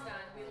one.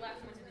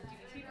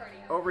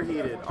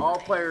 Overheated. All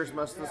players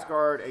must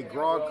discard a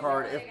grog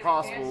card if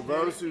possible.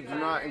 Those who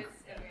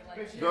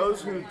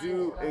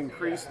do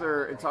increase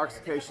their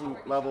intoxication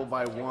level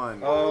by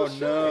 1. Oh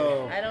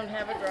no. I don't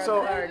have a draw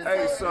So, card.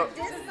 hey, so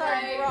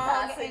Discard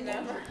grog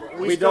and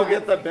We don't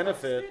get the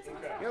benefit.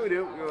 yeah, we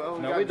do.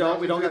 No, we don't.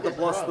 We don't get the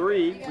plus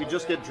 3. We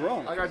just get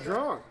drunk. I got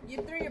drunk.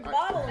 you threw your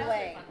bottle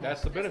away.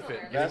 That's the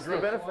benefit. That's the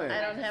benefit. I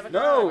don't have a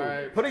draw No,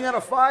 card. putting out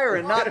a fire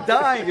and not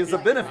dying is a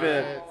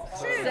benefit.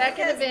 Second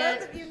Because event.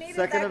 both of you needed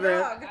Second that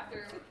event. grog.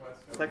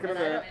 Second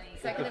event.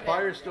 If Second the event.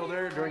 fire's still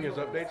there during his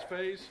updates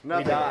phase, We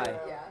Nothing. die.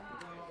 Yeah.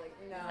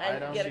 No. I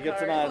get She a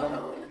gets an card.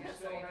 item.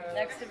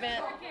 Next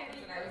event.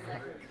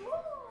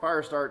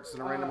 Fire starts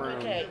in a random room.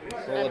 Okay.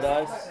 Roll a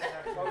dice.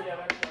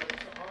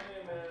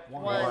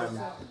 1.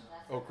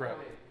 oh crap.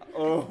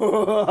 Oh.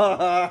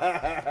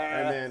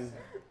 And then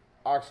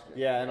oxygen.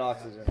 Yeah, and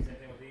oxygen.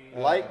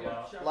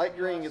 Light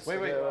green gets Wait,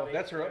 to wait. go.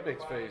 That's her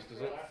updates phase,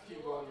 does it?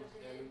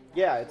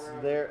 Yeah, it's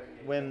there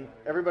when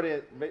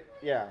everybody.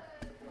 Yeah,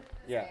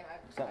 yeah,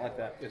 something like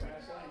that.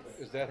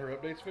 Is that her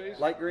updates phase?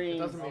 Light green.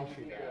 Doesn't mean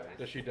she died.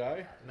 Does she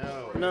die?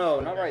 No. No,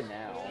 not right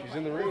now. She's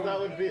in the room. That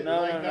would be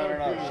No, like, no, that no, would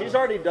no, be- no. She's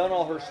already done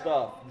all her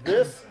stuff.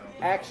 This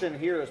action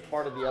here is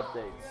part of the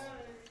updates.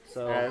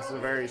 So Yeah, it's a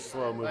very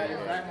slow But moving if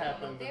game. that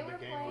happened, then the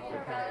game would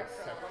become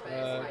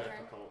exceptionally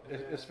difficult.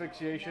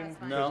 Asphyxiation.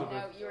 No.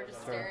 because of No, you were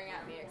just staring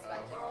at me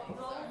expectantly.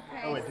 So.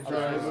 Oh wait, did you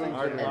already move?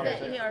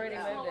 He already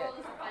moved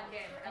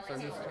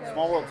it.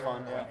 Small World's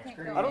fun.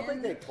 Yeah. I don't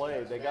think they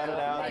played. They got it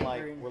out and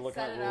like we're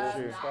looking at rules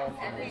and stuff.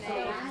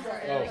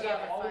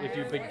 Oh, if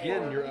you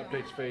begin your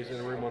updates phase in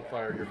a room on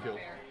fire, you're killed.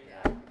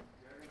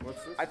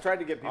 What's this? I tried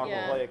to get people to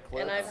play Yeah.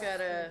 Eclipse. And I've got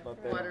a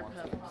but they don't water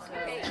want pump. So.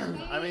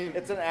 I mean,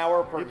 It's an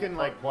hour per, you can per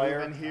like player.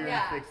 move in here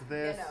Yeah, and fix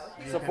this. you know.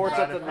 You Supports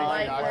can up try to to fix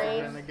 9 the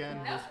frames. oxygen again,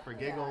 just for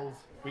giggles.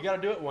 We got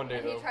to do it one day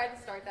And he though. tried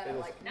to start that It at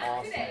is like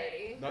awesome.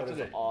 9:30. Not That is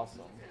today.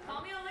 awesome.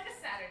 Call me on like a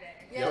Saturday.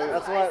 Yeah,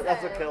 That's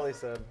what said. Kelly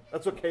said.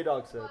 That's what K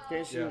Dog said.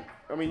 Can't you? Yeah.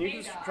 I mean, you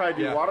can try to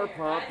do Yeah. water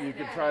pump. You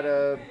could try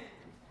to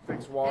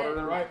fix water.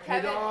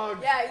 Kevin,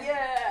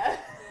 yeah.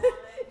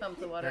 Pump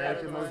the water Or out you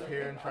of can the move water.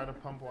 here and try to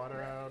pump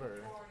water out,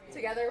 or Is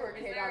Together we're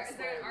there an K-Dog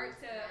art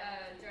to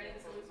joining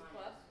this elusive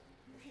club?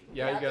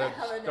 Yeah, you Yeah, got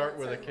have a to start note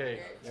with a K.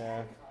 certificate.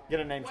 Yeah. Get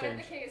a name What if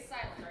change. the K is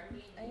silent?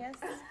 I guess.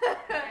 Can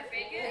I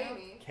fake it?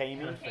 Amy. Kami.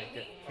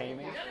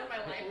 Kami. None of my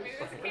life. Maybe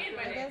there's a K in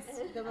my I name. guess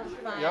go with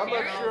 5. Yeah, I'm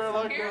not sure I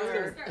like Parents that. are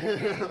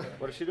starting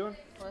What is she doing?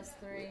 Plus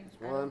 3.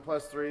 1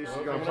 plus 3. She's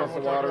gonna pump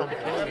the water.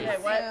 Okay,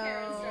 what? to-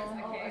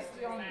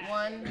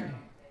 1.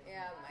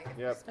 Yeah, my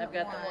Yep. I've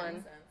got the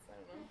one.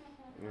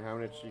 And how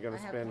much you gonna I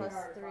have spend?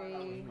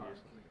 +3.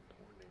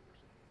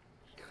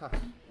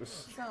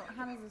 So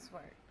how does this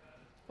work?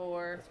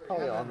 4,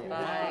 Probably on the 5,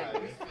 I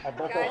bet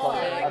Guys, it's on,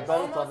 I like, bet it's on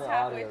almost the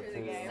halfway audio through the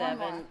too. game.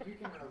 7,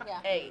 Yeah.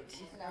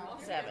 8, No.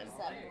 7.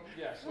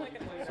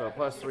 7. So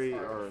 +3,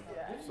 or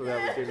so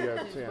that would give you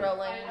a 10.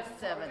 Rolling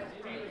 7.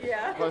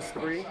 Yeah.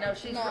 +3. No,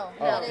 she's No,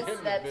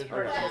 that's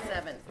for the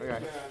 7.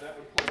 Okay.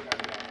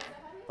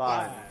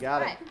 Fine.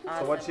 Got it. Right.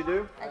 So what'd she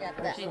do? I got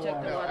that. She took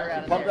the water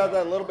out of Pumped there. out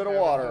that little bit of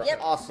water. Yep.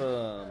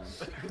 Awesome.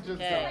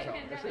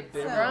 Okay.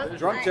 So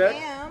Drunk I check.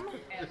 am.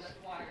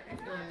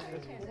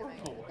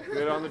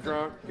 Good on the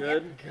drunk.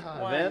 Good.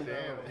 Event.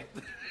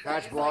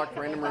 Hatch blocked.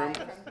 Random room.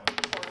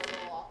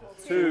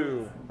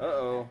 2.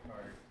 Uh-oh.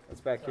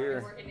 That's back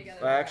here.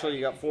 Actually,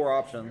 you got 4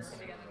 options.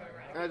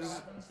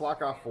 Just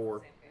block off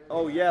 4.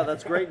 Oh, yeah,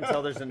 that's great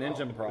until there's an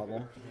engine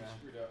problem.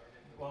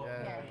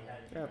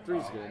 Yeah,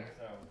 3's good.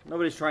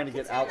 Nobody's trying to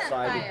get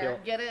outside and kill.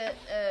 Get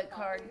a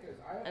card,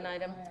 an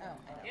item,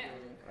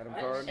 Item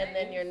card. and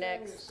then your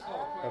next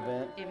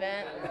Event.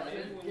 event.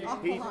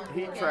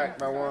 Heat track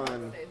by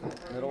 1.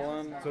 Middle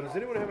one. So does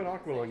anyone have an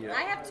aqua lung yet?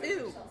 I have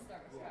 2.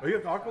 Oh, you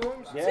have aqua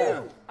lungs?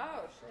 Yeah.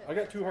 Oh shit. I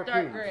got 2 Dark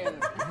harpoons. green.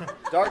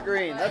 Dark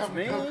green. That's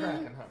me.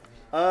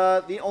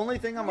 The only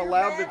thing I'm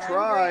allowed to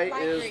try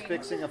is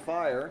fixing a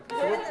fire.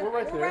 We're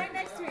right We're there. right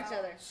next to each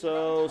other.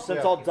 So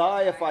since I'll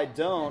die if I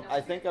don't, I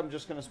think I'm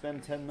just going to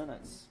spend 10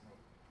 minutes.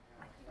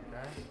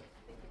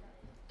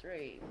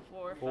 3,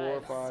 4,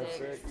 4, 5, 5, 6,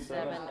 6,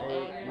 7, 7,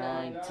 8, 8,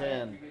 9,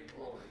 10.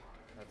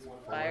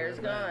 Fire's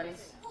gone.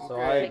 So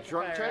Take the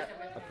drunk fire check?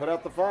 up. I put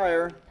out the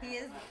fire. He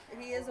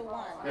is a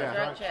 1.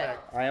 Drunk check.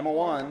 I am a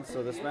 1,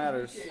 so this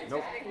matters.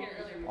 Nope.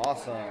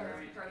 Awesome.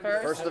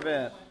 First. First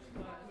event.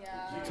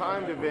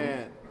 Timed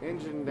event.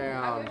 Engine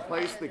down.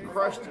 Place the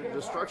crushed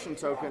destruction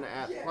token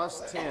at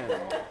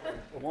 +10.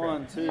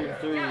 1, 2,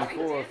 3,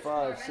 4,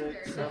 5,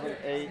 6, 7,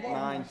 8,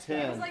 9,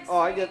 10. Oh,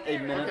 I get a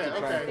minute to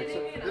try and fix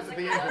it. This is the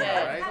engine,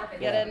 Okay. right?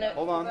 Get a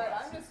Hold on.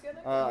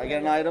 I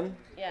get an item.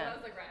 Yeah.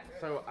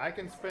 So I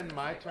can spend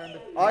my turn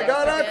to. I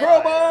got a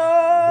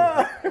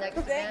crowbar! Next Thank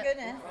event.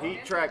 goodness.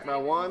 Heat track by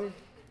 1.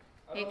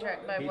 Heat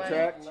track by Heat 1.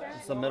 track.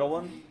 It's the middle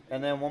one.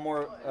 And then one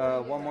more 2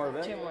 event. more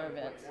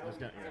events.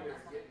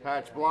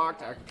 Hatch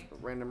blocked.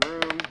 Random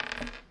room.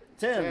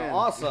 10. 10.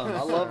 Awesome.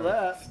 I love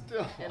that.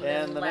 And, And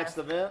then the next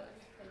last. event.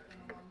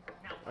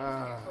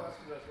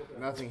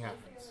 Nothing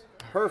happens.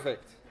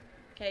 Perfect.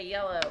 Okay,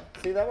 yellow.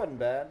 See, that wasn't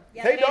bad.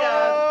 Yeah. Hey,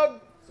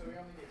 dog!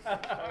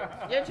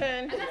 Your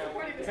turn.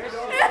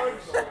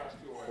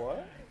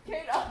 What?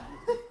 Okay.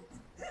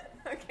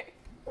 Okay.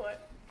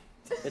 What?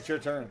 It's your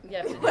turn. You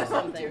have to do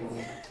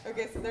something.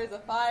 Okay, so there's a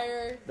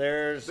fire.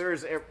 We're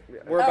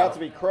Oh. about to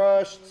be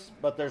crushed,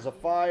 but there's a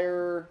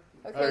fire.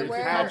 Okay,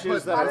 where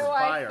hatches that how has do I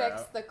fire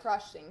fix out. the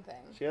crushing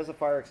thing? She has a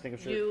fire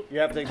extinguisher. You- You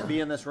have to be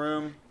in this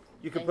room.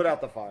 You can put out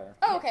the fire.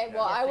 Oh, okay.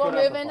 Well, I will Put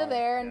out move the into fire.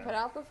 there and put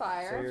out the So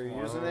fire. you're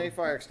using a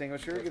fire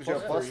extinguisher. It gives you a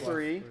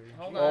 +3.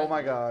 Hold Oh on.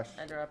 my gosh.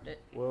 I dropped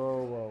it.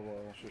 Whoa, whoa,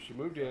 whoa. So she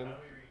moved in.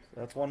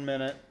 That's 1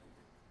 minute.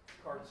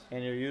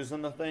 And you're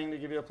using the thing to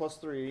give you a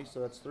 +3. So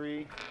that's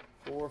 3,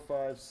 4,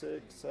 5,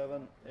 6,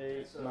 7,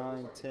 8,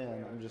 9,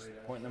 10. I'm just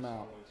pointing them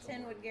out.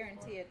 10 would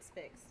guarantee it's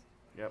fixed.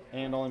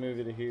 And only move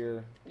you to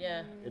here.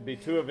 Yeah. It'd be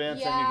 2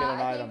 events Yeah, and you get an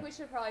I item. think we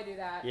should probably do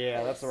that.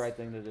 Yeah, that's the right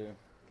thing to do.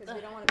 Because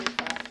we don't want to be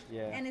crushed.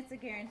 Yeah. And it's a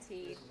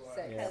guaranteed.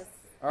 Six. Yeah.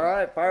 All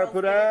right, fire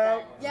put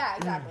out. Yeah,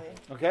 exactly.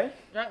 Okay.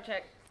 Drunk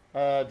check.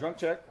 Drunk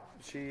check.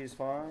 She's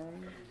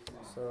fine.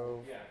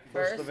 So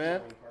First. first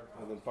event.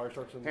 And then fire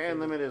starts in the Hand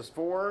limit is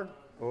 4.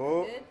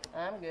 Oh. Good.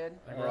 I'm good.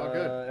 We're all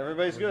good.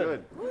 Everybody's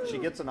good. She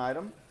gets an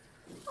item.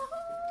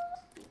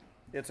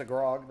 It's a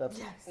grog. That's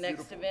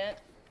Next event.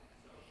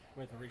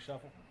 With a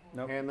reshuffle.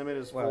 nope. Hand limit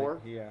is Well,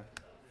 4. yeah.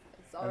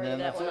 It's already then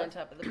That that's one it. on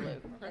top of the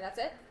blue. And that's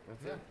it?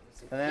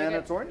 And then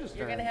it's Orange's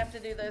You're turn. gonna have to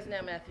do those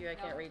now, Matthew. I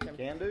can't reach them.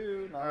 Can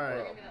do. Not All right.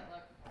 a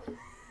problem.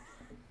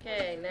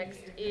 Okay, next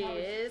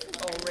is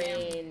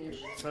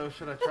orange. So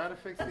should I try to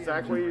fix the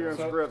Zach, what are you going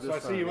to screw up So I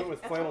this see you time? went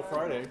with Flannel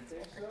Friday.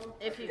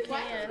 If you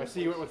I can.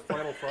 see you went with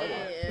Flannel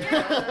Friday.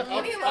 Yeah.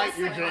 fight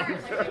you,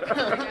 James.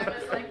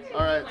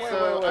 All right.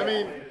 So I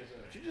mean,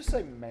 Did you just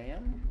say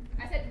ma'am?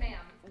 I said ma'am.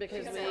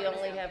 Because we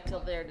only have till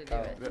there to do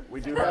it.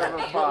 We do have a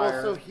well,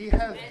 fire. so he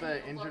has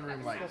the engine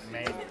room like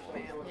manual.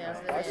 Yes,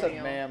 I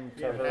said ma'am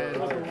to her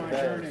earlier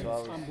today, so I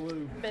was I'm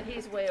blue. But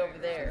he's way over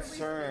there.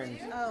 concerned.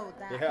 Oh,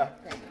 that Yeah.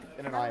 thing.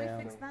 In an How do IM.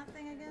 we fix that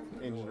thing again?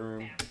 Engine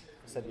room. I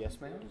said yes,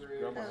 ma'am.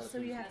 Oh, so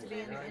you have to be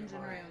in the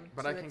engine room.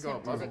 But to I can go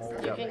attempt to above it.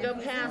 fix You can go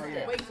past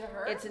it. Wait to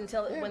her? It's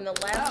until when the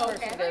last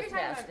person goes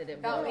past it,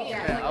 it will.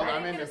 Yeah, I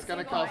mean it's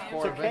gonna cause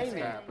 4 events to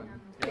Amy. happen.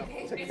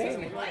 It's a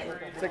Kami.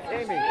 It's a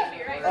Kami.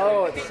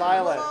 Oh, it's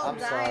silent. We'll all I'm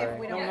die if sorry.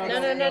 we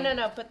don't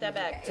No. Put that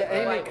back. To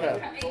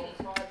Amika.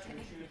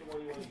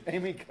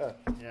 Amika.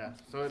 Yeah.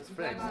 So it's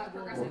fixed.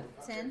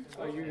 10.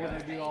 Are you going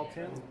to do all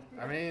 10?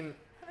 I mean,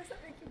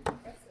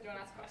 Don't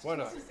ask questions. Why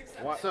not? Just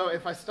accept What? it. So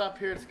if I stop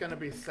here, it's gonna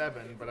be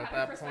 7, but at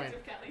that point,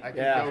 Perspective, Kelly. I can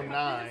Yeah. go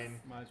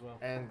 9, Might as well.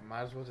 and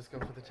might as well just go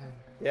for the 10.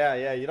 Yeah,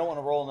 yeah. You don't want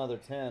to roll another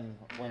 10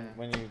 when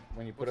Yeah.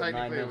 when you put Well, up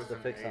 9 technically it minutes to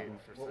was fix an something.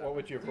 8 for What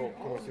would you roll?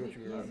 I want to see what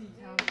you roll.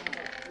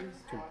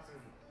 2.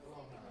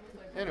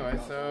 Anyway,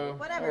 so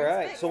Whatever. All it's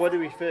right. fixed. So what do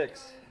we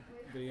fix?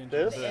 The engine.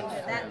 This?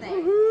 That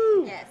thing.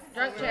 Woohoo! Yes.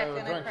 Drunk check. so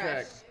Gonna drunk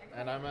crash. check,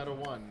 and I'm at a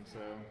 1. So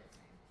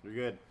You're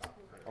good.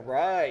 All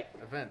right.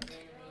 event.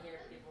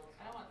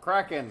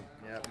 Kraken.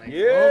 Yeah, makes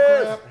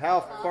Yes.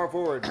 How far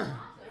forward?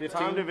 15.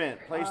 Timed event.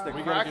 Place the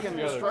We gotta get Kraken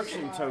together.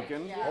 destruction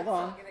token Hold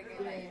on.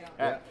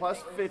 at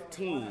plus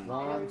 15.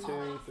 1,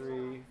 2,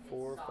 3,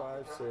 4,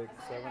 5, 6,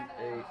 7,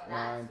 8,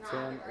 9,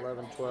 10,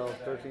 11, 12,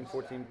 13,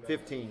 14,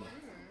 15.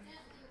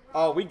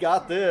 Oh, we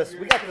got this.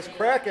 We got this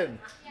Kraken.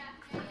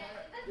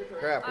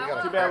 Crap, we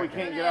got Too a bad we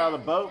Kraken. can't get out of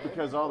the boat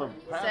because all the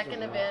paths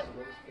Second are event.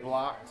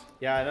 blocked.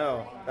 Yeah, I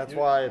know. That's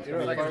why it's You know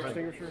gonna the be fire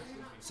extinguisher?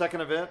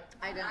 second event,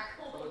 I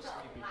don't.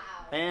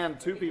 and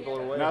 2 people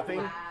are away.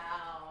 Nothing.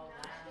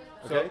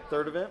 Okay,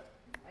 third event.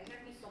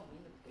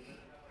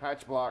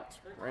 Hatch blocked.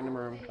 Random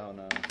room. Oh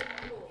no.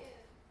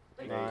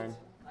 9.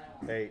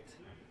 8.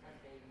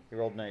 He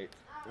rolled an 8.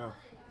 Oh.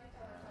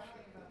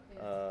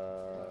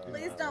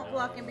 Please don't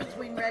block in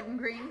between red and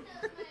green.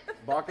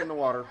 Block in the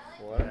water.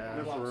 What?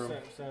 This room.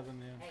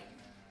 7,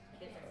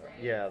 yeah.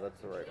 Yeah,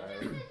 that's the right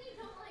one.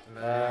 And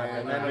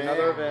And then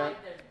another event.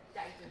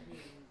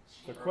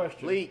 The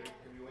question. Leak.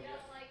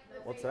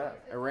 What's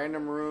that? A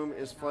random room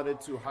is flooded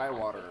to high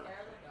water.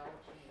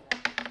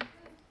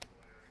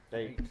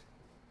 8.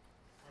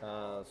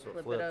 So Flip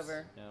it flips.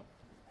 over. Yeah.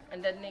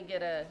 And doesn't he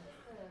get a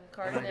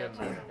card in there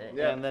too?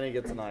 Yeah, and then he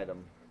gets an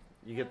item.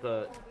 You get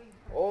the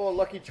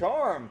lucky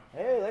charm.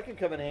 Hey, that could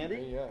come in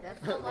handy. Yeah.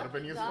 That's Would have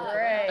been useful.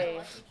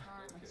 Gray.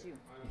 That's you.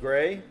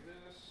 Gray.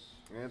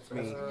 That's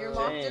me. You're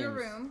locked in a James.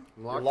 room.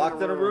 I'm You're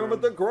locked in a room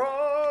with the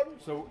grog.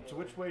 So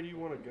which way do you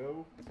want to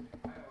go?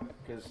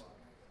 Because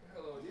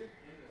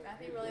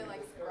Matthew really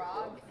likes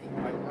grog.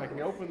 I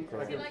can open,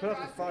 I Do you can like put up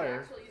Grog's the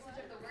fire, actual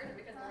usage of the word or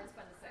because the word's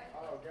fun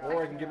to say?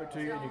 or I can give it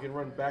to you and you can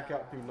run back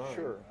out through 9.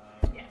 Sure.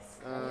 Yes.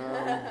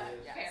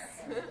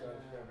 Fair.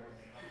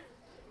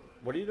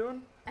 What are you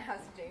doing?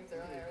 Asked James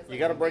earlier. I was You like,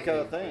 got to break out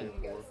a he thing.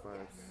 4, goes, 5,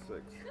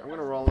 6. I'm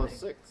gonna roll a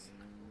 6.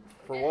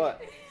 For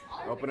what?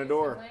 Open a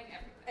door.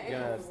 and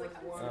I was like,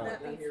 what's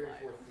that mean?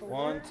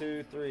 1,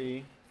 2,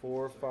 3,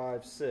 4,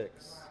 5,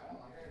 6.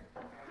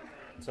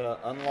 To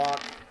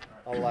unlock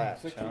a latch.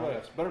 60 huh?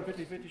 less. Better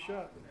 50-50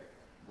 shot.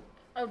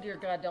 Oh dear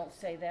God! Don't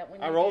say that.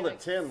 When I you rolled do a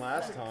it. 10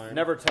 last time.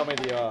 Never tell me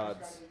the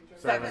odds.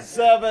 7.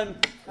 7.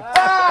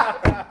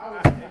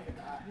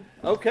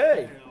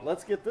 Okay,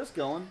 let's get this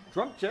going.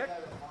 Drunk check.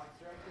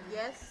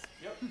 Yes.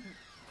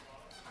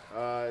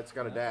 It's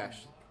got a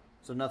dash.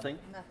 So nothing.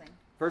 Nothing.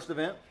 First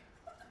event.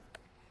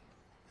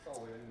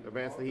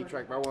 Advance the heat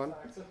track by 1.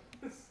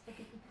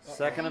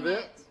 Second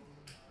event.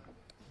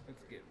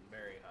 It's getting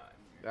very hot.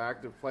 The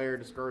active player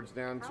discards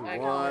down to I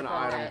 1 got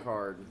item that.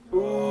 card.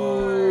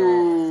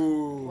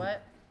 Ooh.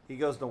 What? He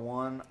goes to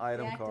 1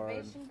 item The card.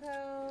 activation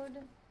code.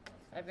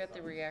 I've got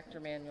the reactor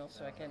manual,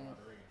 so I can.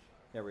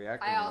 Yeah,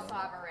 reactor. I also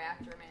have a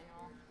reactor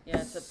manual.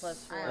 Yeah, it's a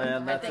 +4.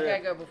 And I that's think it. I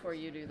go before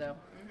you do though.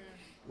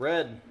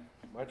 Red.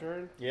 My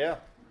turn? Yeah.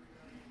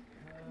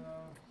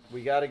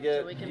 We gotta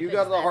get. So we can You fix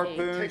got the that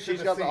harpoon. heat.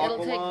 She's got the It'll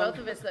aqua take lung. both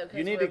of us though. 'cause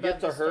You need we're to get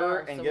above to the her star,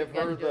 and so give we've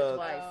gotta her do it the-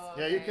 twice.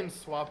 Yeah, you can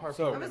swap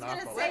harpoon I was and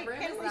gonna aqua. say, room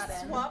can is we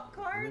that in? swap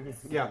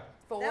cards? Yeah.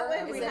 That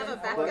way we have a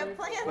backup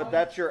plan. But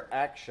that's your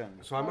action.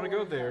 So I'm going to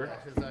go there.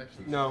 His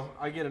actions. No,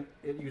 I get an.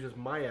 It uses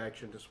my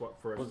action to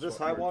swap for us. Was to this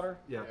swap high cards. water?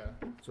 Yeah.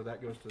 Yeah. So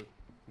that goes to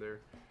there.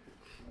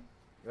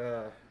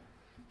 Does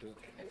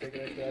it take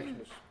an extra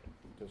action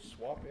to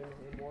swap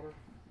in water?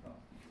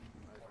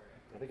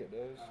 I think it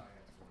does.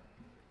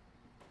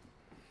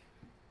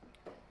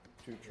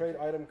 To trade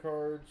item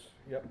cards.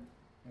 Yep.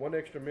 1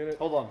 extra minute.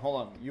 Hold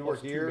on. You were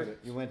Plus 2 here.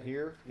 minutes. You went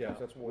here. Yeah,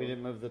 that's 1. We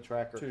didn't move the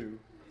tracker. 2.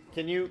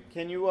 Can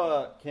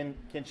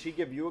she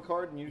give you a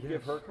card and you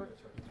give her a card?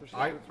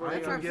 I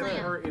That's our can give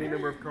plan. her any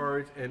number of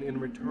cards, and in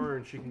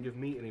return, she can give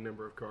me any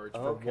number of cards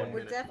for Okay. 1 We're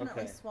minute.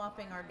 definitely Okay.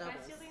 swapping our doubles.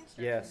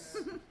 Yes.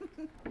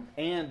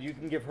 And you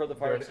can give her the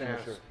fire Good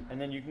extinguisher, ask. and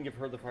then you can give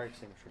her the fire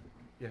extinguisher.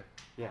 Yeah.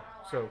 Yeah.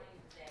 So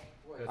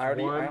that's I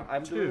already. 1,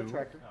 I'm 2. doing the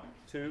tractor.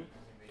 2.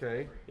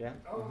 Okay. Yeah.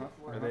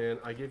 And then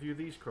I give you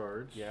these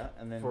cards. Yeah,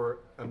 and then for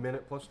a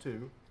minute plus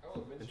 2,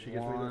 and she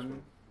gives me this 1,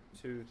 one.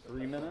 2,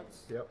 3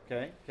 minutes. Yep.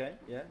 Okay. Yeah.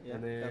 Yeah.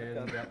 And got it, then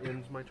got it. that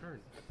ends my turn.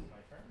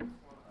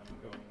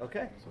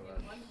 Okay.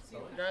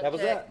 Drunk That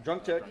was check. that.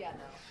 Drunk check. Yeah,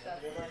 no.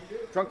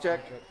 That's Drunk check.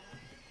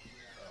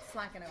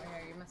 Slacking over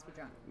here. You must be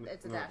drunk.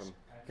 It's a dash. Nothing.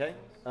 Okay.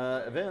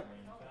 Event.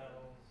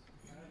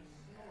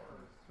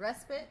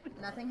 Respite.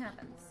 Nothing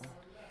happens.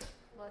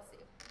 bless you.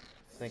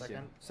 Thank you.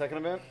 Second. Second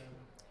event.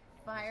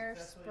 Fire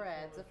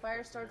spreads. A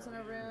fire starts in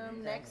a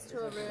room next to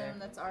a room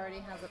that already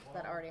has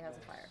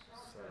a fire.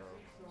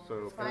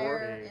 So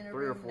Fire in a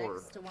 3 or room 4.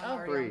 next to one Oh,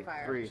 already on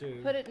fire.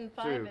 3. Put it in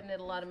 5, 2. and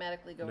it'll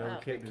automatically go No,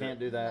 out. can't do Can't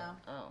that. do that.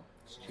 No. Oh.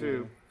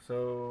 2.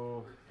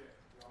 So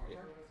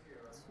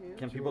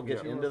Can people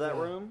get into that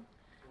room?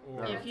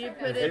 If you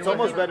put it, It's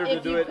almost better to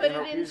if do you it put in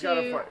a- it He's got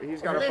a into,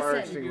 he's got a fire listen,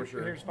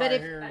 extinguisher. Here's but fire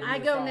if here, and I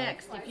you go follow.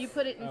 next, if you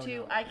put it in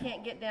two, I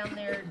can't get down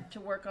there to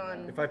work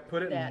on. If I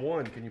put it that. in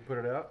one, can you put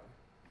it out?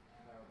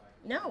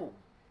 No,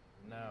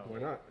 Why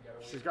not?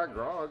 She's got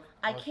grog.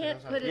 I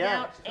can't put it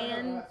Yeah. out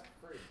and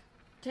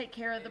take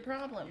care of the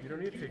problem. You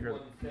don't need to take care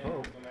of the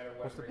pump.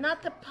 What's the?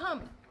 Not the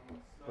pump.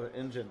 The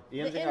engine.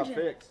 The The engine got engine.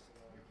 fixed.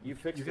 You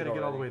fixed You it. got to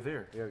get all the already. way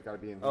there. Yeah, it's got to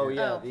be in here. Oh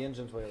yeah, Oh. the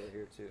engine's way over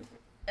here too.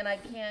 And I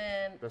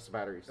can. That's the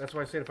batteries. That's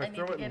why I said if I I need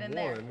throw to it get in in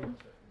there. one,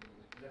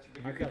 I've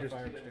you got could a just.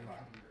 fire extinguisher.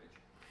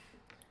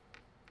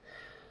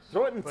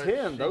 Throw it in But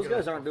 10. she Those goes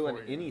guys aren't doing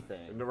before you.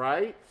 anything.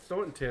 Right? Oh,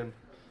 Throw it in 10.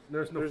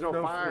 There's no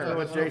fire.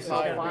 No There's no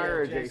fire.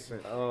 fire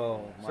adjacent.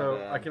 Oh my So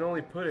bad. I can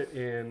only put it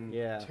in.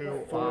 Yeah.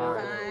 2,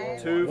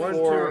 5. 2, One, 4,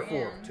 two, or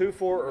four. 2,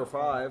 4, or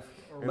 5.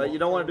 But you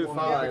don't want to do You 5.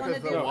 want to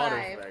because do the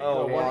water's 5. there.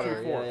 Oh, No, water.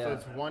 1, 2, Yeah, 4. yeah. So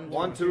it's 1,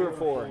 1, 2, or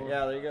 4.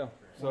 Yeah, there you go.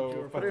 So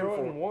if I throw it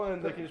in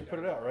one, they can just put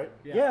it out, right?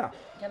 Yeah.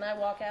 Can I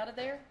walk out of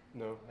there?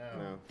 No.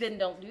 No. Then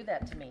don't do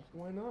that to me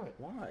Why not?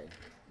 Why?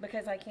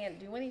 because I can't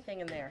do anything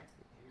in there.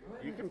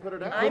 You can put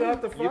it out. Put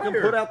out the fire. You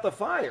can put out the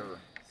fire.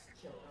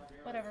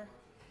 Whatever.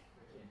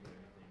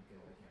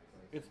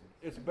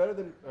 It's better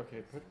than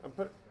okay.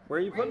 Put Where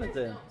are you putting it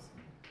then?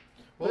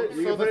 Well, You so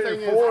can put the it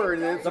thing in is, 4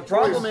 and it's The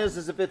problem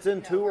is if it's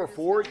in 2 or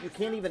 4, you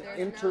can't even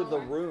enter the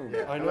room.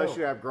 I know. unless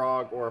you have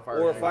grog or a fire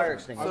Or a extinguisher. fire I'm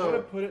extinguisher.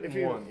 gonna put it if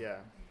in you, one. yeah.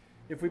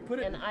 If we put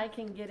it, And I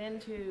can get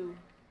into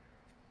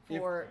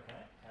for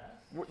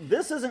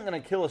This isn't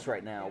going to kill us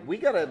right now. We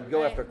got to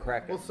go after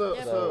Kraken. Well, so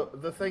Yep. so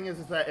the thing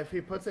is that if he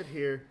puts it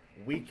here,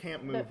 we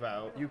can't move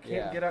out. you can't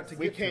Yeah. get out to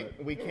We get to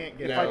it. we can't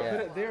get If out. I put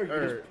it there, you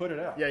Or- just put it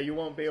out. Yeah, you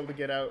won't be able to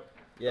get out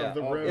Yeah. of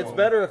the room. It's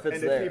better if it's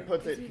and there. if he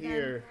puts it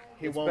here,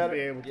 he It's won't better- be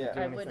able to yeah. do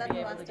I anything. wouldn't be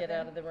able to get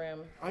out of the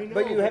room. I know,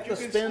 But you have to can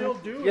spend. still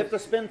do You have it. to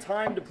spend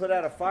time to put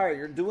out a fire.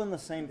 You're doing the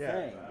same Yeah,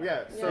 thing. yeah.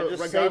 You're So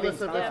just regardless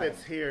saving of if time.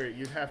 it's here,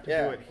 you'd have to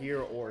Yeah. do it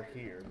here or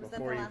here that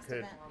before the you last could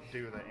event?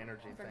 do the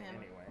energy For thing him?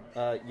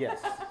 anyway. Yes.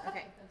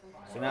 Okay.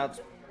 So now it's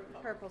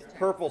Purple's turn.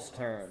 Purple's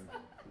turn.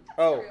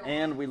 Oh,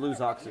 and we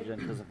lose oxygen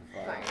because of the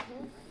fire.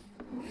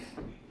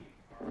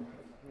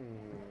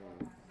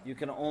 You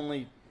can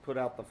only put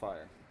out the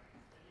fire.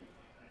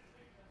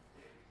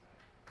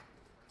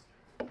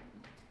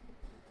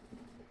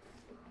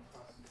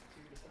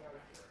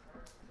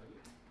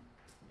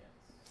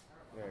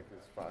 Yeah,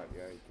 because 5.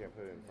 Yeah, you can't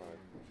put it in 5.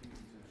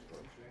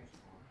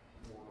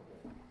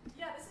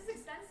 Yeah, this is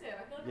extensive.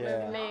 I feel like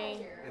Yeah.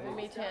 Move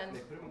me 10.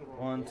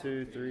 1,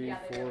 2, 3,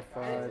 4,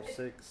 5,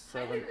 6,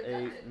 7,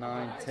 8,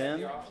 9, 10.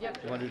 Yep.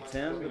 You want to do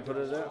 10 to put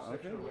it out?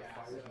 Okay.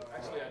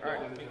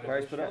 Alright.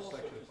 Fire's put out.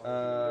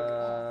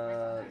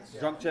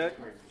 Drunk check.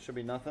 Should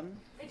be nothing.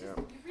 it just,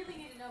 you really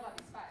need to know about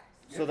these fires.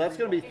 So that's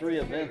going to be 3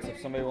 events if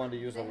somebody wanted to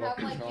use a They have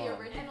lucky like the charm.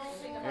 original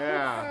thing about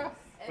Yeah.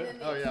 and then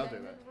the Oh yeah, I'll do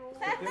extended that. rules.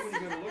 Then when you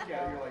go to look at it,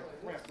 you're like,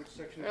 crap, which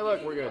section? Hey,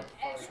 look, we're good.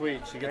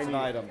 Sweet. She gets an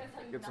item.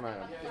 Gets an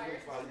item. Say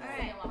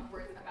a lot of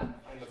words about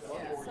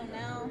So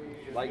now,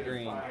 Light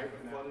green.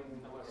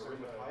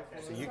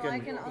 So you so I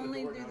can can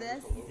only do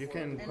this you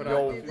can and put not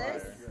out do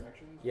this.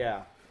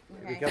 Yeah.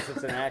 Okay. Because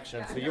it's an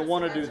action. So you'll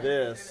want to do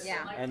this.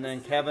 Yeah. And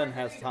then Kevin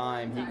has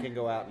time. He can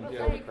go out and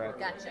kill the Kraken.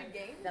 Gotcha.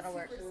 That'll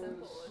work.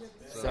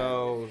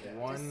 So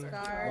one.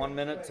 Discard. 1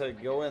 minute to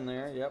go in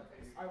there. Yep.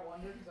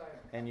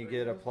 And you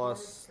get a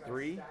 +3. To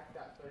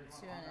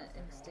an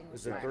extinguisher.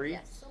 Is it 3?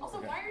 Yes. Also,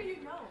 why are you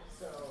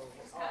gnomes?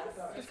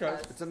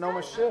 Because It's a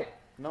gnomish ship.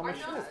 Are Gnomish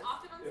gnomes ship.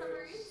 often on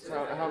submarines?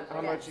 So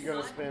how much you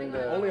gonna spend?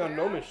 only on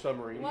gnomish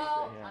submarines.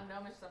 Well, Yeah. on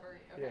gnomish submarine.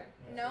 Okay.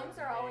 Gnomes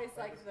are always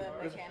like the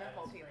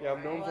mechanical people.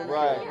 Yeah, gnomes on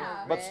Right.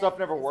 Yeah. But stuff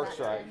never works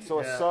right. So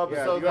a Yeah. sub.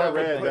 Yeah, so you got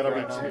that red. would That'll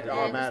put be you on. two- Yeah,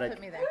 automatic.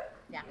 Just put me there.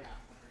 Yeah.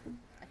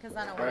 Because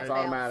I don't want It's to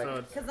fail. automatic. So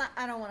it's Because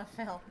I don't want to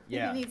fail.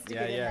 Yeah. He needs to yeah,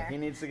 get in yeah. there. He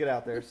needs to get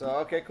out there. So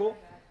okay, cool.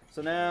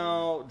 So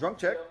now drunk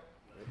check.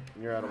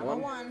 You're at a I'm a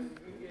 1. 1.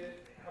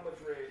 How much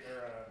rate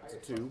or It's a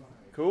 2.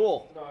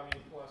 Cool. no, I mean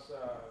plus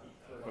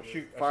Oh,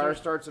 shoot. Fire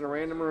starts in a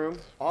random room.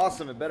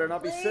 Awesome. It better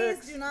not be Please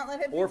 6. do not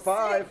let it Or be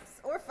 5. 6.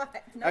 Or 5.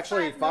 No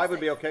Actually, 5, 5 no would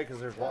be 6. okay because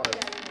there's water.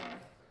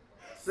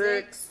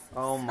 6.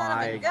 Oh Son of a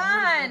my.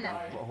 gun!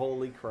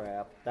 Holy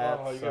crap.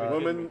 That's you gotta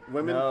Women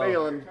No.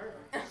 failing.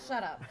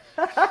 Shut up.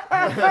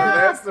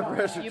 That's the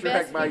pressure You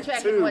track best by be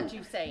checking 2. what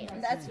you're saying.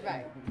 That's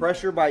right.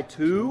 pressure by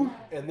 2.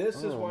 And this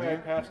is why I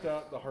passed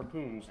out the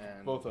harpoons,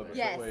 both of us.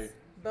 Yes. That way,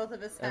 Both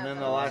of us have And then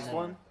the them. last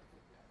one.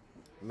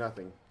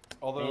 Nothing.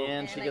 although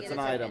And she I gets get an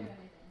a item. token.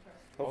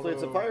 Hopefully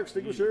it's a fire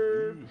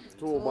extinguisher.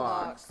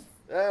 Toolbox.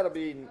 That'll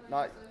be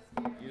not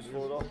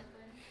useful at all.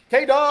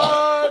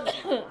 K-Dog!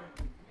 Where's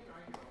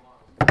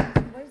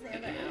the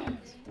other out?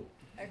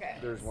 Okay.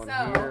 There's one so,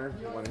 here,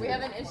 one we here.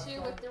 have an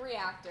issue with the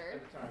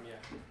reactor.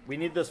 We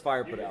need this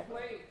fire put out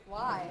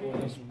Why?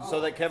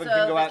 so that Kevin So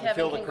can go that out and Kevin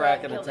kill the can go out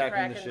and Kraken kill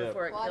attacking the Kraken ship.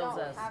 before it Well, I kills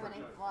don't us. have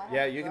any. Well, I have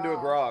Yeah, you can do a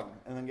grog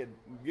and then get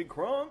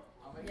crunk.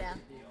 Yeah.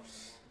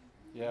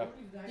 yeah,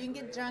 You can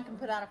get drunk and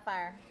put out a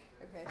fire.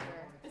 Okay,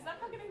 sure. Is that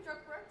how getting drunk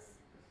works?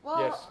 Well,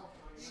 yes.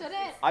 Shouldn't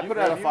I put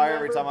out a fire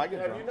every time I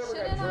get drunk.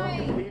 shouldn't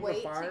I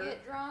wait to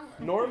get drunk?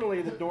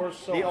 Normally the door's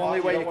so The hot,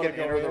 only way you you don't can wanna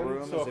go enter the in,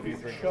 room so is if if you you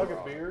drink chug a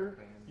alcohol. beer,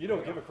 you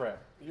don't give a crap.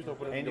 You just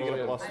open it And and you go get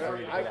a in. plus 3 to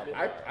put out the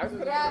fire. I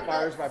put Yeah, out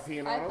fires by but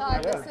peeing I on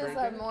thought them. this is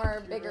a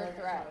more bigger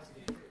threat.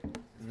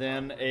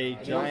 Then a You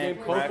don't giant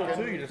get coastal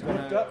Kraken. too. You just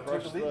gonna lift up,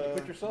 crush take the lead, you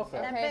put yourself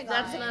out. That Okay, big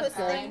That's one. enough Puts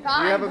fine. things-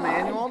 Do you have a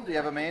manual? Do you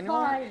have a manual?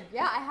 Fine.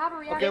 Yeah, I have a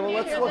reactor. Okay, well,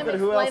 let's Hear look them at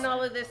who explain else.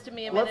 all of this to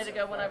me a Let's, minute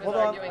ago when I was hold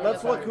on. arguing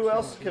Let's with look who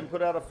else can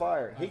put out a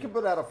fire. He can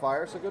put out a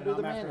fire, so go do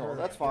the manual.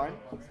 That's fine.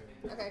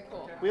 Okay,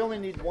 cool. We only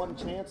need one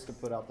chance to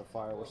put out the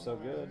fire. We're so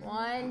good.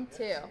 1,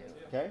 2.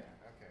 Okay.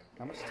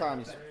 How much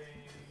time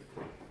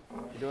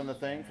you doing the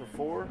thing for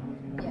 4?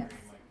 Yes.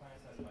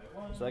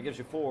 So that gives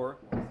you 4,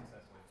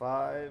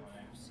 5,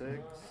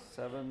 6,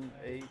 7,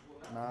 8,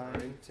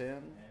 9,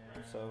 10.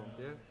 So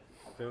Yeah,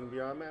 soon be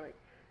automatic.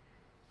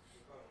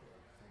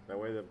 That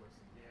way the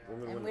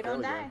woman And wouldn't we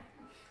don't fail die.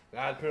 again.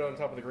 I'd put it on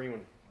top of the green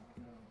one.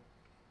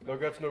 No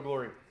guts, no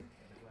glory.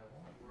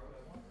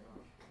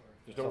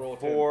 Just don't roll a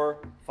 10. 4,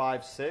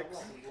 5, 6.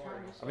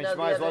 I mean, No, she the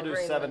might as well other do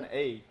green 7, one.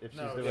 8 if she's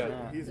doing yeah.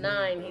 that. He's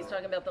 9. He's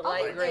talking about the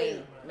light it's green,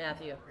 8.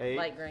 Matthew. 8.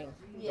 Light green.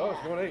 Oh,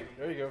 it's going 8.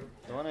 There you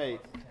go. Doing 8.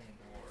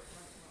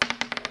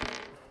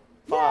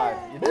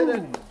 5. You did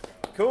it.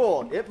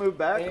 Cool. It moved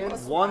back And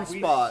one we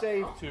spot.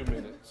 saved 2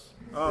 minutes.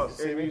 Oh,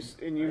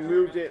 and you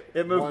moved it.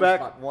 It moved one back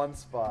spot. one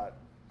spot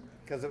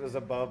because it was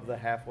above the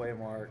halfway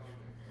mark.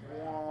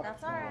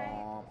 That's all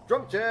right.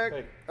 Drunk check.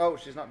 Hey. Oh,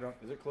 she's not drunk.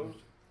 Is it closed?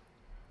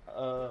 No,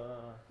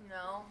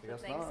 I the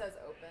guess thing not. says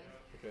open.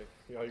 Okay.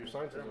 Yeah, your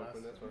sign says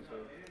open. That's what I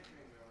said.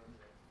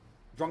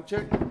 Drunk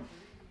check.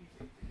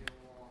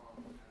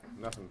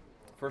 Nothing.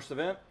 First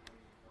event.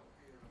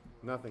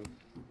 Nothing.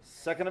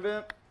 Second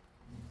event.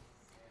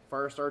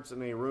 Fire starts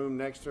in a room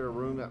next to a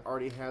room that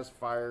already has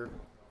fire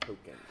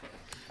token.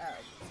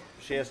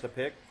 She has to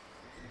pick.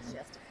 She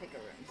has to pick a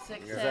room.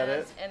 6 Is that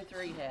has it? and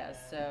 3 has,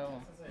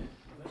 so.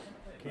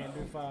 Can't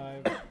do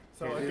 5.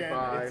 So Can't do again,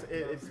 5.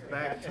 it's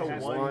back to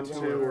 1,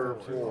 2, or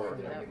 4.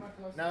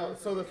 Now,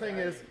 so the thing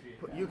is,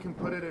 you can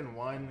put it in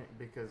 1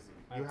 because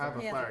you have a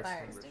He has a fire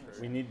fire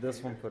extinguisher. We need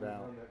this one put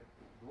out.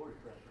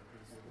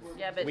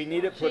 Yeah, but We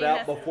need it she put out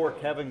has- before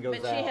Kevin goes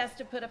But out. she has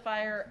to put a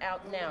fire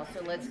out now,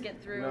 so let's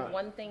get through No.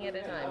 one thing at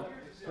a time.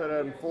 Put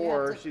it in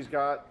 4. She's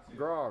got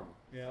grog.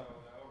 Yeah.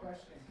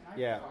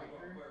 Yeah.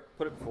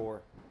 Put it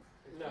 4.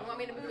 You want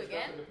me to move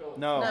again?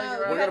 No, No, you're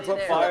we're gonna already put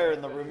there. fire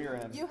in the room you're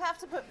in. You have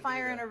to put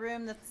fire in a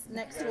room that's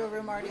next to a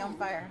room already on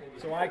fire.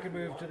 So I could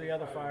move to the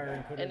other fire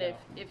and put And it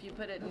if you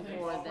put it in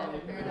 4,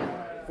 then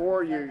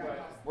 4,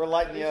 We're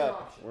lighting you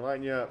up. we're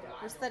lighting you up.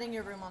 You're setting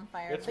your room on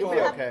fire. It's But you going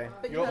have- okay.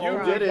 But you You'll have You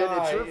to did it. It's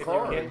die your if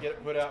car. you can't get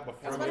it put out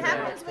before That's what you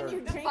happens when you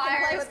drink and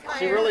fire play is with fire.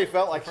 She really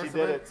felt like she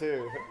did it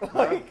too.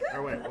 Like,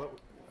 Or wait, what?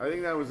 I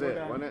think that was it,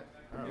 wasn't it?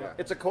 Yeah.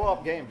 it's a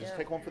co-op game. Just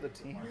take one for the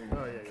team.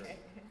 Oh, yeah, yeah.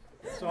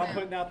 So I'm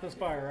putting out this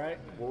fire, right?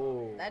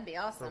 Whoa. That'd be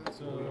awesome.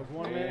 So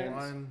 1 minute.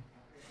 1,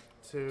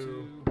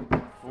 2,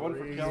 One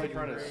for Kelly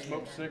trying to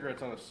smoke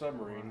cigarettes on a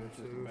submarine, which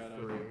is a bad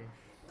 3. idea.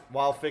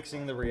 While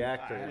fixing the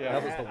reactor. Yeah.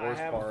 That was the I worst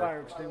have a part.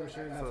 fire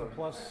extinguisher, and that's a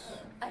plus.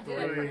 I did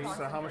it for 3. So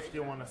content. how much do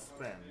you want to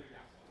spend?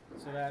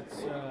 So that's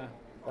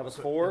That was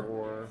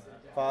 4,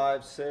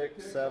 5,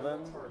 6,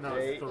 7, No,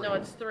 it's 8. 3. no,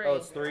 it's 3. Oh,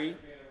 it's 3.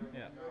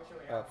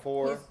 yeah.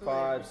 4,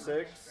 5,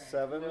 6,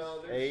 7,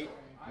 8,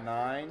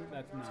 9,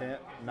 That's 10,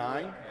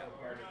 9. Alright.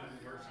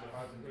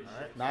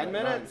 9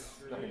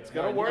 minutes. It's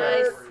gonna Nice.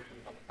 work.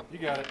 You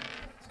got it.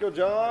 Let's go,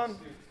 John.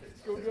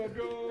 Go, go,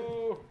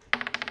 go.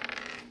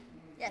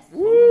 Yes.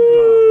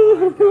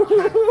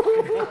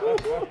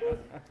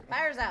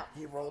 Fire's out.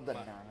 He rolled a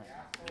 9.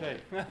 Okay.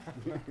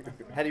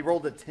 Had he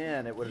rolled a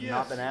 10, it would have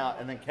not been out,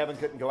 and then Kevin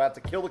couldn't go out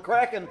to kill the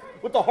Kraken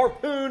with the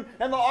harpoon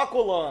and the aqua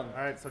lung.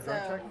 Alright, so So,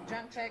 drunk check?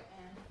 drunk check.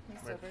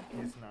 He's Wait, sober.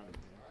 he's not.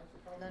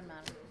 Doesn't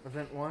matter.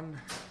 Event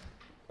 1.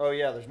 Oh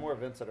yeah, there's more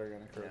events that are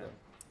going to occur. Yeah.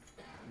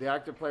 Though. The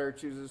active player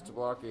chooses to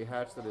block a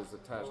hatch that is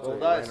attached Roll to a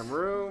dice. random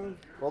room.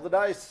 Roll the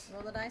dice.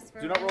 Roll the dice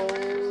for Do not roll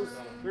room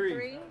 3.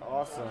 3.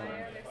 Awesome.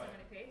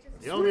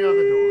 The only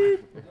other door.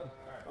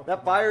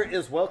 That fire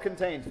is well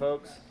contained,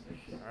 folks.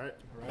 Alright,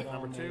 Right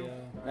number on 2.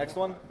 Next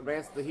one.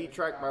 Advance the heat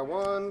track by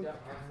 1.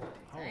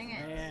 Dang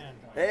it. Man.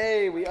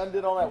 Hey, we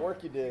undid all that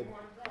work you did.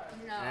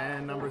 No.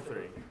 And number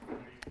 3.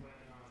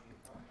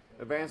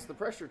 Advance the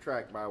pressure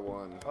track by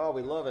 1. Oh,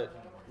 we love it.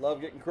 Love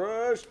getting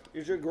crushed.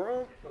 Is your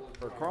grunt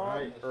or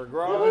cronk or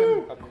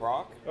grog a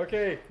croc?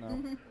 Okay.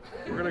 No.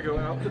 We're going to go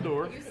out the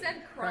door. You said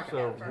crock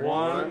So at first.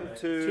 1,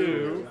 2.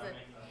 Is it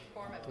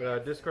form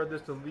of Discard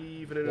this to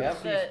leave it in Yep. a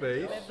C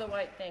space. Move the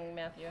white thing,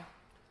 Matthew.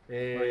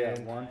 And Oh yeah,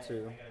 1,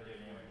 2.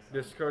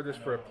 discard this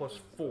for a +4.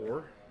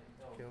 Kill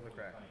the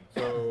Kraken.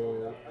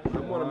 So I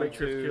want to make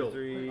sure it's 2, killed.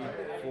 3,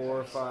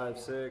 4, 5,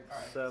 6,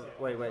 7.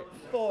 Wait.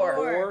 4.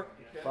 4,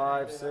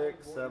 5,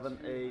 6, 7,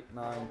 8,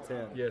 9,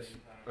 10. Yes,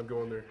 I'm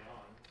going there.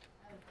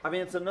 I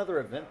mean, it's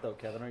another event, though,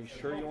 Kevin. Are you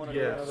sure you want to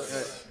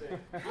Yes. do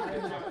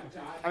another?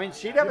 I mean,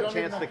 she'd have a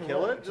chance to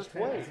kill it. Just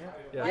wait.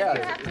 Yeah. Why Yeah. do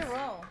you have to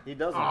roll? He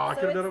doesn't. Oh, I So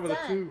could have done it it's with a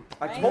done. 2.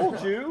 I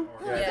told you.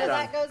 So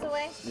that goes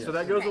away, So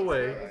that goes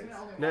away.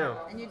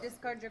 Now, and you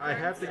discard your I cards.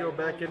 have to go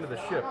back into the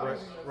ship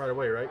right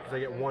away, right? Because I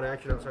get 1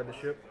 action outside the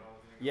ship.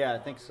 Yeah, I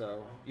think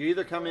so. You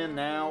either come in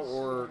now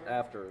or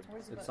after.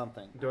 It's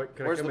something. Can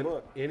Where's I come the in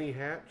book? any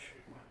hatch?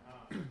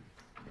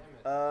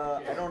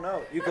 I don't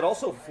know. You could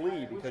also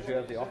flee because you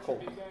have the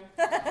occult.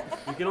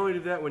 You can only do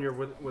that when you're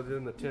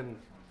within the 10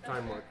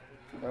 time mark.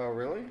 Oh,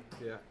 really?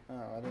 Yeah. Oh,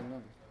 I didn't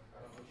know.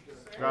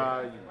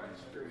 Uh,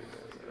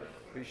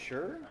 Be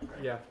sure?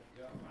 Yeah.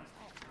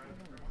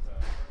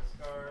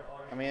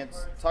 I mean,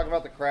 it's talk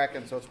about the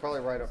Kraken, so it's probably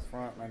right up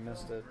front, and I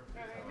missed it.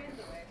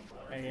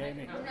 Hey,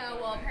 Amy. No,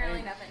 well,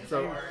 apparently nothing.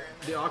 So,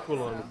 the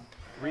Aqualung.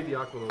 Read the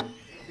Aqualung.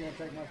 You want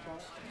to take my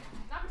shot?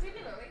 Not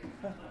particularly.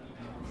 For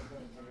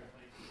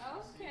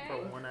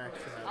Okay. 1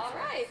 action. All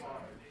right.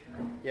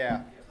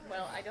 Yeah.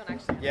 Well, I don't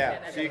actually Yeah,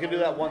 understand so you can do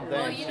that one thing.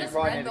 Well, so you you just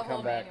probably read need the to whole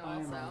come back.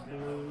 manual, so.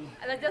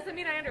 And that doesn't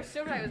mean I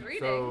understood what I was reading.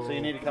 So, So you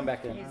need to come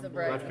back in. He's the do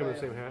I have bright. to come in the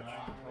same hatch?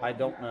 I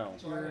don't know.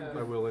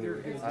 I will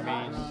anyway. I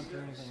mean,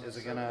 is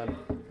it gonna?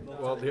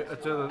 Well,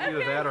 it's either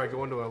that or I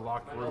go into a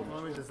locked room. How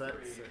long does that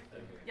sit?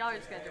 Y'all are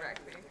just going to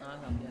direct me. I'll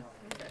help you.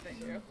 Okay, thank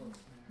you.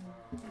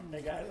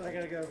 Hey, guys, I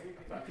gotta go.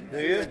 Do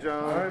you?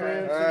 John. All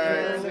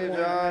right, see you,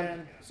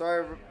 John.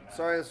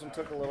 Sorry, this one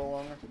took a little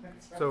longer.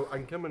 So I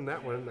can come in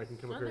that one, and I can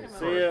come up here.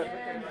 See ya.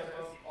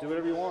 Do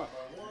whatever you want.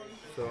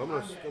 So I'm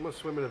gonna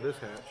swim into this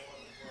hatch.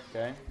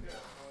 Okay.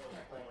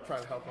 Try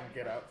to help him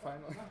get out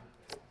finally.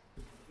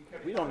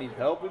 We don't need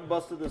help. We've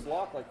busted this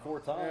lock like 4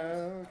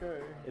 times.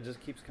 Okay. It just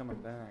keeps coming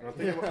back. I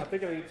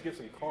think I need to get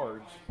some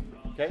cards.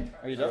 Okay.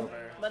 Are you done?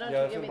 Why don't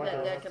Yeah, you give me it's in that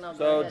my deck and I'll go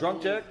So ahead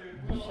drunk and check.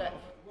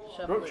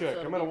 Shuffle Drunk it check,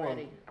 so I'm it'll at a be 1.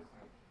 ready.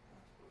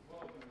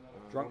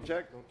 Drunk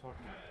check. Don't talk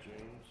to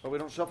James. But we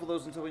don't shuffle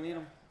those until we need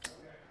them.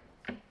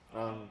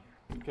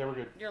 Okay, we're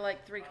good. You're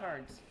like 3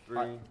 cards.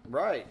 3.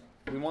 Right.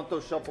 We want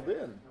those shuffled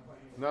in.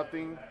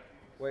 Nothing.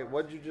 Wait,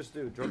 what did you just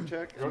do? Drunk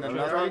check? Drunk And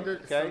then check. nothing?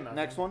 Drunk- Okay, nothing.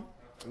 next one.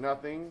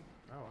 Nothing.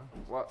 Oh, wow.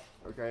 What?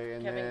 Okay,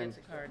 and Kevin then gets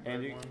a card.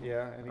 And you,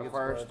 yeah, and you a get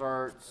fire spread.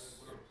 starts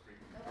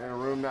in a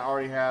room that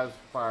already has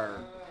fire.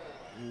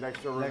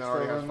 Next to a room Next that to a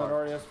already has room that fire.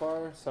 already has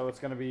fire. So it's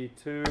going to be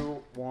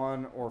 2,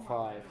 1, or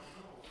 5.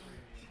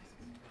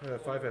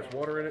 5 has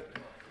water in it.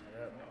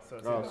 So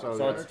it's Oh, either so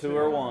So it's 2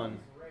 or 1.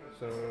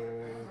 So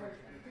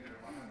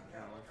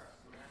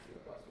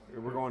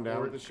we're going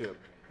down with the ship.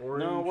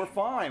 orange. No, we're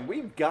fine.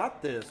 We've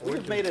got this.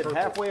 We've made it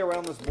halfway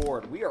around this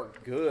board. We are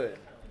good.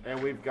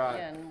 And we've got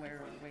Yeah, and we're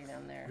way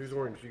down there. Who's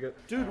orange? You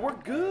got. Dude, we're You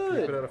put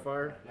good. out a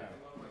fire.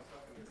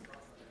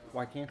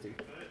 Why can't he?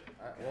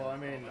 well, I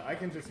mean, I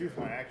can just use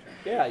my action.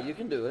 Yeah, you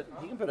can do it.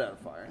 You can put out a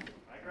fire.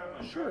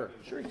 Sure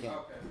you can.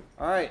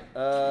 All right,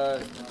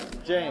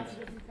 James.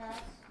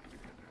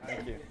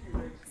 Thank you.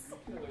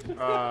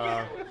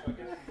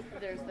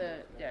 There's the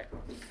deck.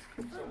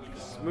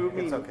 move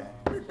me. It's okay.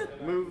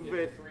 Move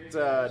it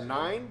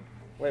 9.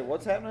 Wait,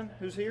 what's happening?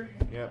 Who's here?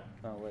 Yep.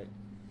 Oh, wait.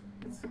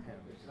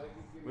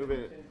 Move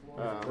it.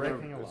 I'm Breaking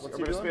a gonna, lock. What's I'm he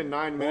gonna doing? spend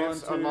 9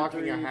 minutes 1, 2, unlocking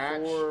 3, a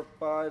hatch. 4,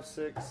 5,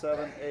 6,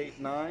 7, 8,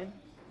 9.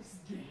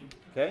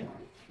 Okay.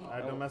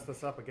 I don't mess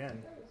this up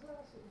again.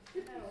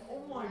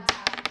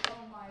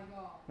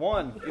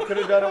 1. You could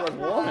have done it with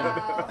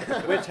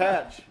 1. Which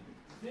hatch?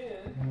 I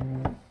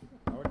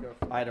would go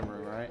for Item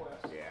room, right?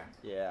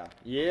 Yeah.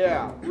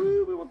 Yeah.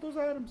 Woo, we want those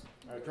items.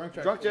 drunk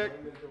check. Drunk check.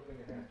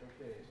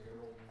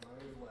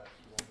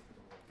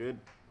 Good.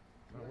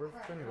 No, we're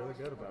feeling really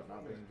good about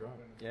not being drunk.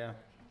 Yeah.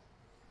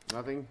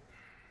 Nothing.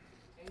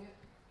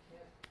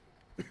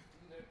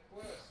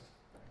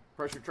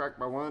 Pressure track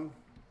by 1.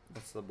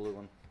 That's the blue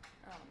one.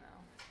 Oh, no.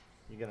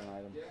 You get an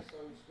item.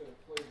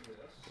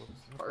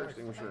 Fire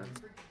extinguisher.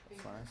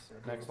 That's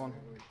nice. Next one.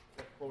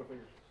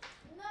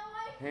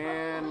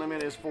 Hand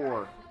limit is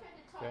 4.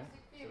 Okay.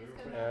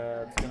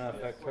 It's gonna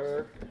affect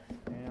her,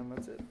 and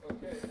that's it.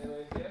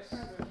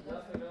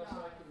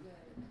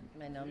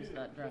 My gnome's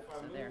not drunk,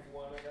 so there.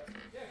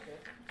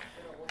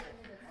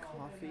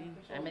 Coffee.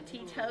 I'm a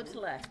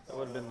teetotaler. That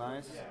would have been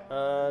nice.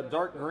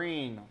 Dark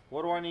green.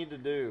 What do I need to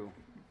do?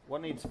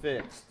 What needs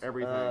fixed?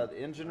 Everything. The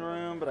engine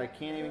room, but I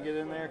can't even get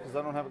in there because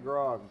I don't have a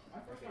grog.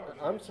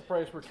 I'm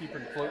surprised we're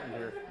keeping floating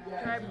here.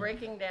 Try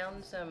breaking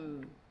down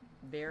some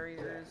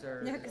barriers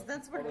or Yeah, because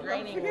that's where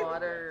draining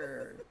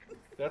water.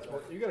 That's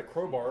what you got a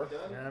crowbar.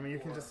 Yeah, I mean, you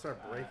can just start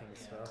breaking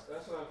stuff.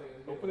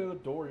 Open the other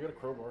door. You got a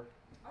crowbar.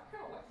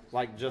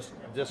 Like just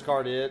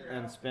discard it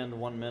and spend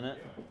 1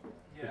 minute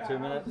or 2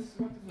 minutes?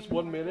 Just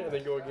 1 minute and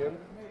then go again.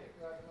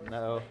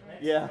 No.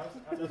 Yeah,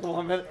 just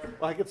 1 minute.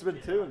 Well, I could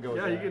spend 2 and go.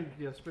 Yeah, again.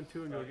 you can. Spend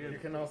 2 and go You again.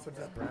 can also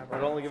just grab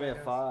It'd only give me a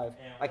 5.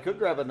 I could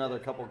grab another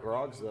couple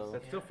grogs though.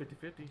 That's still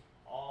 50-50.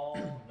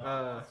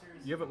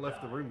 You haven't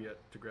left the room yet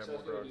to grab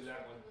more drugs.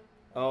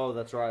 Oh,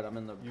 that's right. I'm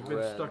in the You've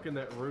red. been stuck in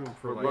that room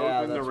for We're like. Yeah,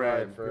 both in the that's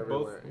red. right. For You're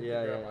both-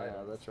 everywhere.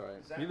 Yeah, that's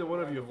right. Neither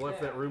one of you have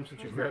left that room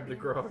since you grabbed the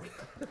grog.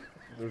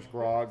 There's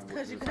grog.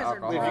 Because you There's guys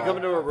are alcohol. If you come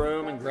into a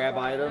room and grab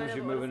items,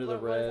 you move into the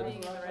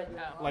red.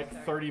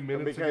 Like 30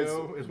 minutes Because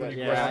ago is when you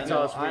Yeah, yeah, I grabbed know,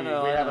 tell us we, I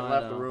know, we I haven't know,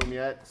 left I the know. room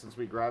yet since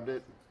we grabbed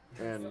it.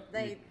 And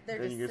They're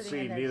then you just can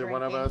sitting in see there neither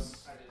one of drinking.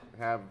 us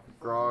have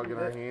grog in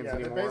our hands Yeah, they're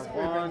anymore.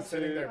 basically One, been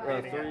sitting two, there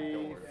beating at 3,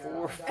 doors.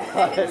 4,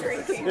 5,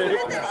 Drinking.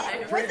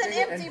 6. With an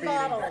empty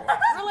bottle.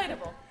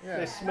 Relatable.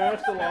 They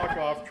smash the lock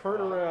off, turn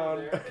around,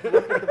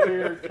 look at the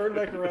beer, turn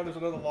back around. There's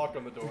another lock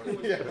on the door.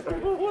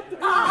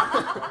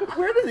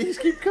 Where do these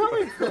keep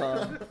coming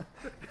from?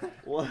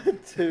 1, I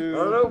don't 2,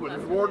 know, but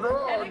there's more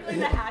grog. Technically,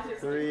 the hatch is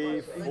 3,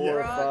 The 4,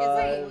 grog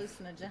 5. is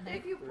hallucinogenic.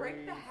 If you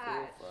break the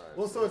hatch,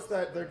 Well, so it's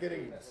that they're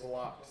getting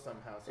blocked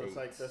somehow. So it's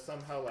like they're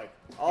somehow like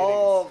getting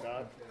Oh,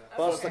 stuck.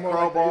 bust So the it's more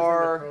like they're using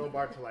crowbar. the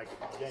crowbar to like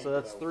yank So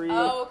that's it 3,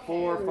 Oh, okay.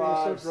 4,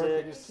 5,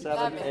 6,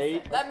 7,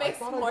 8. that makes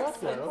more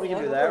sense. We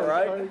can do that,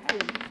 right?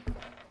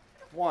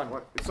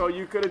 1. So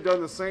you could have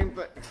done the same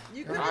thing.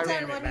 You could have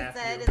done what he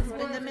said and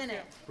spend a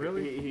minute.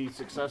 He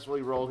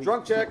successfully rolled.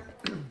 Drunk check.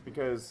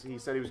 Because he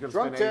said he was going to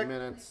Drunk spend check. 8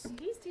 minutes.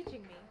 He's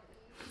teaching me.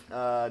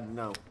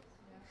 No.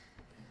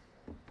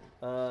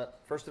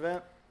 First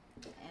event.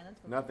 And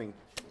it's Nothing.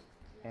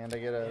 And I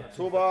get a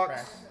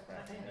toolbox.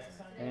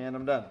 And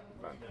I'm done.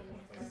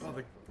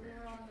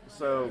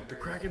 So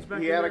Kraken's back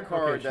he in had a there?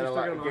 card Okay, that she's still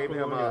gonna gave knock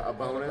him on the a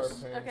door.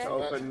 bonus Okay. to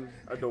open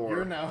a door.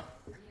 You're now.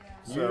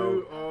 So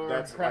You are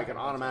that's like an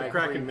automatic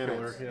 3 Kraken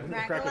minutes. killer.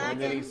 Yeah. Kraken.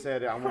 And then he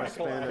said, I want to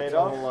spend a Paid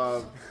total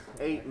of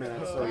 8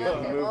 minutes. So he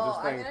Okay, moved well, this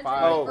I'm thing gonna 5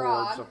 try forward.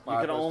 grog. So You 5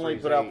 can plus only 3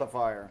 is put out 8. the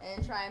fire.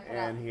 And try and put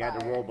out And the he had to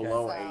fire. roll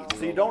below So- 8.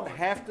 So you don't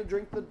have to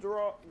drink the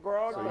grog,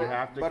 So you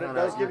have to but it kind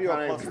does of, give you a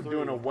kind plus of 3.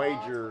 doing a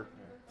wager.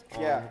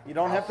 Yeah, you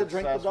don't how have to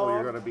drink the successful you're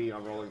dog, going to be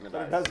on rolling the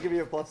but it dice. does give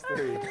you a plus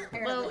 3.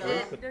 Well,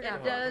 it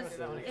does.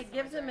 It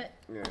gives him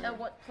Yeah. a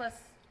what plus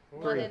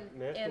one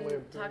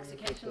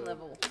intoxication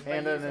level. by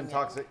And an using it.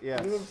 intoxic,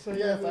 yes.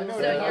 Yes, I know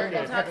So that. your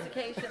Okay.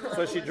 intoxication level.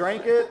 So she is-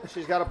 drank it.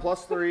 She's got a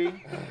plus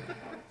 3.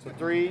 So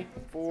 3,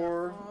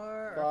 4, 4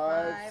 or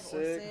 5, 5 or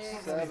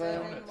 6,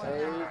 7,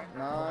 8,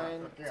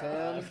 9,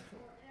 10.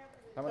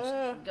 How much,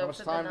 Go how much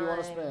for the time do you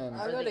want to 9. spend?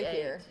 I'll Or go the to 8.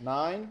 here.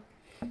 9?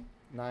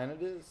 9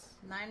 it is.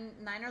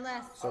 9 or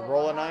less. So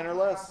roll a 9 or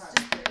less.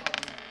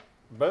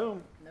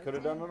 Boom. Could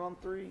have done it on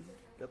 3.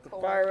 Got the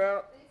fire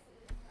out.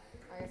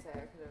 Like I said, I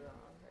could have done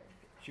on three.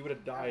 She would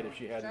have died if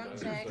she hadn't Drunk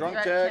done it. check. Drunk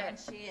Drunk check. check.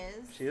 She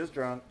is. She is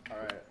drunk.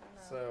 Alright,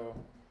 so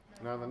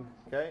Nothing.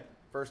 Okay.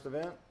 First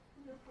event.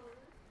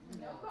 And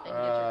get your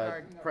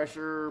card.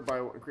 Pressure by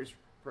increase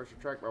pressure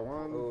track by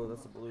 1. Oh,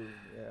 that's a blue.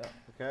 Yeah.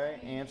 Okay.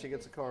 And she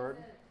gets a card.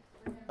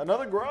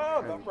 Another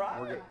grog. All And we're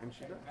right. good. And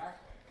she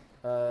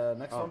does.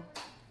 Next Oh. one.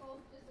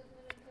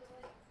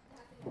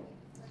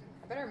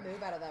 I better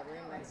move out of that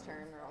room next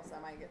turn, or else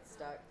I might get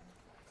stuck.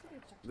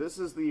 This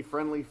is the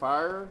friendly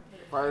fire.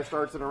 Fire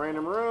starts in a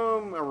random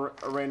room.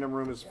 A random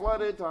room is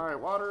flooded to high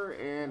water,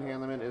 and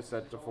hand limit is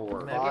set to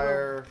 4.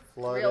 Fire,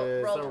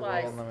 flooded, roll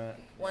twice. roll limit.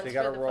 Once She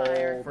got to for the roll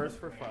fire. first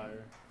for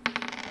fire.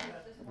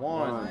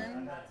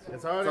 1. It's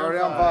It's already, already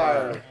on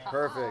fire.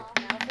 Perfect.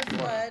 Now for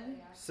flood.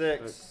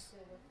 6.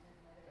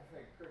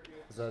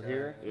 Is that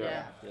here?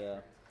 Yeah. Yeah.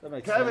 That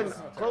makes Kevin,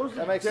 sense. close the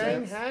That makes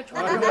dang sense. hatch.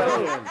 What are you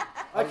doing?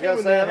 I was gonna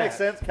say that makes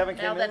sense. Kevin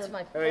Now came that's in.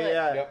 my Oh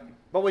yeah. Yep.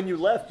 But when you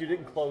left, you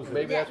didn't close it.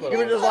 Maybe that's what You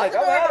were it just was. like,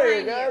 I'm Close the door out of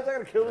here, behind guys. I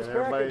gotta kill this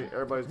And Kraken.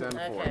 everybody's done for.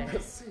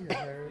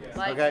 Okay.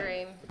 Light Okay.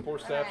 green. The poor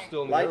staff's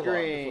still in the Light airlock. That's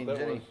green, what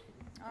that Jenny.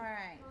 was.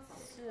 Alright.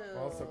 So.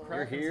 Also,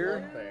 Kraken's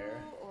here? up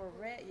there. Or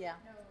red. Yeah.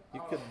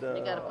 You could.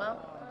 You got a pump?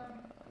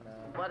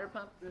 Water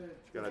pump?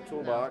 She's got a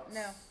toolbox.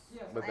 No.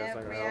 But I that's have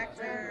not gonna help.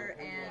 reactor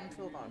and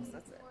toolbox.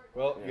 That's it.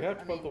 Well, you have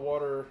to pump the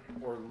water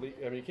or leave.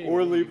 I mean, you can't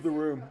Or even leave the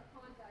room.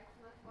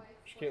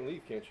 She can't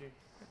leave, can't she?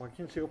 Why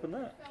can't she open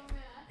that?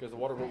 Because the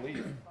water won't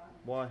leave.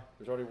 Why?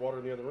 There's already water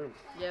in the other room.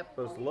 Yep.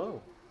 But it's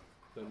low.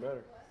 Doesn't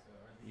matter.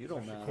 You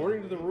don't know.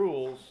 According to the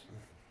rules,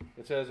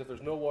 it says if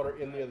there's no water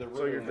in the other room,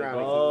 So you're then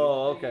drowning.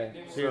 Oh,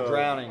 okay. So you're So-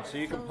 drowning. So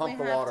you So can we pump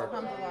the have water. To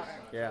pump the water.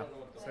 Yeah.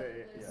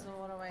 Say, yeah. So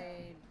what do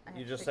I have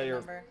You to just pick say a you're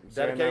number?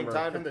 dedicating number.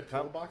 time Can to the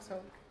pump. toolbox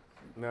help?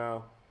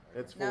 No,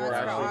 it's for No, it's for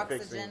actually oxygen.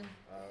 fixing.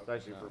 It's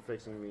actually for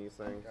fixing these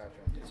things.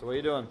 So what are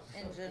you doing?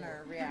 Engine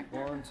or reactor.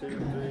 1, 2,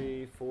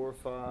 3, 4,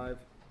 5.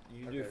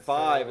 You do Okay,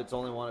 5. so- It's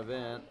only one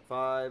event.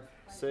 5,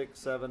 6,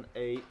 7,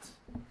 8,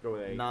 Go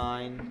with 8.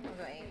 9, I'll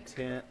go 8.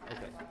 10.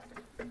 Okay.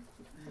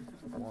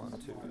 1,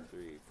 2,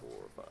 3, 4,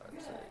 5,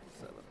 6,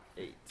 7,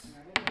 8.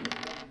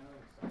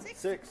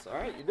 6. All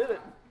right, you did it.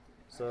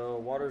 So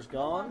water's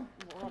gone.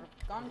 Water.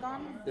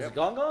 Gone. Is it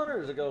gone or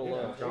does it go to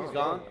low? It's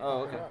gone.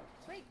 Oh, okay.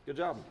 Sweet. Good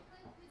job.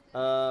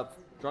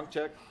 Drunk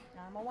check.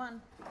 I'm a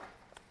 1.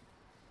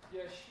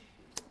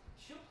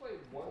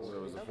 So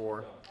it was a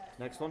 4.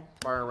 Next one.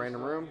 Fire in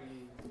random room.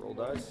 Roll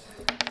dice.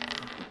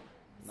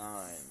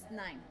 9.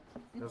 9.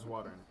 There's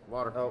water in it.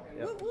 Water. Oh,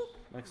 yep.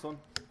 Next one.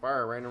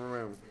 Fire random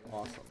room.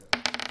 Awesome.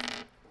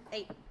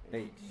 8.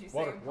 8.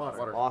 Water.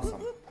 Water.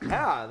 Awesome.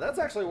 Yeah, that's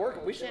actually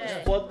working. We should just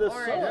Okay. flood this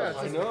Orange. sub. Yeah,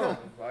 I just know.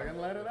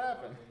 fucking let it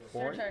happen.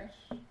 Your Orange. turn.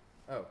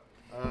 Oh.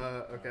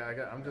 Okay,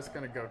 I'm just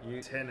gonna go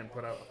 10 and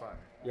put out the fire.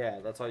 Yeah,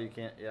 that's all you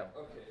can't. Yep.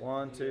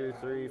 1, 2,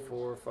 3,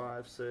 4,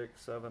 5,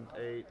 6, 7,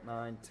 8,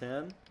 9,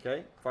 10.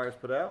 Okay, fire's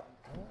put out.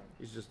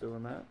 He's just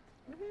doing that.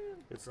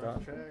 It's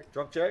Drunk done. check.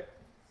 Drunk check.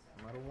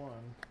 I'm at a 1.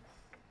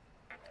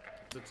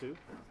 The 2.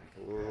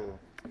 Ooh.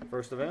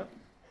 First event.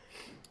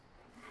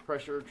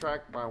 Pressure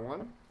tracked by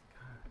 1.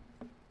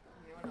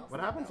 What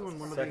happens when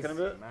one of Second these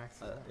event.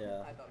 maxes?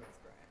 Yeah.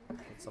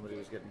 Somebody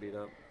was getting beat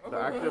up. The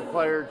active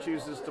player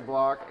chooses to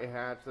block a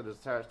hatch that is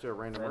attached to a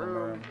random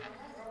room.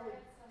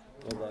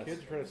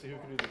 Kids are trying to see who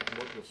can do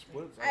the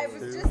splits. I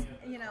was just,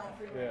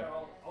 Yeah.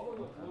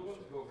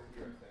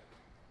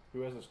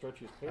 Who has the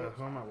stretchiest pants?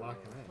 Who am I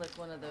locking in? Flick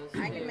one of those.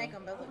 I can two. make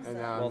them both And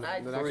themselves. now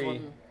I'd the next three.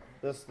 one.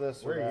 This,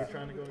 Where or are you that.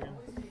 trying to go again?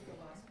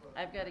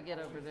 I've got to get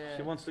over there.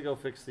 She wants to go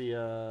fix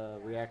the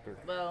reactor.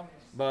 Well,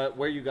 But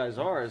where you guys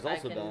are is I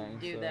also can dying.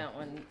 do so that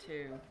one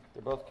too.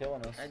 They're both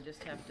killing us. I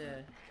just have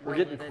to. We're roll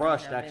getting it. I don't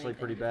crushed have actually anything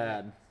pretty to do.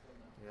 bad.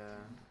 Yeah.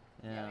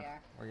 Yeah, we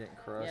are. we're getting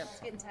crushed. Yep. It's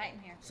getting tight in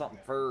here. Something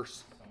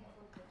first.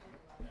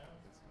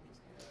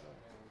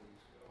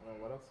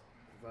 What else?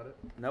 Is that it?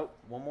 Nope.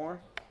 One more.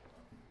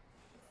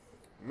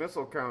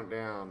 Missile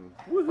countdown.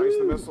 Place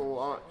the missile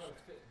launch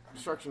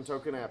destruction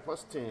token at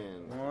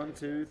 +10. 1,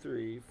 2,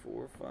 3,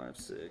 4, 5,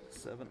 6,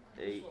 7,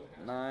 8,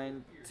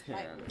 9, 10.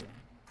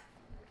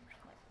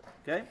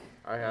 Okay.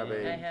 I have I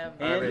a.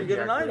 have. I have And a you get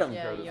an deactivation item.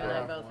 Yeah, code as you and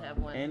I well. both have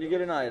one. And you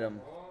get an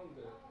item.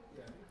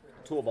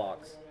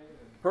 Toolbox.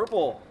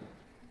 Purple.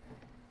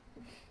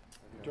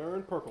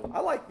 Turn purple. I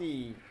like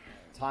the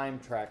time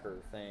tracker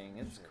thing.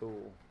 It's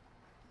cool.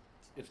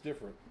 It's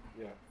different.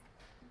 Yeah.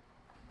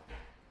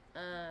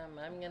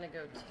 I'm gonna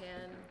go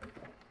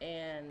 10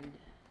 and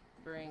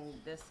bring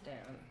this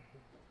down.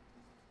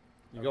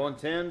 You going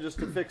 10 just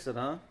to fix it,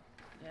 huh?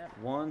 Yep.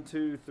 1,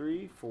 2,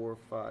 3, 4,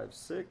 5,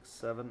 6,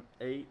 7,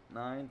 8,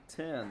 9,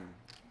 10.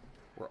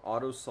 We're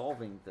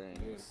auto-solving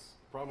things.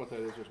 Problem with that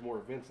is there's more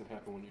events that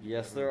happen when you do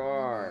Yes, that. there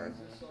are.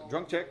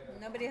 Drunk check.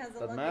 Nobody has a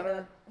Doesn't lucky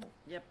matter. dog.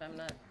 Yep, I'm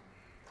not.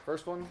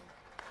 First one.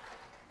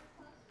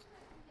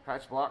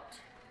 Hatch blocked.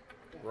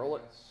 Roll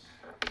it.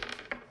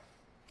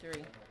 3.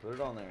 Put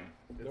it on there.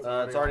 It's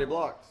It's already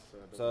blocked.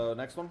 So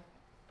next one.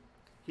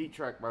 Heat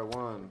tracked by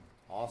 1.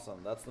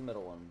 Awesome. That's the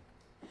middle one.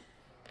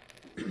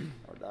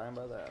 We're dying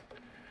by that.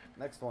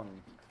 Next one.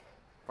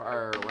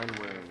 Fire random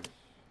room.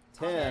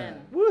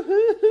 10. Move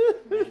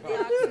the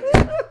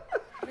oxygen.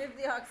 Move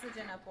the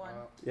oxygen up one.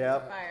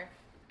 Yep. Fire.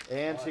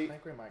 And I she.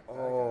 think we might die,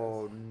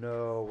 Oh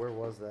no! Where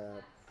was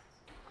that?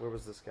 Where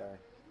was this guy?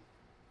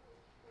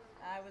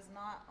 I was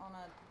not on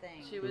a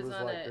thing. She was was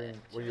on light a. green.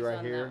 She Were you was right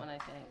on here? that one, I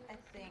think. I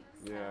think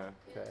so. Yeah.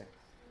 Okay.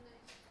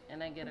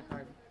 And I get a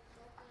card.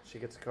 She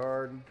gets a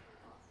card.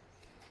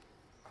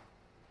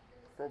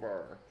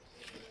 Crowbar.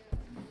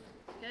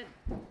 Good.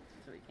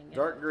 So we can get.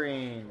 Dark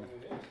green.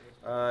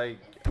 I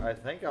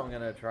think I'm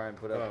gonna try and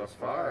put up Oh, this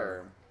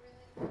fire.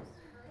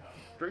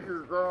 Drink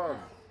your grog.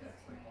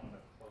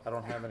 I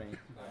don't have any.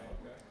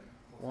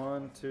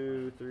 1,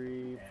 2,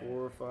 3,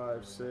 4,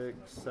 5, 6,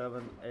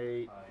 7,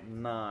 8,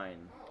 9.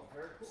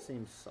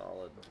 Seems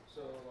solid.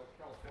 Oh,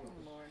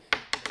 Lord.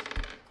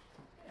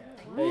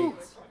 8.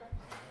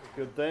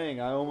 Good thing.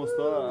 I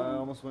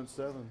almost went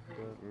 7.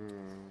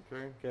 But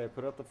Okay. okay,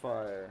 put up the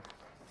fire.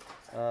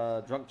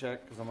 Drunk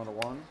check because I'm on a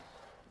 1.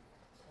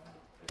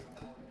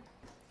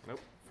 Nope.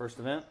 First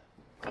event.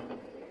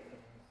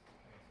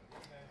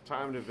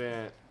 Timed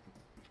event.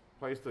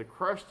 Place the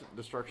crushed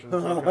destruction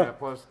token at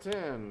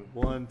 +10.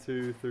 1,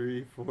 2,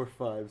 3, 4,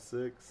 5,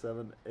 6,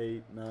 7,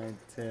 8, 9,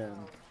 10.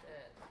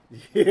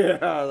 Yeah,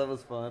 that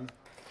was fun.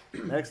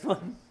 Next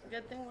one.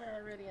 Good thing we're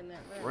already in that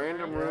room.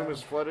 Random right? room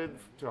is flooded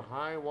to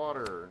high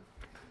water.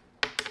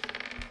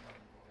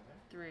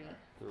 3.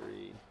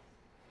 3.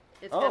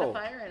 It's got Oh, a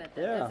fire in it.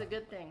 Then. yeah. That's a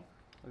good thing.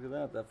 Look at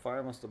that. That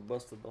fire must have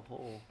busted the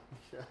hole.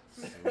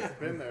 It's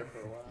been there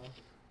for a while.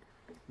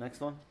 Next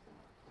one.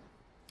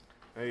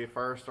 A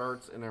fire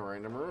starts in a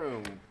random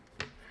room.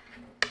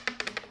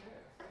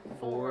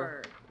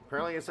 4.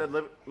 Apparently it said,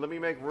 let me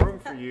make room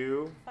for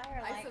you.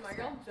 Fire I likes saw my it.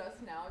 girl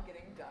just now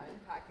getting done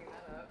packing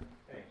that up.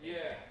 Yeah.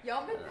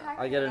 Y'all been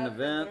packing I get that an up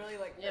event. for literally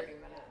like 30 Yep.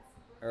 minutes.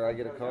 Or I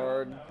get a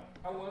card.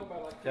 I won by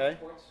like Okay.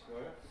 3 points.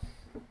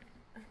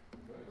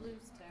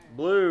 Blue's turn.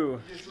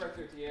 Blue. Just right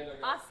there at the end. I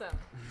got Awesome.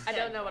 I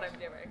don't know what I'm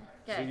doing.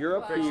 So Okay. you're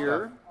up Wow.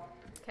 here.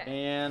 Okay.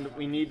 And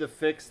we need to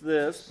fix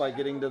this by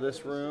getting to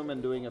this room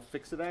and doing a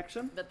fix-it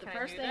action. But the Can I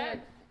first do thing, that?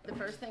 the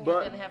first thing But-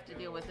 you're gonna have to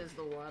deal with is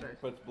the water.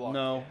 But it's blocked.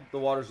 No, the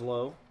water's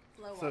low.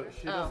 Slow So water.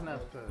 she doesn't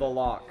have to. The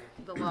lock.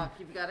 The lock.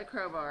 You've got a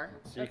crowbar.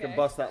 So you can Okay.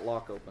 bust that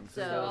lock open.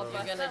 So I'll you're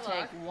bust gonna that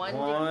take lock. 1,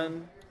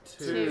 1,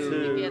 2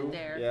 to get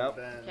there. Yep.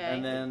 Then Okay. And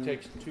It then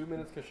takes 2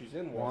 minutes because she's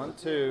in water. 1,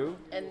 2.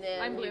 And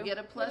then I'm you blue. get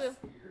a plus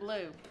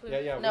blue. Yeah,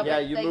 yeah. No, Yeah,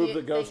 but you they move u-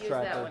 the they ghost use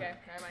that tracker. one. Okay,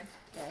 never mind.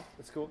 Okay.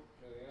 That's cool.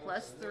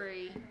 Plus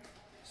 3.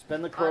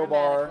 Spin the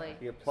crowbar.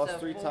 Automatically. You get plus so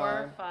 3 4,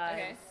 times. 5,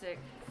 Okay.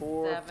 6,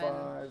 4, 7.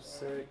 5,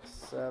 6,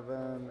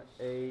 7,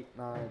 8,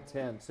 9,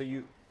 10. So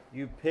you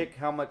pick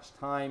how much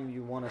time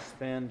you want to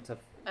spend to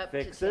Up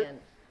fix to it. 10.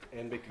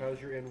 And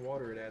because you're in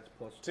water, it adds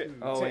plus 2.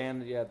 Oh,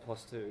 and you add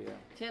plus 2, yeah.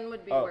 10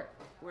 would be Oh.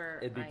 where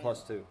It'd be I am.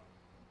 plus 2.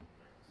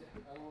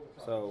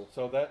 So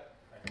So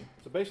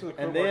basically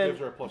the And crowbar then- gives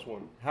her a plus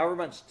 1. however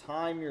much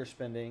time you're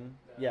spending,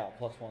 yeah,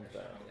 plus 1's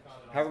better.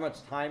 Yes. however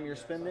much time you're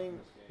spending,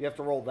 you have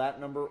to roll that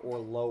number or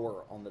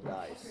lower on the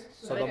dice.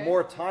 So the Okay.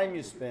 more time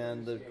you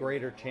spend, the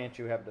greater chance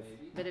you have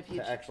But if you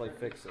to actually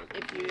fix it.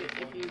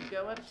 if you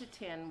go up to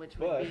 10, which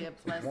would But be a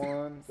plus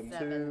 1, 7,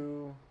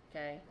 2,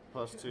 okay,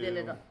 Plus 2. then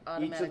it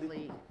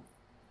automatically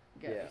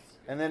goes. yeah.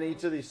 And then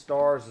each of these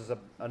stars is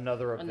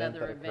another event Another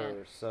that event,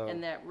 occurs. So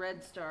and that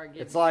red star gives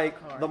it's you a like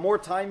card. the more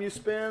time you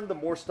spend, the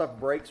more stuff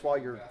breaks while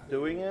you're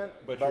doing it.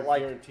 But But you're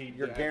like guaranteed to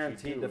you're actually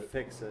guaranteed do to it.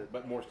 fix it.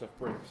 But more stuff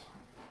breaks.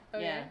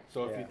 Yeah.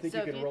 So if Yeah. you think So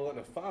you if can you- roll it in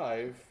a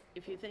 5,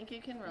 If you think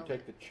you can you roll it,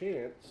 take the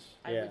chance.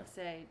 I Yeah. would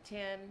say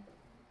 10.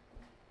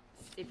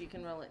 If you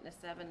can roll it in a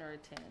 7 or a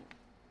 10.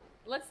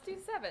 Let's do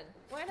 7.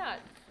 Why not?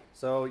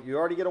 So you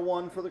already get a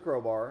 1 for the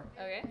crowbar.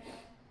 Okay.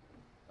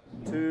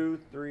 2,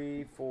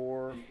 3,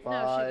 4,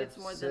 5, gets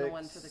more than a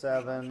 1 for 6, the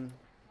 7,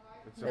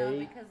 No, 8,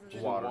 because of the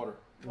Just water.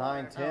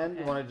 9, 10. You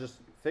Okay. want to just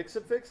fix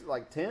it,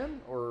 like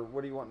 10? Or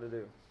what do you want to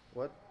do?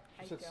 What?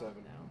 She said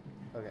 7.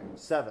 Okay,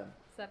 7.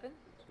 7?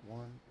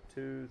 1,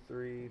 2,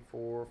 3,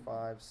 4,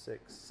 5,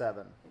 6,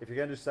 7. If you're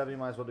going to do 7, you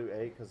might as well do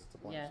 8 because it's a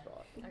blank Yeah.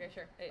 spot. Okay,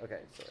 sure. 8.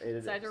 Okay, so 8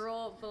 it So I have to is.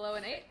 roll below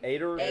an 8?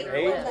 8 or, Eight or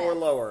 8 less. or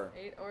lower.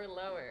 8 or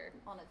lower.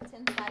 on a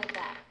 10-sided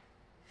die.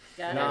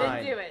 Got Nine.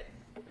 I didn't do it.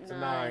 It's a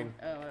 9.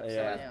 Oh, upside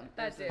Yeah. down.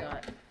 That There's a too.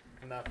 dot.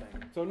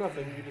 Nothing. So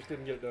nothing. You just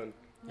didn't get it done.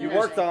 You No.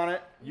 worked on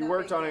it. You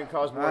worked on it and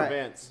caused more All right.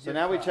 events. So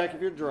now we check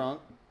if you're drunk.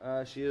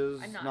 She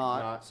is I'm not.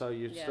 not. So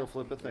you Yeah. still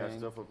flip a thing. Yeah,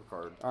 still flip a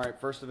card. All right,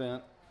 first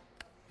event.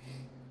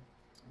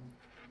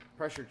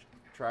 Pressure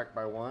track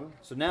by 1.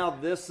 So now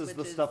this is Which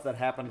the is stuff that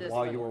happened this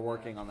while one. you were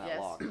working on that Yes.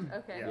 log.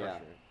 Okay. Yeah.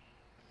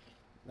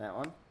 That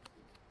one.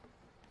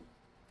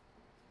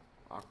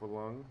 Aqua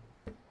lung.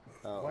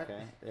 Oh, What?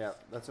 okay. Yeah,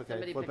 that's okay.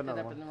 Somebody Flip picked it another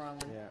up one. in the wrong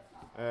one.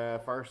 Yeah.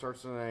 Fire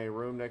starts in a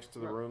room next to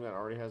the room that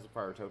already has a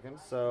fire token.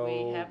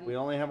 So have we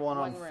only have one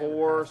on one round.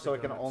 4, Has to so it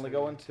go can to only 2.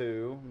 go in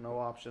 2. No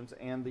options.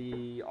 And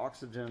the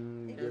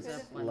oxygen It gets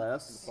could've one. The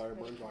less. fire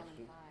burns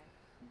oxygen.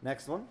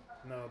 Next one.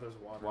 No, there's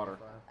water. Water. in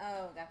the fire.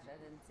 Oh, gotcha. I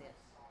didn't see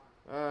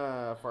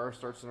it. Fire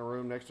starts in a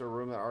room next to a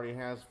room that already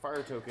has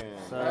fire token.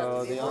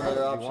 So the One. other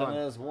You option won.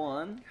 is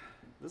 1.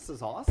 This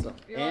is awesome.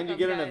 You're and you welcome,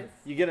 get an guys.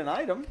 you get an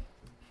item,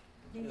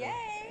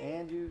 Yay!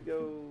 and you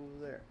go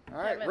there. All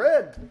right, Kevin.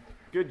 red.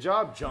 Good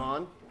job,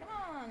 John.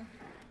 Come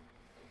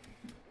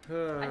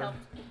on. I helped.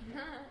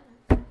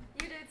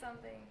 You did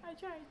something. I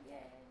tried.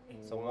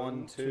 So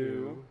 1,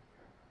 2,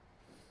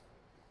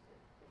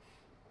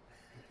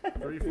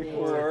 3, 4,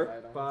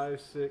 4,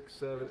 5, 6,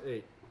 7,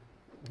 8.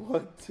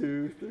 1,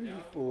 2, 3,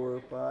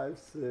 4, 5,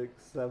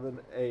 6, 7,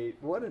 8.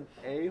 What an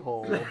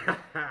a-hole. Yeah,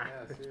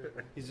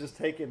 seriously. He's just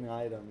taking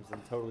items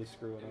and totally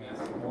screwing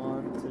us.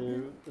 1,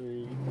 2,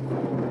 3,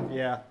 4.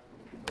 Yeah.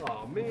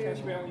 Oh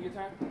man.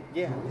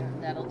 Yeah.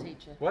 That'll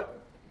teach you. What?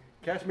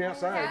 Catch me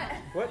outside.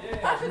 What?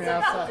 Catch me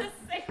outside.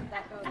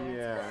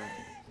 Yeah.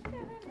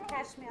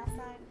 Catch me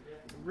outside.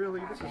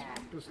 Really? This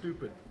is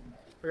stupid.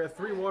 I got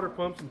 3 water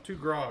pumps and 2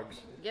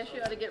 grogs. Guess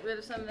you ought to get rid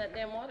of some of that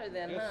damn water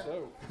then, Guess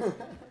huh? so.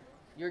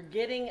 You're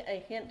getting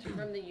a hint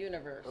from the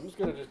universe. I'm just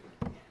gonna just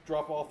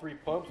drop all 3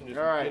 pumps and just.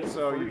 All right, get it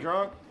so for you free.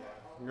 drunk?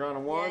 You're on a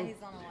Yeah, 1. he's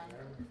on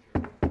a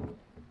 1.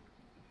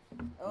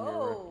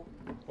 Oh,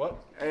 What?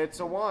 It's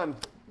a 1.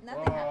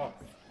 nothing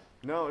happens.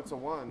 No, it's a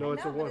 1. No,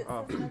 it's a but 1. it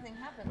says nothing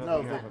happens. No, What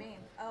does it that doesn't. mean?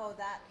 Oh,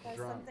 that does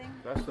something?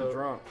 That's the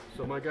drunk.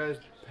 So my guy's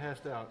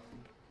passed out.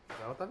 Is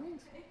that what that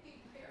means?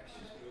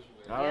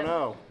 I don't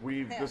know.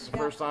 This is the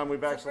first time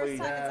we've It's the actually.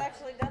 first time it's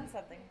actually done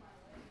something.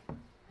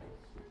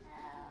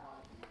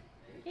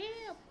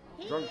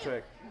 Drunk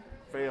check.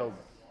 Failed.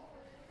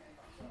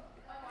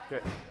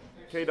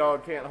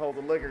 K-Dog can't hold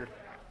the liquor.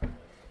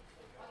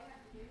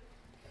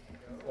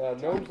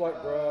 Gnomes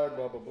like grog,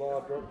 blah blah blah.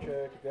 Drunk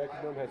check. If the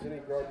active gnome has any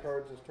grog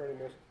cards this turn,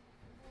 he must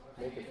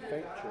make a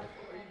feint check.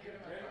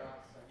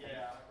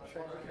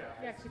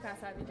 You actually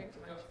pass out if you drink too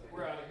much.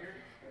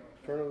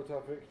 Turn over the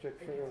top of it, check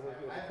the finger.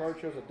 If the card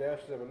shows a dash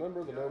instead of a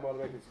number, the gnome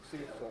automatically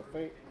succeeds. It's not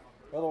faint.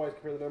 Otherwise,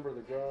 compare the number of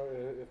the grog.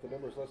 If the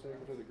number is less than or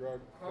equal to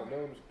the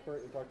gnome's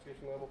current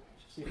intoxication level,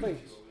 he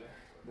faints.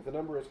 If the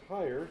number is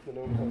higher, the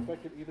gnome is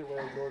unaffected. Either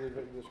way, ignore the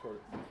event you discarded.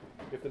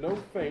 If the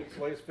gnome faints,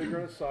 lay his finger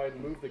on his side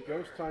and move the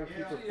ghost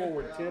timekeeper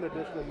forward 10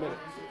 additional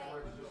minutes.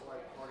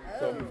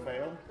 So You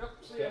failed?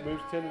 that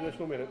moves 10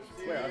 additional minutes.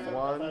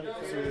 1,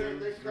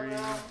 2, 3,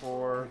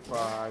 4,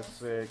 5,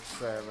 6,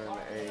 7,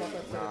 8, 9,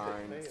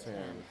 10.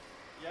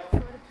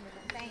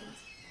 Faint.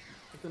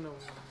 If the gnome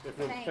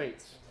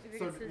faints. If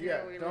So it gets to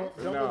yeah, 0, we don't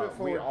lose. move No, it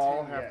forward we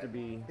all 10 have yet. to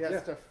be. He has Yeah.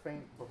 to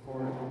faint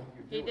before.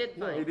 He did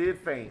He faint. did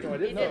faint. No, I He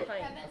didn't. did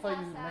faint. I thought you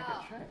didn't make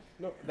a check.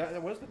 No,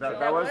 that was the That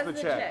check. was the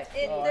check.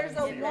 There's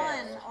a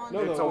 1 on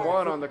No, the It's a no.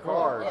 1 on the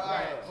card.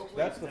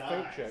 That's the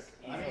faint check.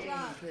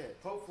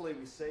 Hopefully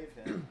we saved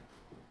him.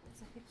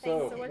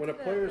 So, So what when a did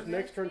the player's event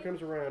next turn say?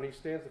 comes around, he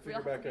stands the We figure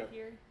all have back to up. be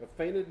here. A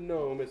fainted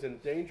gnome is in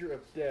danger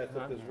of death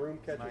if this room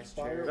catches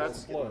fire or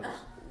That's- floods.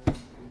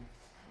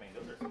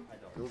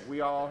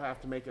 We all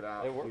have to make it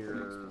out They work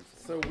here.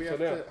 So we So have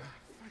now- to.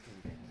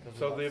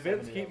 So the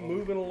events keep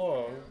moving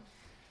along.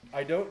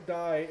 I don't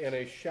die in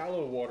a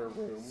shallow water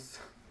room.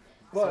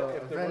 But So,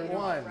 if the event room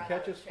one.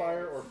 catches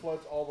fire or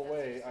floods all the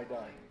way, I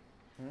die.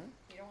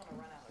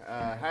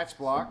 Hatch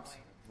blocked.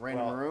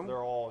 Random Well, room.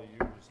 they're all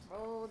used.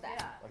 Roll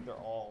that. Like they're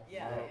all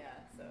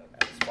So.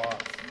 at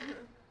spots.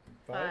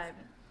 5.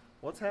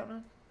 What's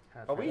happening?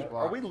 Hatch Are we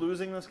blocked.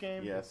 losing this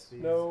game? Yes.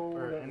 These- No,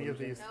 Or not any of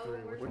losing. these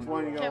three. Which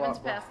one you gonna Kevin's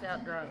lock? passed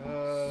out drunk. We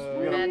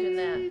got, Imagine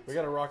that. we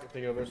got a rocket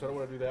thing over there, so I don't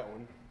want to do that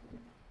one.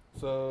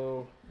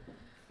 So,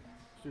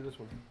 let's do this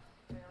one.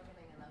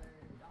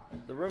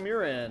 The room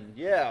you're in,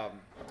 yeah.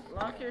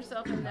 Lock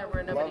yourself in there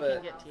where nobody Love can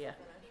it. get to you.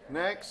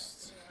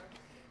 Next.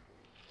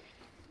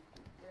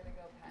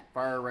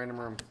 Fire random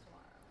room.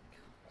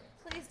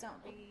 Please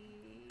don't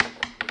be.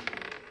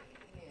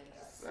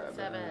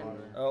 7.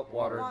 Oh,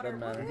 water, Water. doesn't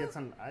matter. You get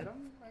some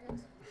item, I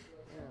guess?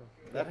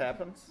 That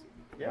happens.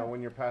 Yeah,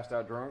 when you're passed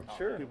out drunk.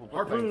 Sure. People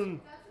put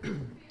things-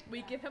 Harpoon!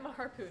 We give him a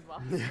harpoon while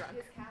he's drunk.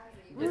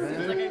 This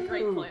seems like a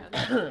great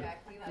plan.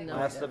 No.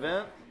 Last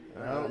event.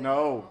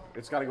 No,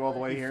 it's got to go all the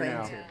way here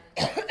now.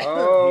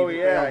 Oh He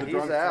yeah, failed the he's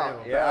drunk out.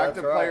 fail. Yeah, the active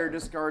that's right. player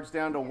discards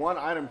down to 1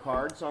 item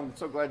card, so I'm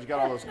so glad you got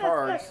all those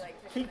cards.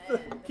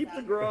 Keep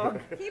the grog.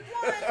 Keep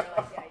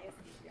one.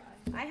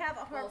 I have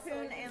a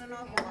harpoon and an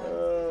awful one.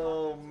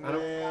 Oh I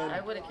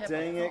man. would have kept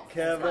Dang it. it,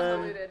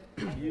 Kevin.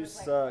 You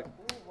suck.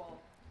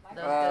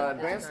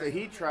 Advance the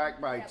heat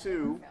track by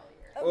 2.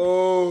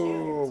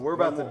 Oh, we're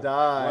about to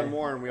die. One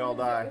more and we all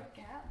die.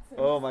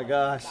 Oh my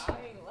gosh.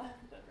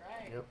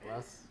 Yep,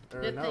 less. Or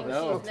Good no, thing there's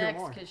still she's 2 next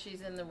more. because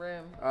she's in the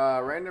room.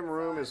 Random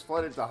room is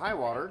flooded to high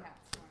water.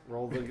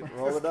 Roll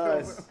the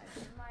dice.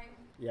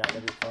 Yeah,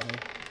 that'd be funny.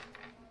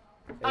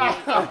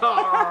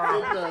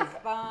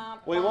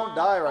 Well, he won't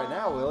die right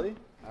now, will he?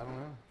 I don't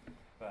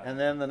know. And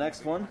then the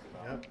next one.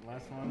 Yep,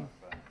 last one.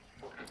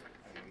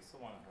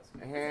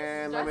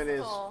 Hand limit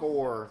is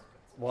 4.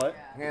 What?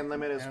 Hand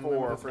limit is Hand 4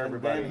 limit is for And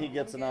everybody. then he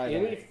gets an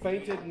item. Any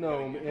fainted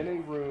gnome in a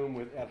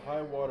room at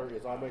high water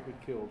is automatically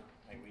killed.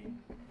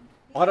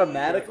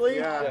 Automatically?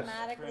 Yeah.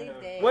 Automatically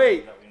dead.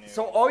 Wait,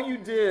 so all you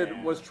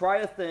did was try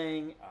a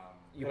thing,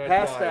 you And I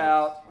passed died.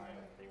 out,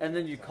 and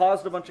then you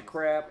caused a bunch of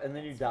crap, and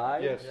then you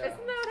died? Yes. Isn't that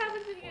what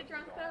happens when you get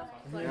drunk,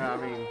 though? Yeah, I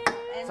mean,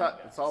 And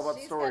it's all about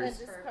she's stories.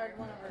 She's got to discard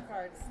one of her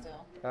cards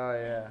still. Oh,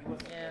 yeah.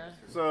 Yeah.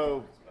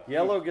 So,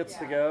 Yellow gets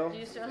to go. Do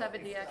you still have a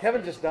deactivation?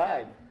 Kevin just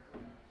died.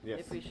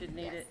 yes. If we should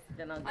need it,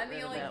 then I'll get I'm rid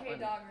the of only that K one.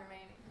 dog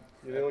remaining.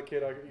 You're the only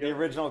kid I The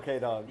original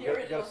K-Dog. You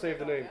gotta save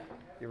the name.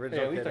 The Hey,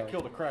 original at least I K-Dog.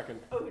 killed a Kraken.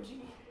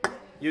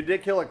 You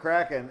did kill a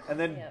Kraken, and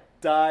then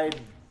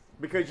died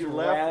Because you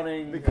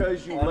drowning left.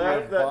 Because you on your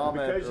left that.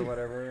 vomit Because or you.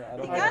 whatever. I He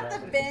don't know. got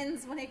what the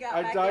bins when he got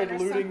I back died in or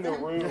looting the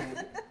something. room.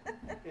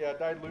 Yeah, I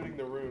died looting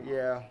the room.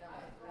 Yeah.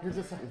 You're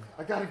just like,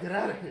 I gotta get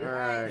out of All here.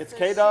 right. It's So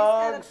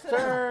K-Dog's she's gotta put-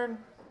 turn.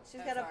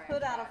 She's got to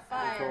put out a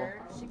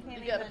fire. She can't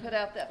You got to even. put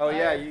out that Oh, fire.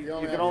 yeah, you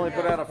can only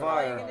put out a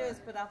All you can do fire. is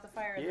put out the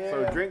fire. Yeah.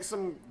 So drink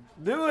some.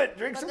 Do it.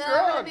 Drink But some then I'm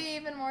gonna grog. be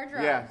even more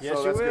drunk. Yeah. Yes, so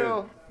you that's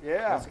will. Good.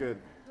 Yeah. That's good.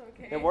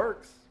 Okay. It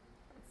works.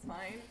 It's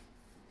fine.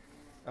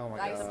 Oh my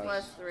Nice. gosh.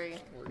 Plus 3.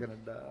 We're gonna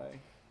die.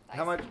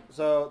 How much?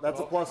 So that's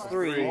a plus All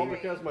 3.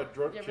 because my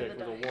drug Give her check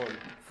the was a 1.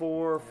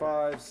 4,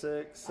 5,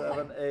 6,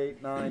 7,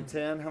 8, 9,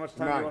 10. How much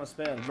time do you 9. want to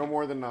spend? No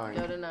more than Go 9.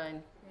 to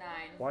 9. 9.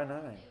 Why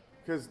 9?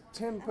 Because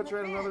 10 puts you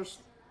at another.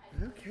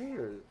 Who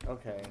cares?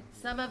 Okay.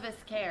 Some of us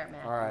care,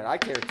 Matt. All right, I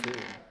care too.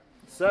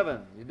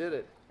 7. You did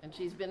it. And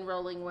she's been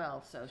rolling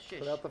well, so shush.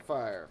 Put out the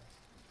fire.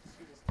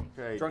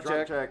 Okay. Drunk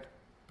Drunk check.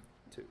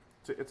 check.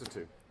 2. It's a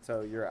 2.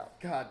 So you're out.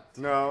 God.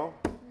 No.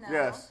 No.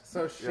 Yes.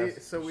 So she.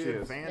 Yes, so we she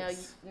is.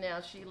 advance.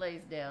 Now she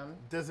lays down.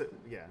 Does it?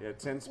 Yeah. Yeah.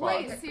 10 spots.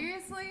 Wait,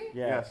 seriously?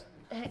 Yeah.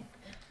 Yes.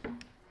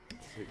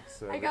 6,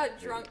 7, I got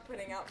drunk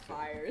putting out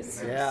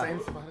fires. Yeah.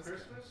 Same spot as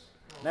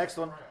Next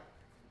one.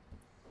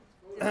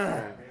 And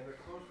they're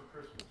closed for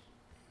Christmas.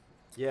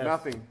 Yes.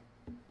 Nothing.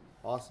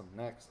 Awesome.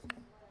 Next.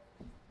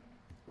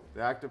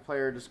 The active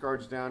player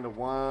discards down to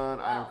 1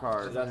 item She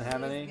card. doesn't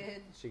have She's any.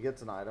 good. She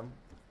gets an item.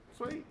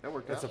 Sweet. That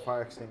worked That's a out.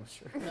 fire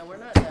extinguisher. No, we're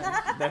not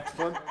done. Next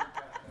one.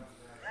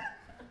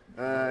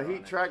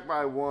 Heat track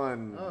by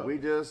 1. Oh. We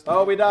just.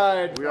 Oh, we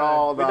died. We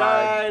all We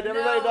died. died.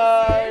 Everybody No,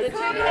 died. The 2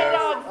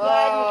 K-Dogs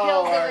died and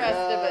killed the my rest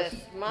of gosh.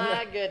 us.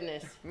 My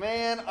goodness.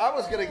 Man, I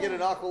was gonna get an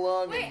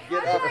aqualung Wait, and how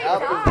get did up I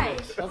out die?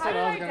 this bitch. That's How what did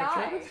I was I gonna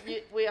die?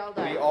 check. We all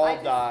died. We all I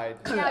just- died.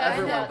 Yeah, I know,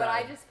 Everyone but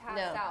I died. just passed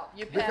No, out.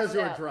 you passed Because you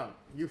were out. drunk.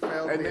 You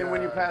failed. And the, then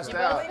when you passed You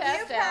out. both When you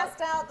Passed out.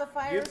 passed out, the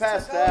fires You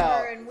passed took out,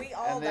 over, and we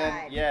all and then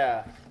died.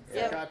 yeah, it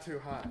Yep. got too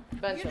hot.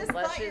 Bunch You of just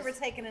thought you luscious. were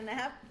taking a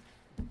nap.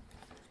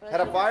 had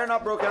a fire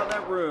not broke out in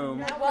that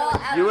room, Well,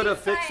 at you would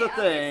have least fixed the at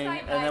least thing, I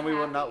and then died we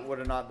would happy.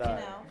 have not You died.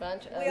 know.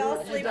 Bunch of We all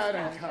luscious sleep. died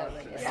bunch of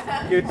unconscious.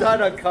 Yeah. You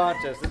died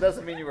unconscious. It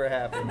doesn't mean you were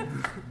happy.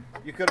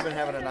 You could have been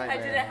having a I didn't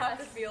nightmare. have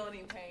to feel any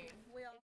pain.